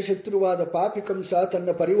 ಯಾದವರಿಗೆ ಶತ್ರುವಾದ ಪಾಪಿ ಕಂಸ ತನ್ನ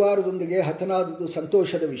ಪರಿವಾರದೊಂದಿಗೆ ಹತನಾದುದು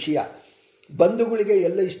ಸಂತೋಷದ ವಿಷಯ. ಬಂಧುಗಳಿಗೆ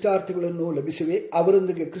ಎಲ್ಲ ಇಷ್ಟಾರ್ಥಗಳನ್ನು ಲಭಿಸಿವೆ.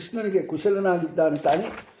 ಅವರೊಂದಿಗೆ ಕೃಷ್ಣನಿಗೆ ಕುಶಲನಾಗಿದ್ದಾನೆ ತಾನೆ.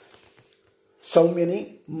 ಸೌಮ್ಯನೇ,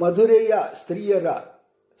 ಮಧುರೆಯ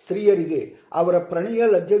ಸ್ತ್ರೀಯರಿಗೆ ಅವರ ಪ್ರಣಯ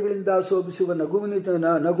ಲಜ್ಜೆಗಳಿಂದ ಶೋಭಿಸುವ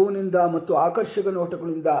ನಗುವಿನಿಂದ ಮತ್ತು ಆಕರ್ಷಕ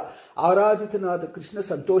ನೋಟಗಳಿಂದ ಆರಾಧಿತನಾದ ಕೃಷ್ಣ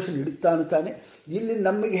ಸಂತೋಷ ನೀಡುತ್ತಾನೆ ತಾನೆ. ಇಲ್ಲಿ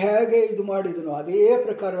ನಮಗೆ ಹೇಗೆ ಇದು ಮಾಡಿದನೋ ಅದೇ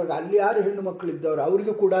ಪ್ರಕಾರವಾಗಿ ಅಲ್ಲಿ ಯಾರು ಹೆಣ್ಣು ಮಕ್ಕಳಿದ್ದವರು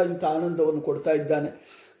ಅವರಿಗೂ ಕೂಡ ಇಂಥ ಆನಂದವನ್ನು ಕೊಡ್ತಾ ಇದ್ದಾನೆ.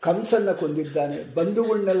 ಕಂಸನ್ನು ಕೊಂದಿದ್ದಾನೆ,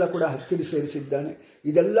 ಬಂಧುಗಳನ್ನೆಲ್ಲ ಕೂಡ ಹತ್ತಿರ ಸೇರಿಸಿದ್ದಾನೆ.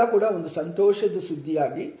 ಇದೆಲ್ಲ ಕೂಡ ಒಂದು ಸಂತೋಷದ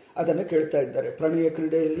ಸುದ್ದಿಯಾಗಿ ಅದನ್ನು ಕೇಳ್ತಾ ಇದ್ದಾರೆ. ಪ್ರಣಯ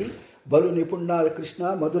ಕ್ರೀಡೆಯಲ್ಲಿ ಬಲು ನಿಪುಣನಾದ ಕೃಷ್ಣ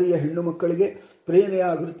ಮಧುರೆಯ ಹೆಣ್ಣು ಮಕ್ಕಳಿಗೆ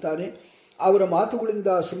ಪ್ರೇರಣೆಯಾಗಿರುತ್ತಾನೆ. ಅವರ ಮಾತುಗಳಿಂದ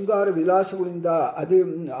ಶೃಂಗಾರ ವಿಲಾಸಗಳಿಂದ ಅದೇ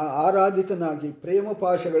ಆರಾಧಿತನಾಗಿ ಪ್ರೇಮ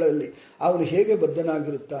ಪಾಶಗಳಲ್ಲಿ ಅವನು ಹೇಗೆ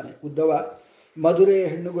ಬದ್ಧನಾಗಿರುತ್ತಾನೆ. ಉದ್ದವ, ಮಧುರೆಯ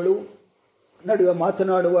ಹೆಣ್ಣುಗಳು ನಡುವೆ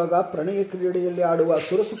ಮಾತನಾಡುವಾಗ ಪ್ರಣಯ ಕ್ರೀಡೆಯಲ್ಲಿ ಆಡುವ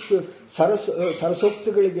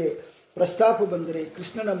ಸರಸೋಕ್ತಿಗಳಿಗೆ ಪ್ರಸ್ತಾಪ ಬಂದರೆ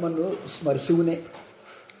ಕೃಷ್ಣ ನಮ್ಮನ್ನು ಸ್ಮರಿಸುವನೇ.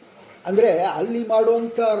 ಅಂದರೆ ಅಲ್ಲಿ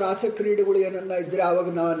ಮಾಡುವಂಥ ರಾಸಕ್ರೀಡೆಗಳು ಏನನ್ನ ಇದ್ದರೆ ಆವಾಗ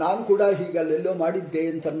ನಾನು ಕೂಡ ಹೀಗೆ ಅಲ್ಲೆಲ್ಲೋ ಮಾಡಿದ್ದೆ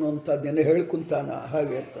ಅಂತನ್ನುವಂಥದ್ದನ್ನು ಹೇಳ್ಕೊಂತಾನ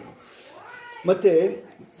ಹಾಗೆ ಅಂತ. ಮತ್ತು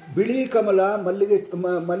ಬಿಳಿ ಕಮಲ,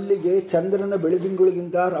 ಮಲ್ಲಿಗೆ, ಚಂದ್ರನ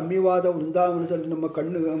ಬೆಳದಿಂಗಳಿಗಿಂತ ರಮ್ಯವಾದ ವೃಂದಾವನದಲ್ಲಿ ನಮ್ಮ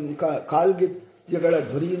ಕಾಲ್ಗೆಜ್ಜೆಗಳ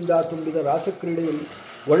ಧ್ವನಿಯಿಂದ ತುಂಬಿದ ರಾಸಕ್ರೀಡೆಯಲ್ಲಿ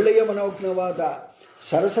ಒಳ್ಳೆಯ ಮನೋಜ್ಞವಾದ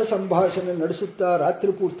ಸರಸ ಸಂಭಾಷಣೆ ನಡೆಸುತ್ತಾ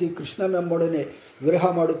ರಾತ್ರಿ ಪೂರ್ತಿ ಕೃಷ್ಣ ನಮ್ಮೊಡನೆ ವಿರಹ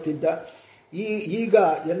ಮಾಡುತ್ತಿದ್ದ. ಈಗ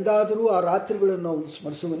ಎಂದಾದರೂ ಆ ರಾತ್ರಿಗಳನ್ನು ಅವನು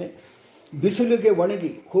ಸ್ಮರಿಸುವನೆ. ಬಿಸಿಲಿಗೆ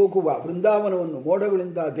ಒಣಗಿ ಹೋಗುವ ವೃಂದಾವನವನ್ನು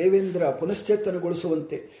ಮೋಡಗಳಿಂದ ದೇವೇಂದ್ರ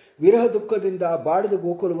ಪುನಶ್ಚೇತನಗೊಳಿಸುವಂತೆ ವಿರಹ ದುಃಖದಿಂದ ಬಾಡಿದ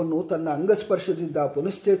ಗೋಕುಲವನ್ನು ತನ್ನ ಅಂಗಸ್ಪರ್ಶದಿಂದ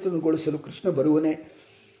ಪುನಶ್ಚೇತನಗೊಳಿಸಲು ಕೃಷ್ಣ ಬರುವನೇ.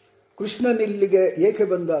 ಕೃಷ್ಣನಿಲ್ಲಿಗೆ ಏಕೆ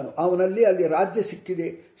ಬಂದಾನು? ಅವನಲ್ಲಿ ಅಲ್ಲಿ ರಾಜ್ಯ ಸಿಕ್ಕಿದೆ,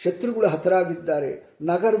 ಶತ್ರುಗಳು ಹತರಾಗಿದ್ದಾರೆ,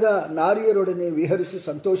 ನಗರದ ನಾರಿಯರೊಡನೆ ವಿಹರಿಸಿ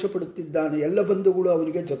ಸಂತೋಷ ಪಡುತ್ತಿದ್ದಾನೆ, ಎಲ್ಲ ಬಂಧುಗಳು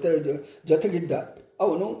ಅವನಿಗೆ ಜೊತೆಗಿದ್ದ.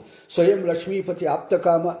 ಅವನು ಸ್ವಯಂ ಲಕ್ಷ್ಮೀಪತಿ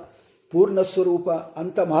ಆಪ್ತಕಾಮ ಪೂರ್ಣಸ್ವರೂಪ.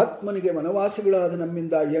 ಅಂಥ ಮಹಾತ್ಮನಿಗೆ ವನವಾಸಿಗಳಾದ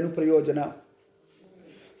ನಮ್ಮಿಂದ ಏನು ಪ್ರಯೋಜನ?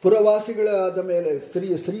 ಪುರವಾಸಿಗಳಾದ ಮೇಲೆ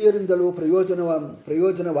ಸ್ತ್ರೀಯರಿಂದಲೂ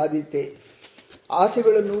ಪ್ರಯೋಜನವಾದೀತೆ.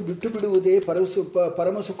 ಆಸೆಗಳನ್ನು ಬಿಟ್ಟು ಬಿಡುವುದೇ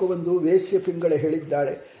ಪರಮಸುಖವೆಂದು ವೇಶ್ಯ ಪಿಂಗಳ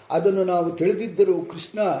ಹೇಳಿದ್ದಾಳೆ. ಅದನ್ನು ನಾವು ತಿಳಿದಿದ್ದರೂ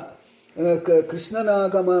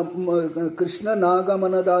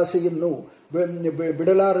ಕೃಷ್ಣನಾಗಮನದಾಸೆಯನ್ನು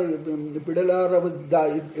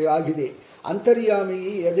ಬಿಡಲಾರದ್ದಾಗಿದೆ. ಅಂತರ್ಯಾಮಿ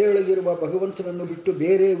ಎದೆಯೊಳಗಿರುವ ಭಗವಂತನನ್ನು ಬಿಟ್ಟು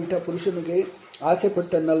ಬೇರೆ ವಿಟ ಪುರುಷನಿಗೆ ಆಸೆ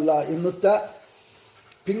ಪಟ್ಟನಲ್ಲ ಎನ್ನುತ್ತಾ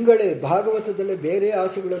ಪಿಂಗಳೆ ಭಾಗವತದಲ್ಲೇ ಬೇರೆ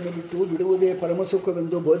ಆಸೆಗಳನ್ನು ಬಿಡುವುದೇ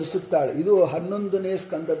ಪರಮಸುಖವೆಂದು ಬೋಧಿಸುತ್ತಾಳೆ. ಇದು 11ನೇ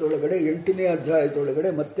ಸ್ಕಂದದೊಳಗಡೆ 8ನೇ ಅಧ್ಯಾಯದೊಳಗಡೆ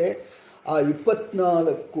ಮತ್ತೆ ಆ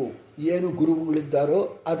 24 ಏನು ಗುರುಗಳಿದ್ದಾರೋ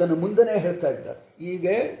ಅದನ್ನು ಮುಂದನೇ ಹೇಳ್ತಾ ಇದ್ದಾರೆ.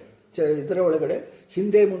 ಹೀಗೆ ಇದರ ಒಳಗಡೆ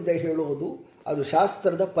ಹಿಂದೆ ಮುಂದೆ ಹೇಳುವುದು ಅದು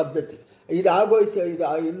ಶಾಸ್ತ್ರದ ಪದ್ಧತಿ. ಇದಾಗೋಯ್ತು, ಇದು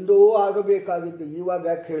ಎಂದೋ ಆಗಬೇಕಾಗಿದ್ದು ಇವಾಗ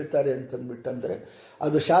ಯಾಕೆ ಹೇಳ್ತಾರೆ ಅಂತಂದ್ಬಿಟ್ಟಂದರೆ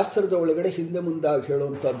ಅದು ಶಾಸ್ತ್ರದ ಒಳಗಡೆ ಹಿಂದೆ ಮುಂದಾಗಿ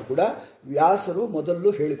ಹೇಳುವಂಥದ್ದು ಕೂಡ ವ್ಯಾಸರು ಮೊದಲು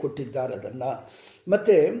ಹೇಳಿಕೊಟ್ಟಿದ್ದಾರೆ ಅದನ್ನು.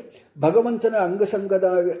 ಮತ್ತು ಭಗವಂತನ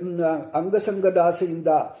ಅಂಗಸಂಗದ ಆಸೆಯಿಂದ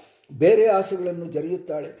ಬೇರೆ ಆಸೆಗಳನ್ನು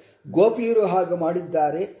ಜರಿಯುತ್ತಾಳೆ. ಗೋಪಿಯರು ಹಾಗೆ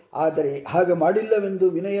ಮಾಡಿದ್ದಾರೆ, ಆದರೆ ಹಾಗೆ ಮಾಡಿಲ್ಲವೆಂದು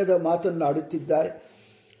ವಿನಯದ ಮಾತನ್ನು ಆಡುತ್ತಿದ್ದಾರೆ.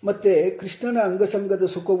 ಮತ್ತು ಕೃಷ್ಣನ ಅಂಗಸಂಗದ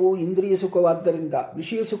ಸುಖವು ಇಂದ್ರಿಯ ಸುಖವಾದ್ದರಿಂದ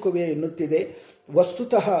ವಿಷಯ ಸುಖವೇ ಎನ್ನುತ್ತಿದೆ.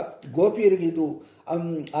 ವಸ್ತುತಃ ಗೋಪಿಯರಿಗೆ ಇದು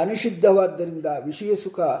ಅನಿಷಿದ್ಧವಾದ್ದರಿಂದ ವಿಷಯ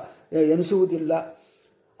ಸುಖ ಎನಿಸುವುದಿಲ್ಲ.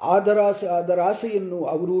 ಅದರಾಸೆಯನ್ನು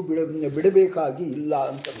ಅವರು ಬಿಡಬೇಕಾಗಿ ಇಲ್ಲ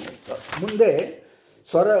ಅಂತ. ಮುಂದೆ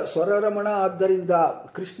ಸ್ವರರಮಣ ಆದ್ದರಿಂದ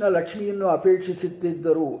ಕೃಷ್ಣ ಲಕ್ಷ್ಮಿಯನ್ನು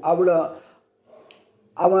ಅಪೇಕ್ಷಿಸುತ್ತಿದ್ದರೂ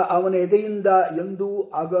ಅವನ ಎದೆಯಿಂದ ಎಂದೂ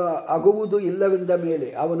ಅಗುವುದು ಇಲ್ಲವೆಂದ ಮೇಲೆ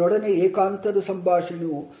ಅವನೊಡನೆ ಏಕಾಂತದ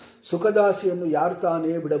ಸಂಭಾಷಣೆಯು ಸುಖದಾಸಿಯನ್ನು ಯಾರು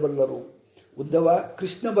ತಾನೇ ಬಿಡಬಲ್ಲರು? ಉದ್ದವ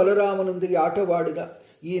ಕೃಷ್ಣ ಬಲರಾಮನೊಂದಿಗೆ ಆಟವಾಡಿದ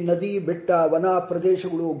ಈ ನದಿ, ಬೆಟ್ಟ, ವನ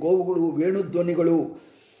ಪ್ರದೇಶಗಳು, ಗೋವುಗಳು, ವೇಣುಧ್ವನಿಗಳು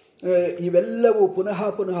ಇವೆಲ್ಲವೂ ಪುನಃ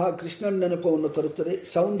ಕೃಷ್ಣನ ನೆನಪವನ್ನು ತರುತ್ತದೆ.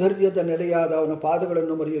 ಸೌಂದರ್ಯದ ನೆಲೆಯಾದ ಅವನ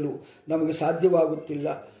ಪಾದಗಳನ್ನು ಮರೆಯಲು ನಮಗೆ ಸಾಧ್ಯವಾಗುತ್ತಿಲ್ಲ.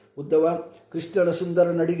 ಉದ್ದವ ಕೃಷ್ಣನ ಸುಂದರ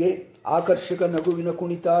ನಡಿಗೆ, ಆಕರ್ಷಕ ನಗುವಿನ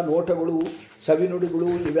ಕುಣಿತ, ನೋಟಗಳು, ಸವಿನುಡಿಗಳು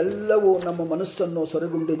ಇವೆಲ್ಲವೂ ನಮ್ಮ ಮನಸ್ಸನ್ನು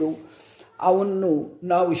ಸೊರಗುಂಡಿದು. ಅವನ್ನು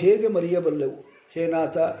ನಾವು ಹೇಗೆ ಮರೆಯಬಲ್ಲೆವು? ಹೇ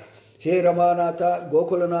ನಾಥ, ಹೇ ರಮಾನಾಥ,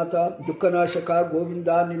 ಗೋಕುಲನಾಥ, ದುಃಖನಾಶಕ ಗೋವಿಂದ,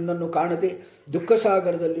 ನಿನ್ನನ್ನು ಕಾಣದೆ ದುಃಖ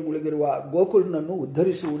ಸಾಗರದಲ್ಲಿ ಮುಳುಗಿರುವ ಗೋಕುಲನನ್ನು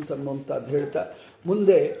ಉದ್ಧರಿಸುವಂತನ್ನುವಂಥದ್ದು ಹೇಳ್ತಾ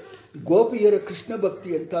ಮುಂದೆ ಗೋಪಿಯರ ಕೃಷ್ಣ ಭಕ್ತಿ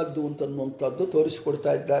ಎಂಥದ್ದು ಅಂತನ್ನುವಂಥದ್ದು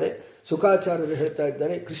ತೋರಿಸಿಕೊಡ್ತಾ ಇದ್ದಾರೆ. ಸುಖಾಚಾರ್ಯರು ಹೇಳ್ತಾ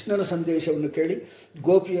ಇದ್ದಾರೆ, ಕೃಷ್ಣನ ಸಂದೇಶವನ್ನು ಕೇಳಿ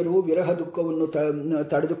ಗೋಪಿಯರು ವಿರಹ ದುಃಖವನ್ನು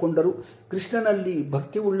ತಡೆದುಕೊಂಡರು. ಕೃಷ್ಣನಲ್ಲಿ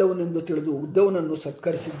ಭಕ್ತಿ ಉಳ್ಳವನೆಂದು ತಿಳಿದು ಉದ್ದವನನ್ನು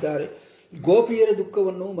ಸತ್ಕರಿಸಿದ್ದಾರೆ. ಗೋಪಿಯರ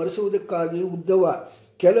ದುಃಖವನ್ನು ಮರೆಸುವುದಕ್ಕಾಗಿ ಉದ್ದವ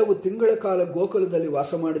ಕೆಲವು ತಿಂಗಳ ಕಾಲ ಗೋಕುಲದಲ್ಲಿ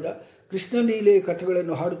ವಾಸ ಮಾಡಿದ. ಕೃಷ್ಣಲೀಲೆ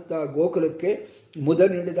ಕಥೆಗಳನ್ನು ಹಾಡುತ್ತಾ ಗೋಕುಲಕ್ಕೆ ಮುದ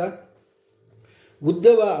ನೀಡಿದ.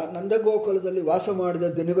 ಉದ್ದವ ನಂದಗೋಕುಲದಲ್ಲಿ ವಾಸ ಮಾಡಿದ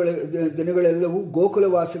ದಿನಗಳೆಲ್ಲವೂ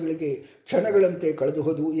ಗೋಕುಲವಾಸಿಗಳಿಗೆ ಕ್ಷಣಗಳಂತೆ ಕಳೆದು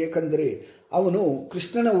ಹೋದವು. ಏಕೆಂದರೆ ಅವನು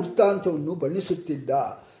ಕೃಷ್ಣನ ವೃತ್ತಾಂತವನ್ನು ಬಣ್ಣಿಸುತ್ತಿದ್ದ.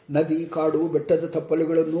 ನದಿ, ಕಾಡು, ಬೆಟ್ಟದ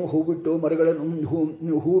ತಪ್ಪಲುಗಳನ್ನು, ಹೂ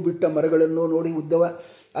ಬಿಟ್ಟ ಮರಗಳನ್ನು ನೋಡಿ ಉದ್ದವ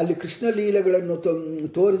ಅಲ್ಲಿ ಕೃಷ್ಣ ಲೀಲೆಗಳನ್ನು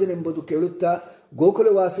ತೋರಿದನೆಂಬುದು ಕೇಳುತ್ತಾ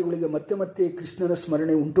ಗೋಕುಲವಾಸಿಗಳಿಗೆ ಮತ್ತೆ ಕೃಷ್ಣನ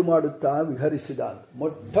ಸ್ಮರಣೆ ಉಂಟು ಮಾಡುತ್ತಾ ವಿಹರಿಸಿದ.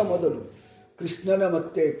 ಮೊಟ್ಟ ಮೊದಲು ಕೃಷ್ಣನ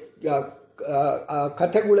ಮತ್ತೆ ಆ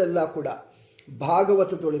ಕಥೆಗಳೆಲ್ಲ ಕೂಡ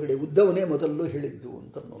ಭಾಗವತದೊಳಗಡೆ ಉದ್ದವನೇ ಮೊದಲು ಹೇಳಿದ್ದು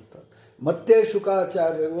ಅಂತನ್ನುವಂಥದ್ದು. ಮತ್ತೆ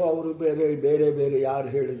ಶುಕಾಚಾರ್ಯರು ಅವರು ಬೇರೆ ಯಾರು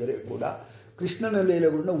ಹೇಳಿದರೆ ಕೂಡ ಕೃಷ್ಣನ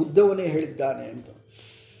ಲೀಲೆಗಳನ್ನ ಉದ್ದವನೇ ಹೇಳಿದ್ದಾನೆ ಅಂತ.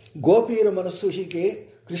 ಗೋಪಿಯರ ಮನಸ್ಸು ಹೀಗೆ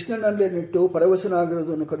ಕೃಷ್ಣನಲ್ಲೇ ನಿಟ್ಟು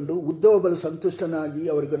ಪರವಶನಾಗಿರೋದನ್ನು ಕಂಡು ಉದ್ದವ ಬಲು ಸಂತುಷ್ಟನಾಗಿ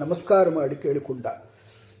ಅವರಿಗೆ ನಮಸ್ಕಾರ ಮಾಡಿ ಕೇಳಿಕೊಂಡ.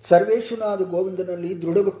 ಸರ್ವೇಶ್ವನಾದ ಗೋವಿಂದನಲ್ಲಿ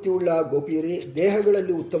ದೃಢಭಕ್ತಿಯುಳ್ಳ ಗೋಪಿಯರೇ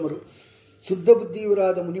ದೇಹಗಳಲ್ಲಿ ಉತ್ತಮರು, ಶುದ್ಧ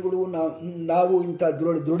ಬುದ್ಧಿಯವರಾದ ಮುನಿಗಳು ನಾವು ಇಂಥ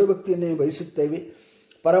ದೃಢಭಕ್ತಿಯನ್ನೇ ಬಯಸುತ್ತೇವೆ.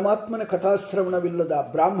 ಪರಮಾತ್ಮನ ಕಥಾಶ್ರವಣವಿಲ್ಲದ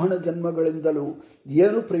ಬ್ರಾಹ್ಮಣ ಜನ್ಮಗಳಿಂದಲೂ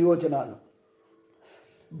ಏನು ಪ್ರಯೋಜನ?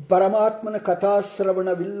 ಪರಮಾತ್ಮನ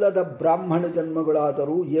ಕಥಾಶ್ರವಣವಿಲ್ಲದ ಬ್ರಾಹ್ಮಣ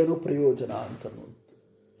ಜನ್ಮಗಳಾದರೂ ಏನು ಪ್ರಯೋಜನ ಅಂತನೂ.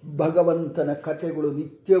 ಭಗವಂತನ ಕಥೆಗಳು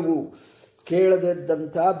ನಿತ್ಯವೂ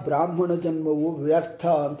ಕೇಳದಿದ್ದಂಥ ಬ್ರಾಹ್ಮಣ ಜನ್ಮವು ವ್ಯರ್ಥ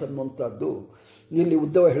ಅಂತನ್ನುವಂಥದ್ದು ಇಲ್ಲಿ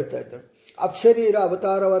ಉದ್ದವ ಹೇಳ್ತಾ ಇದ್ದಾರೆ. ಅಪ್ಸರೀರ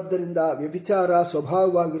ಅವತಾರವಾದ್ದರಿಂದ ವ್ಯಭಿಚಾರ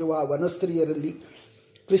ಸ್ವಭಾವವಾಗಿರುವ ವನಸ್ತ್ರೀಯರಲ್ಲಿ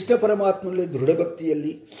ಕೃಷ್ಣ ಪರಮಾತ್ಮನಲ್ಲಿ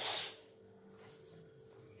ದೃಢಭಕ್ತಿಯಲ್ಲಿ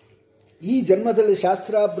ಈ ಜನ್ಮದಲ್ಲಿ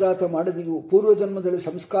ಶಾಸ್ತ್ರಾಭ್ಯಾಸ ಮಾಡಿದೆಯೂ ಪೂರ್ವಜನ್ಮದಲ್ಲಿ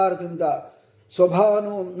ಸಂಸ್ಕಾರದಿಂದ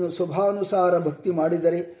ಸ್ವಭಾನುಸಾರ ಭಕ್ತಿ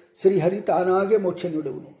ಮಾಡಿದರೆ ಶ್ರೀಹರಿ ತಾನಾಗೆ ಮೋಕ್ಷ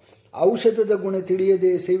ನೀಡುವನು. ಔಷಧದ ಗುಣ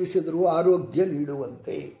ತಿಳಿಯದೆ ಸೇವಿಸಿದರೂ ಆರೋಗ್ಯ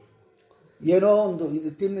ನೀಡುವಂತೆ. ಏನೋ ಒಂದು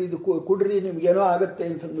ಇದು ಕುಡ್ರಿ ನಿಮ್ಗೇನೋ ಆಗತ್ತೆ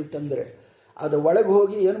ಅಂತಂದ್ಬಿಟ್ಟಂದರೆ ಅದು ಒಳಗೆ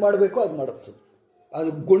ಹೋಗಿ ಏನು ಮಾಡಬೇಕೋ ಅದು ಮಾಡುತ್ತದೆ. ಅದು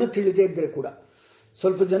ಗುಣ ತಿಳಿದೇ ಇದ್ದರೆ ಕೂಡ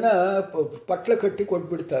ಸ್ವಲ್ಪ ಜನ ಪಟ್ಲ ಕಟ್ಟಿ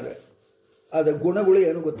ಕೊಟ್ಬಿಡ್ತಾರೆ. ಅದರ ಗುಣಗಳು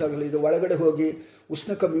ಏನೂ ಗೊತ್ತಾಗಲ್ಲ. ಇದು ಒಳಗಡೆ ಹೋಗಿ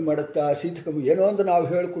ಉಷ್ಣ ಕಮ್ಮಿ ಮಾಡುತ್ತಾ ಶೀತ ಕಮ್ಮಿ ಏನೋ ಒಂದು ನಾವು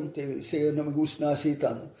ಹೇಳ್ಕೊತೀವಿ, ನಮಗೆ ಉಷ್ಣ ಶೀತ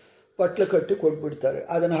ಅನ್ನು ಪಟ್ಲ ಕಟ್ಟಿ ಕೊಟ್ಬಿಡ್ತಾರೆ.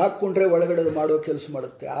 ಅದನ್ನು ಹಾಕ್ಕೊಂಡ್ರೆ ಒಳಗಡೆ ಅದು ಮಾಡೋ ಕೆಲಸ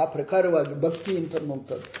ಮಾಡುತ್ತೆ. ಆ ಪ್ರಕಾರವಾಗಿ ಭಕ್ತಿ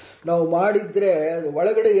ಅಂತನ್ನುವಂಥದ್ದು ನಾವು ಮಾಡಿದರೆ ಅದು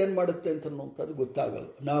ಒಳಗಡೆ ಏನು ಮಾಡುತ್ತೆ ಅಂತನ್ನುವಂಥದ್ದು ಗೊತ್ತಾಗಲ್ಲ.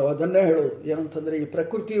 ನಾವು ಅದನ್ನೇ ಹೇಳೋದು ಏನಂತಂದರೆ, ಈ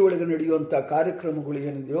ಪ್ರಕೃತಿ ಒಳಗೆ ನಡೆಯುವಂಥ ಕಾರ್ಯಕ್ರಮಗಳು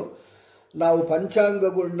ಏನಿದೆಯೋ ನಾವು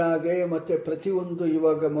ಪಂಚಾಂಗಗಳನ್ನಾಗೆ ಮತ್ತು ಪ್ರತಿಯೊಂದು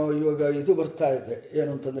ಇವಾಗ ಇದು ಬರ್ತಾ ಇದೆ ಏನು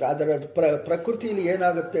ಅಂತಂದರೆ ಅದರ ಪ್ರಕೃತಿಯಲ್ಲಿ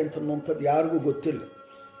ಏನಾಗುತ್ತೆ ಅಂತನ್ನುವಂಥದ್ದು ಯಾರಿಗೂ ಗೊತ್ತಿಲ್ಲ.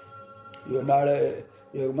 ಇವಾಗ ನಾಳೆ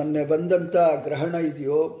ಮೊನ್ನೆ ಬಂದಂಥ ಗ್ರಹಣ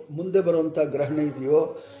ಇದೆಯೋ ಮುಂದೆ ಬರುವಂಥ ಗ್ರಹಣ ಇದೆಯೋ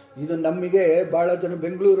ಇದು ನಮಗೆ ಭಾಳ ಜನ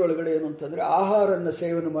ಬೆಂಗಳೂರೊಳಗಡೆ ಏನು ಅಂತಂದರೆ ಆಹಾರನ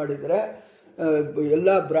ಸೇವನೆ ಮಾಡಿದರೆ ಎಲ್ಲ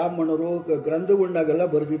ಬ್ರಾಹ್ಮಣರು ಗ್ರಂಥಗಳನ್ನಾಗೆಲ್ಲ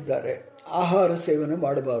ಬರೆದಿದ್ದಾರೆ ಆಹಾರ ಸೇವನೆ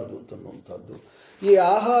ಮಾಡಬಾರ್ದು ಅಂತನ್ನುವಂಥದ್ದು. ಈ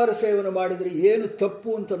ಆಹಾರ ಸೇವನೆ ಮಾಡಿದರೆ ಏನು ತಪ್ಪು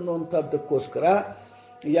ಅಂತನ್ನುವಂಥದ್ದಕ್ಕೋಸ್ಕರ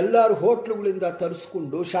ಎಲ್ಲರೂ ಹೋಟ್ಲುಗಳಿಂದ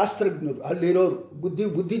ತರಿಸ್ಕೊಂಡು ಶಾಸ್ತ್ರಜ್ಞರು ಅಲ್ಲಿರೋರು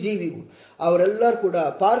ಬುದ್ಧಿಜೀವಿಗಳು ಅವರೆಲ್ಲರೂ ಕೂಡ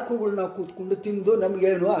ಪಾರ್ಕುಗಳನ್ನ ಕೂತ್ಕೊಂಡು ತಿಂದು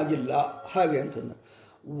ನಮಗೇನೂ ಆಗಿಲ್ಲ ಹಾಗೆ ಅಂತಂದು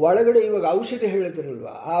ಒಳಗಡೆ ಇವಾಗ ಔಷಧಿ ಹೇಳಿದ್ರಲ್ವ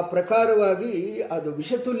ಆ ಪ್ರಕಾರವಾಗಿ ಅದು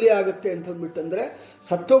ವಿಷತುಲ್ಯ ಆಗುತ್ತೆ ಅಂತಂದ್ಬಿಟ್ಟಂದರೆ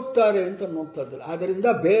ಸತ್ತೋಗ್ತಾರೆ ಅಂತನ್ನುವಂಥದ್ದು. ಆದ್ದರಿಂದ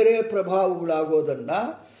ಬೇರೆ ಪ್ರಭಾವಗಳಾಗೋದನ್ನು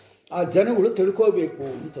ಆ ಜನಗಳು ತಿಳ್ಕೋಬೇಕು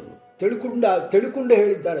ಅಂತ ತಿಳ್ಕೊಂಡು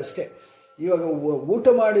ಹೇಳಿದ್ದಾರೆ ಅಷ್ಟೇ. ಇವಾಗ ಊಟ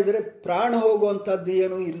ಮಾಡಿದರೆ ಪ್ರಾಣ ಹೋಗುವಂಥದ್ದು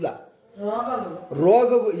ಏನೂ ಇಲ್ಲ.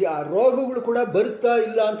 ರೋಗಗಳು ಕೂಡ ಬರುತ್ತಾ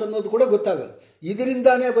ಇಲ್ಲ ಅಂತನ್ನೋದು ಕೂಡ ಗೊತ್ತಾಗಲ್ಲ.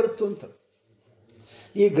 ಇದರಿಂದಾನೇ ಬರುತ್ತು ಅಂತ.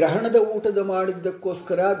 ಈ ಗ್ರಹಣದ ಊಟದ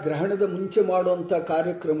ಮಾಡಿದ್ದಕ್ಕೋಸ್ಕರ ಗ್ರಹಣದ ಮುಂಚೆ ಮಾಡುವಂಥ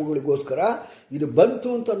ಕಾರ್ಯಕ್ರಮಗಳಿಗೋಸ್ಕರ ಇದು ಬಂತು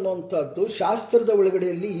ಅಂತನ್ನುವಂಥದ್ದು ಶಾಸ್ತ್ರದ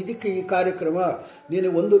ಒಳಗಡೆಯಲ್ಲಿ. ಇದಕ್ಕೆ ಈ ಕಾರ್ಯಕ್ರಮ ನೀನು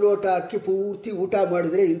 1 ಲೋಟ ಅಕ್ಕಿ ಪೂರ್ತಿ ಊಟ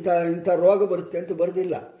ಮಾಡಿದರೆ ಇಂಥ ರೋಗ ಬರುತ್ತೆ ಅಂತ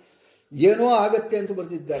ಬರೆದಿಲ್ಲ. ಏನೋ ಆಗತ್ತೆ ಅಂತ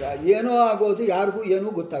ಬರೆದಿದ್ದಾರೆ. ಏನೋ ಆಗೋದು ಯಾರಿಗೂ ಏನೂ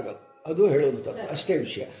ಗೊತ್ತಾಗಲ್ಲ. ಅದು ಹೇಳುವಂಥದ್ದು ಅಷ್ಟೇ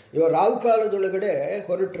ವಿಷಯ. ಇವಾಗ ರಾಹುಕಾಲದೊಳಗಡೆ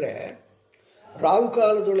ಹೊರಟ್ರೆ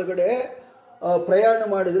ರಾಹುಕಾಲದೊಳಗಡೆ ಪ್ರಯಾಣ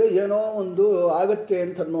ಮಾಡಿದರೆ ಏನೋ ಒಂದು ಆಗತ್ತೆ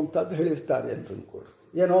ಅಂತನ್ನುವಂಥದ್ದು ಹೇಳಿರ್ತಾರೆ ಅಂತ ಅಂದ್ಕೊಳ್ರಿ.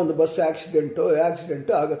 ಏನೋ ಒಂದು ಬಸ್ ಆಕ್ಸಿಡೆಂಟು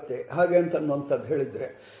ಆಗುತ್ತೆ ಹಾಗೆ ಅಂತನ್ನುವಂಥದ್ದು ಹೇಳಿದರೆ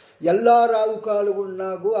ಎಲ್ಲ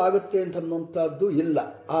ರಾಹುಕಾಲಗಳನ್ನಾಗೂ ಆಗುತ್ತೆ ಅಂತನ್ನುವಂಥದ್ದು ಇಲ್ಲ.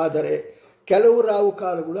 ಆದರೆ ಕೆಲವು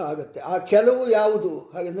ರಾಹುಕಾಲಗಳು ಆಗುತ್ತೆ. ಆ ಕೆಲವು ಯಾವುದು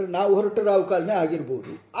ಹಾಗೆಂದರೆ ನಾವು ಹೊರಟ ರಾಹುಕಾಲನೇ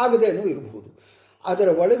ಆಗಿರ್ಬೋದು, ಆಗದೇನೂ ಇರ್ಬೋದು. ಅದರ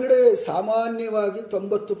ಒಳಗಡೆ ಸಾಮಾನ್ಯವಾಗಿ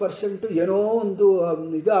 90% ಏನೋ ಒಂದು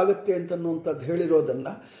ಇದು ಆಗುತ್ತೆ ಅಂತನ್ನುವಂಥದ್ದು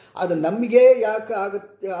ಹೇಳಿರೋದನ್ನು ಅದು ನಮಗೆ ಯಾಕೆ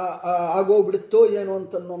ಆಗೋಗ್ಬಿಡುತ್ತೋ ಏನೋ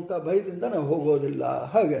ಅಂತನ್ನುವಂಥ ಭಯದಿಂದ ನಾವು ಹೋಗೋದಿಲ್ಲ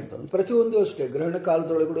ಹಾಗೆ ಅಂತ. ಪ್ರತಿಯೊಂದು ಅಷ್ಟೇ ಗ್ರಹಣ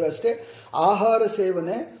ಕಾಲದೊಳಗಡೆ ಅಷ್ಟೇ ಆಹಾರ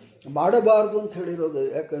ಸೇವನೆ ಮಾಡಬಾರ್ದು ಅಂತ ಹೇಳಿರೋದು.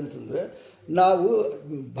 ಯಾಕಂತಂದರೆ ನಾವು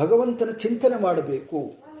ಭಗವಂತನ ಚಿಂತನೆ ಮಾಡಬೇಕು.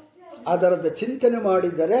 ಅದರದ ಚಿಂತನೆ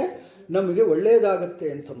ಮಾಡಿದರೆ ನಮಗೆ ಒಳ್ಳೆಯದಾಗತ್ತೆ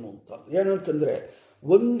ಅಂತನ್ನುವಂಥ. ಏನಂತಂದರೆ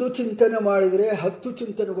ಒಂದು ಚಿಂತನೆ ಮಾಡಿದರೆ 10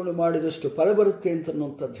 ಚಿಂತನೆಗಳು ಮಾಡಿದಷ್ಟು ಫಲ ಬರುತ್ತೆ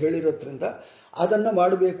ಅಂತನ್ನುವಂಥದ್ದು ಹೇಳಿರೋದ್ರಿಂದ ಅದನ್ನು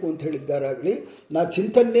ಮಾಡಬೇಕು ಅಂತ ಹೇಳಿದ್ದಾರಾಗಲಿ. ನಾವು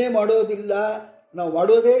ಚಿಂತನೆ ಮಾಡೋದಿಲ್ಲ, ನಾವು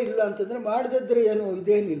ಮಾಡೋದೇ ಇಲ್ಲ ಅಂತಂದರೆ ಮಾಡದಿದ್ದರೆ ಏನು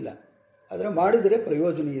ಇದೇನಿಲ್ಲ, ಆದರೆ ಮಾಡಿದರೆ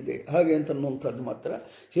ಪ್ರಯೋಜನ ಇದೆ ಹಾಗೆ ಅಂತನ್ನುವಂಥದ್ದು ಮಾತ್ರ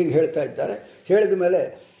ಹೀಗೆ ಹೇಳ್ತಾ ಇದ್ದಾರೆ. ಹೇಳಿದ ಮೇಲೆ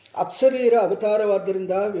ಅಪ್ಸರೀರ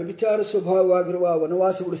ಅವತಾರವಾದ್ದರಿಂದ ವ್ಯಭಿಚಾರ ಸ್ವಭಾವವಾಗಿರುವ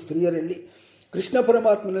ವನವಾಸಿಗಳು ಸ್ತ್ರೀಯರಲ್ಲಿ ಕೃಷ್ಣ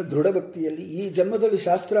ಪರಮಾತ್ಮನ ದೃಢ ಭಕ್ತಿಯಲ್ಲಿ ಈ ಜನ್ಮದಲ್ಲಿ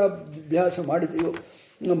ಶಾಸ್ತ್ರಾಭ್ಯಾಸ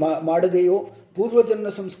ಮಾಡದೆಯೋ ಪೂರ್ವಜನ್ಮ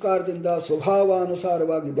ಸಂಸ್ಕಾರದಿಂದ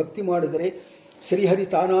ಸ್ವಭಾವಾನುಸಾರವಾಗಿ ಭಕ್ತಿ ಮಾಡಿದರೆ ಶ್ರೀಹರಿ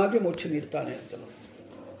ತಾನಾಗಿ ಮೋಕ್ಷ ನೀಡ್ತಾನೆ ಅಂತ.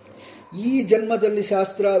 ಈ ಜನ್ಮದಲ್ಲಿ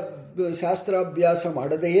ಶಾಸ್ತ್ರಾಭ್ಯಾಸ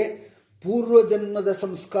ಮಾಡದೆಯೇ ಪೂರ್ವಜನ್ಮದ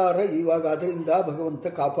ಸಂಸ್ಕಾರ ಇವಾಗ ಅದರಿಂದ ಭಗವಂತ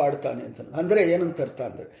ಕಾಪಾಡ್ತಾನೆ ಅಂತ. ಅಂದರೆ ಏನಂತ ಅರ್ಥ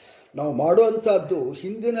ಅಂದರೆ ನಾವು ಮಾಡುವಂಥದ್ದು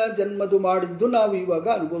ಹಿಂದಿನ ಜನ್ಮದು ಮಾಡಿದ್ದು ನಾವು ಇವಾಗ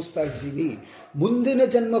ಅನುಭವಿಸ್ತಾ ಇದ್ದೀವಿ. ಮುಂದಿನ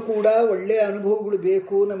ಜನ್ಮ ಕೂಡ ಒಳ್ಳೆಯ ಅನುಭವಗಳು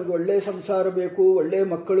ಬೇಕು, ನಮಗೆ ಒಳ್ಳೆಯ ಸಂಸಾರ ಬೇಕು, ಒಳ್ಳೆಯ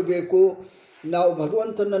ಮಕ್ಕಳು ಬೇಕು, ನಾವು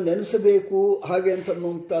ಭಗವಂತನ ನೆನೆಸಬೇಕು ಹಾಗೆ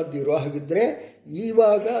ಅಂತನ್ನುವಂಥದ್ದು ಇರೋ ಹಾಗಿದ್ದರೆ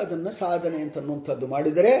ಇವಾಗ ಅದನ್ನು ಸಾಧನೆ ಅಂತನ್ನುವಂಥದ್ದು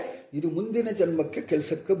ಮಾಡಿದರೆ ಇದು ಮುಂದಿನ ಜನ್ಮಕ್ಕೆ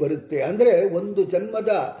ಕೆಲಸಕ್ಕೆ ಬರುತ್ತೆ. ಅಂದರೆ ಒಂದು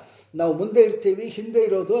ಜನ್ಮದ ನಾವು ಮುಂದೆ ಇರ್ತೀವಿ, ಹಿಂದೆ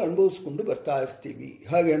ಇರೋದು ಅನುಭವಿಸ್ಕೊಂಡು ಬರ್ತಾ ಇರ್ತೀವಿ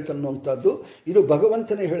ಹಾಗೆ ಅಂತನ್ನುವಂಥದ್ದು. ಇದು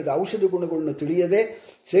ಭಗವಂತನೇ ಹೇಳಿದ ಔಷಧ ಗುಣಗಳನ್ನು ತಿಳಿಯದೆ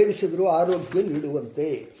ಸೇವಿಸಿದರೂ ಆರೋಗ್ಯ ನೀಡುವಂತೆ.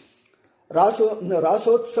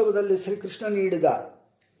 ರಾಸೋತ್ಸವದಲ್ಲಿ ಶ್ರೀಕೃಷ್ಣ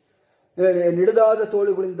ನಿಡದಾದ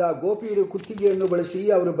ತೋಳುಗಳಿಂದ ಗೋಪಿಯರು ಕುತ್ತಿಗೆಯನ್ನು ಬಳಸಿ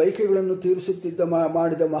ಅವರ ಬಯಕೆಗಳನ್ನು ತೀರಿಸುತ್ತಿದ್ದ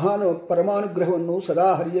ಮಾಡಿದ ಮಹಾನ್ ಪರಮಾನುಗ್ರಹವನ್ನು ಸದಾ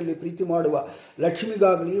ಹರಿಯಲ್ಲಿ ಪ್ರೀತಿ ಮಾಡುವ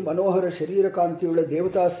ಲಕ್ಷ್ಮಿಗಾಗಲಿ ಮನೋಹರ ಶರೀರ ಕಾಂತಿಯುಳ್ಳ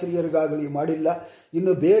ದೇವತಾ ಸ್ತ್ರೀಯರಿಗಾಗಲಿ ಮಾಡಿಲ್ಲ.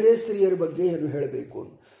 ಇನ್ನು ಬೇರೆ ಸ್ತ್ರೀಯರ ಬಗ್ಗೆ ಏನು ಹೇಳಬೇಕು?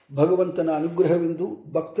 ಭಗವಂತನ ಅನುಗ್ರಹವೆಂದು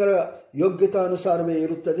ಭಕ್ತರ ಯೋಗ್ಯತಾನುಸಾರವೇ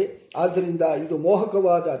ಇರುತ್ತದೆ. ಆದ್ದರಿಂದ ಇದು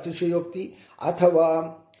ಮೋಹಕವಾದ ಅತಿಶಯೋಕ್ತಿ. ಅಥವಾ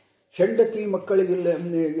ಹೆಂಡತಿ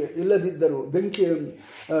ಮಕ್ಕಳಿಗಿಲ್ಲದಿದ್ದರೂ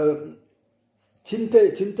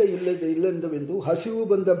ಚಿಂತೆ ಇಲ್ಲವೆಂದು ಹಸಿವು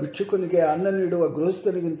ಬಂದ ಭಿಕ್ಷುಕನಿಗೆ ಅನ್ನ ನೀಡುವ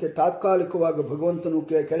ಗೃಹಸ್ಥನಿಗಿಂತ ತಾತ್ಕಾಲಿಕವಾಗಿ ಭಗವಂತನು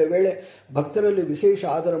ಕೆಲ ವೇಳೆ ಭಕ್ತರಲ್ಲಿ ವಿಶೇಷ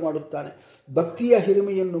ಆದರ ಮಾಡುತ್ತಾನೆ. ಭಕ್ತಿಯ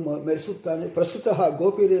ಹಿರಿಮೆಯನ್ನು ಮೆರೆಸುತ್ತಾನೆ. ಪ್ರಸ್ತುತ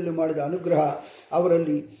ಗೋಪಿಯರಲ್ಲಿ ಮಾಡಿದ ಅನುಗ್ರಹ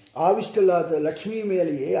ಅವರಲ್ಲಿ ಆವಿಷ್ಟಲಾದ ಲಕ್ಷ್ಮೀ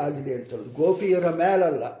ಮೇಲೆಯೇ ಆಗಿದೆ ಅಂತ ಹೇಳೋದು. ಗೋಪಿಯರ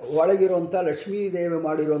ಮೇಲಲ್ಲ, ಒಳಗಿರುವಂಥ ಲಕ್ಷ್ಮೀ ದೇವಿ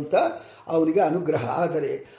ಮಾಡಿರುವಂಥ ಅವನಿಗೆ ಅನುಗ್ರಹ. ಆದರೆ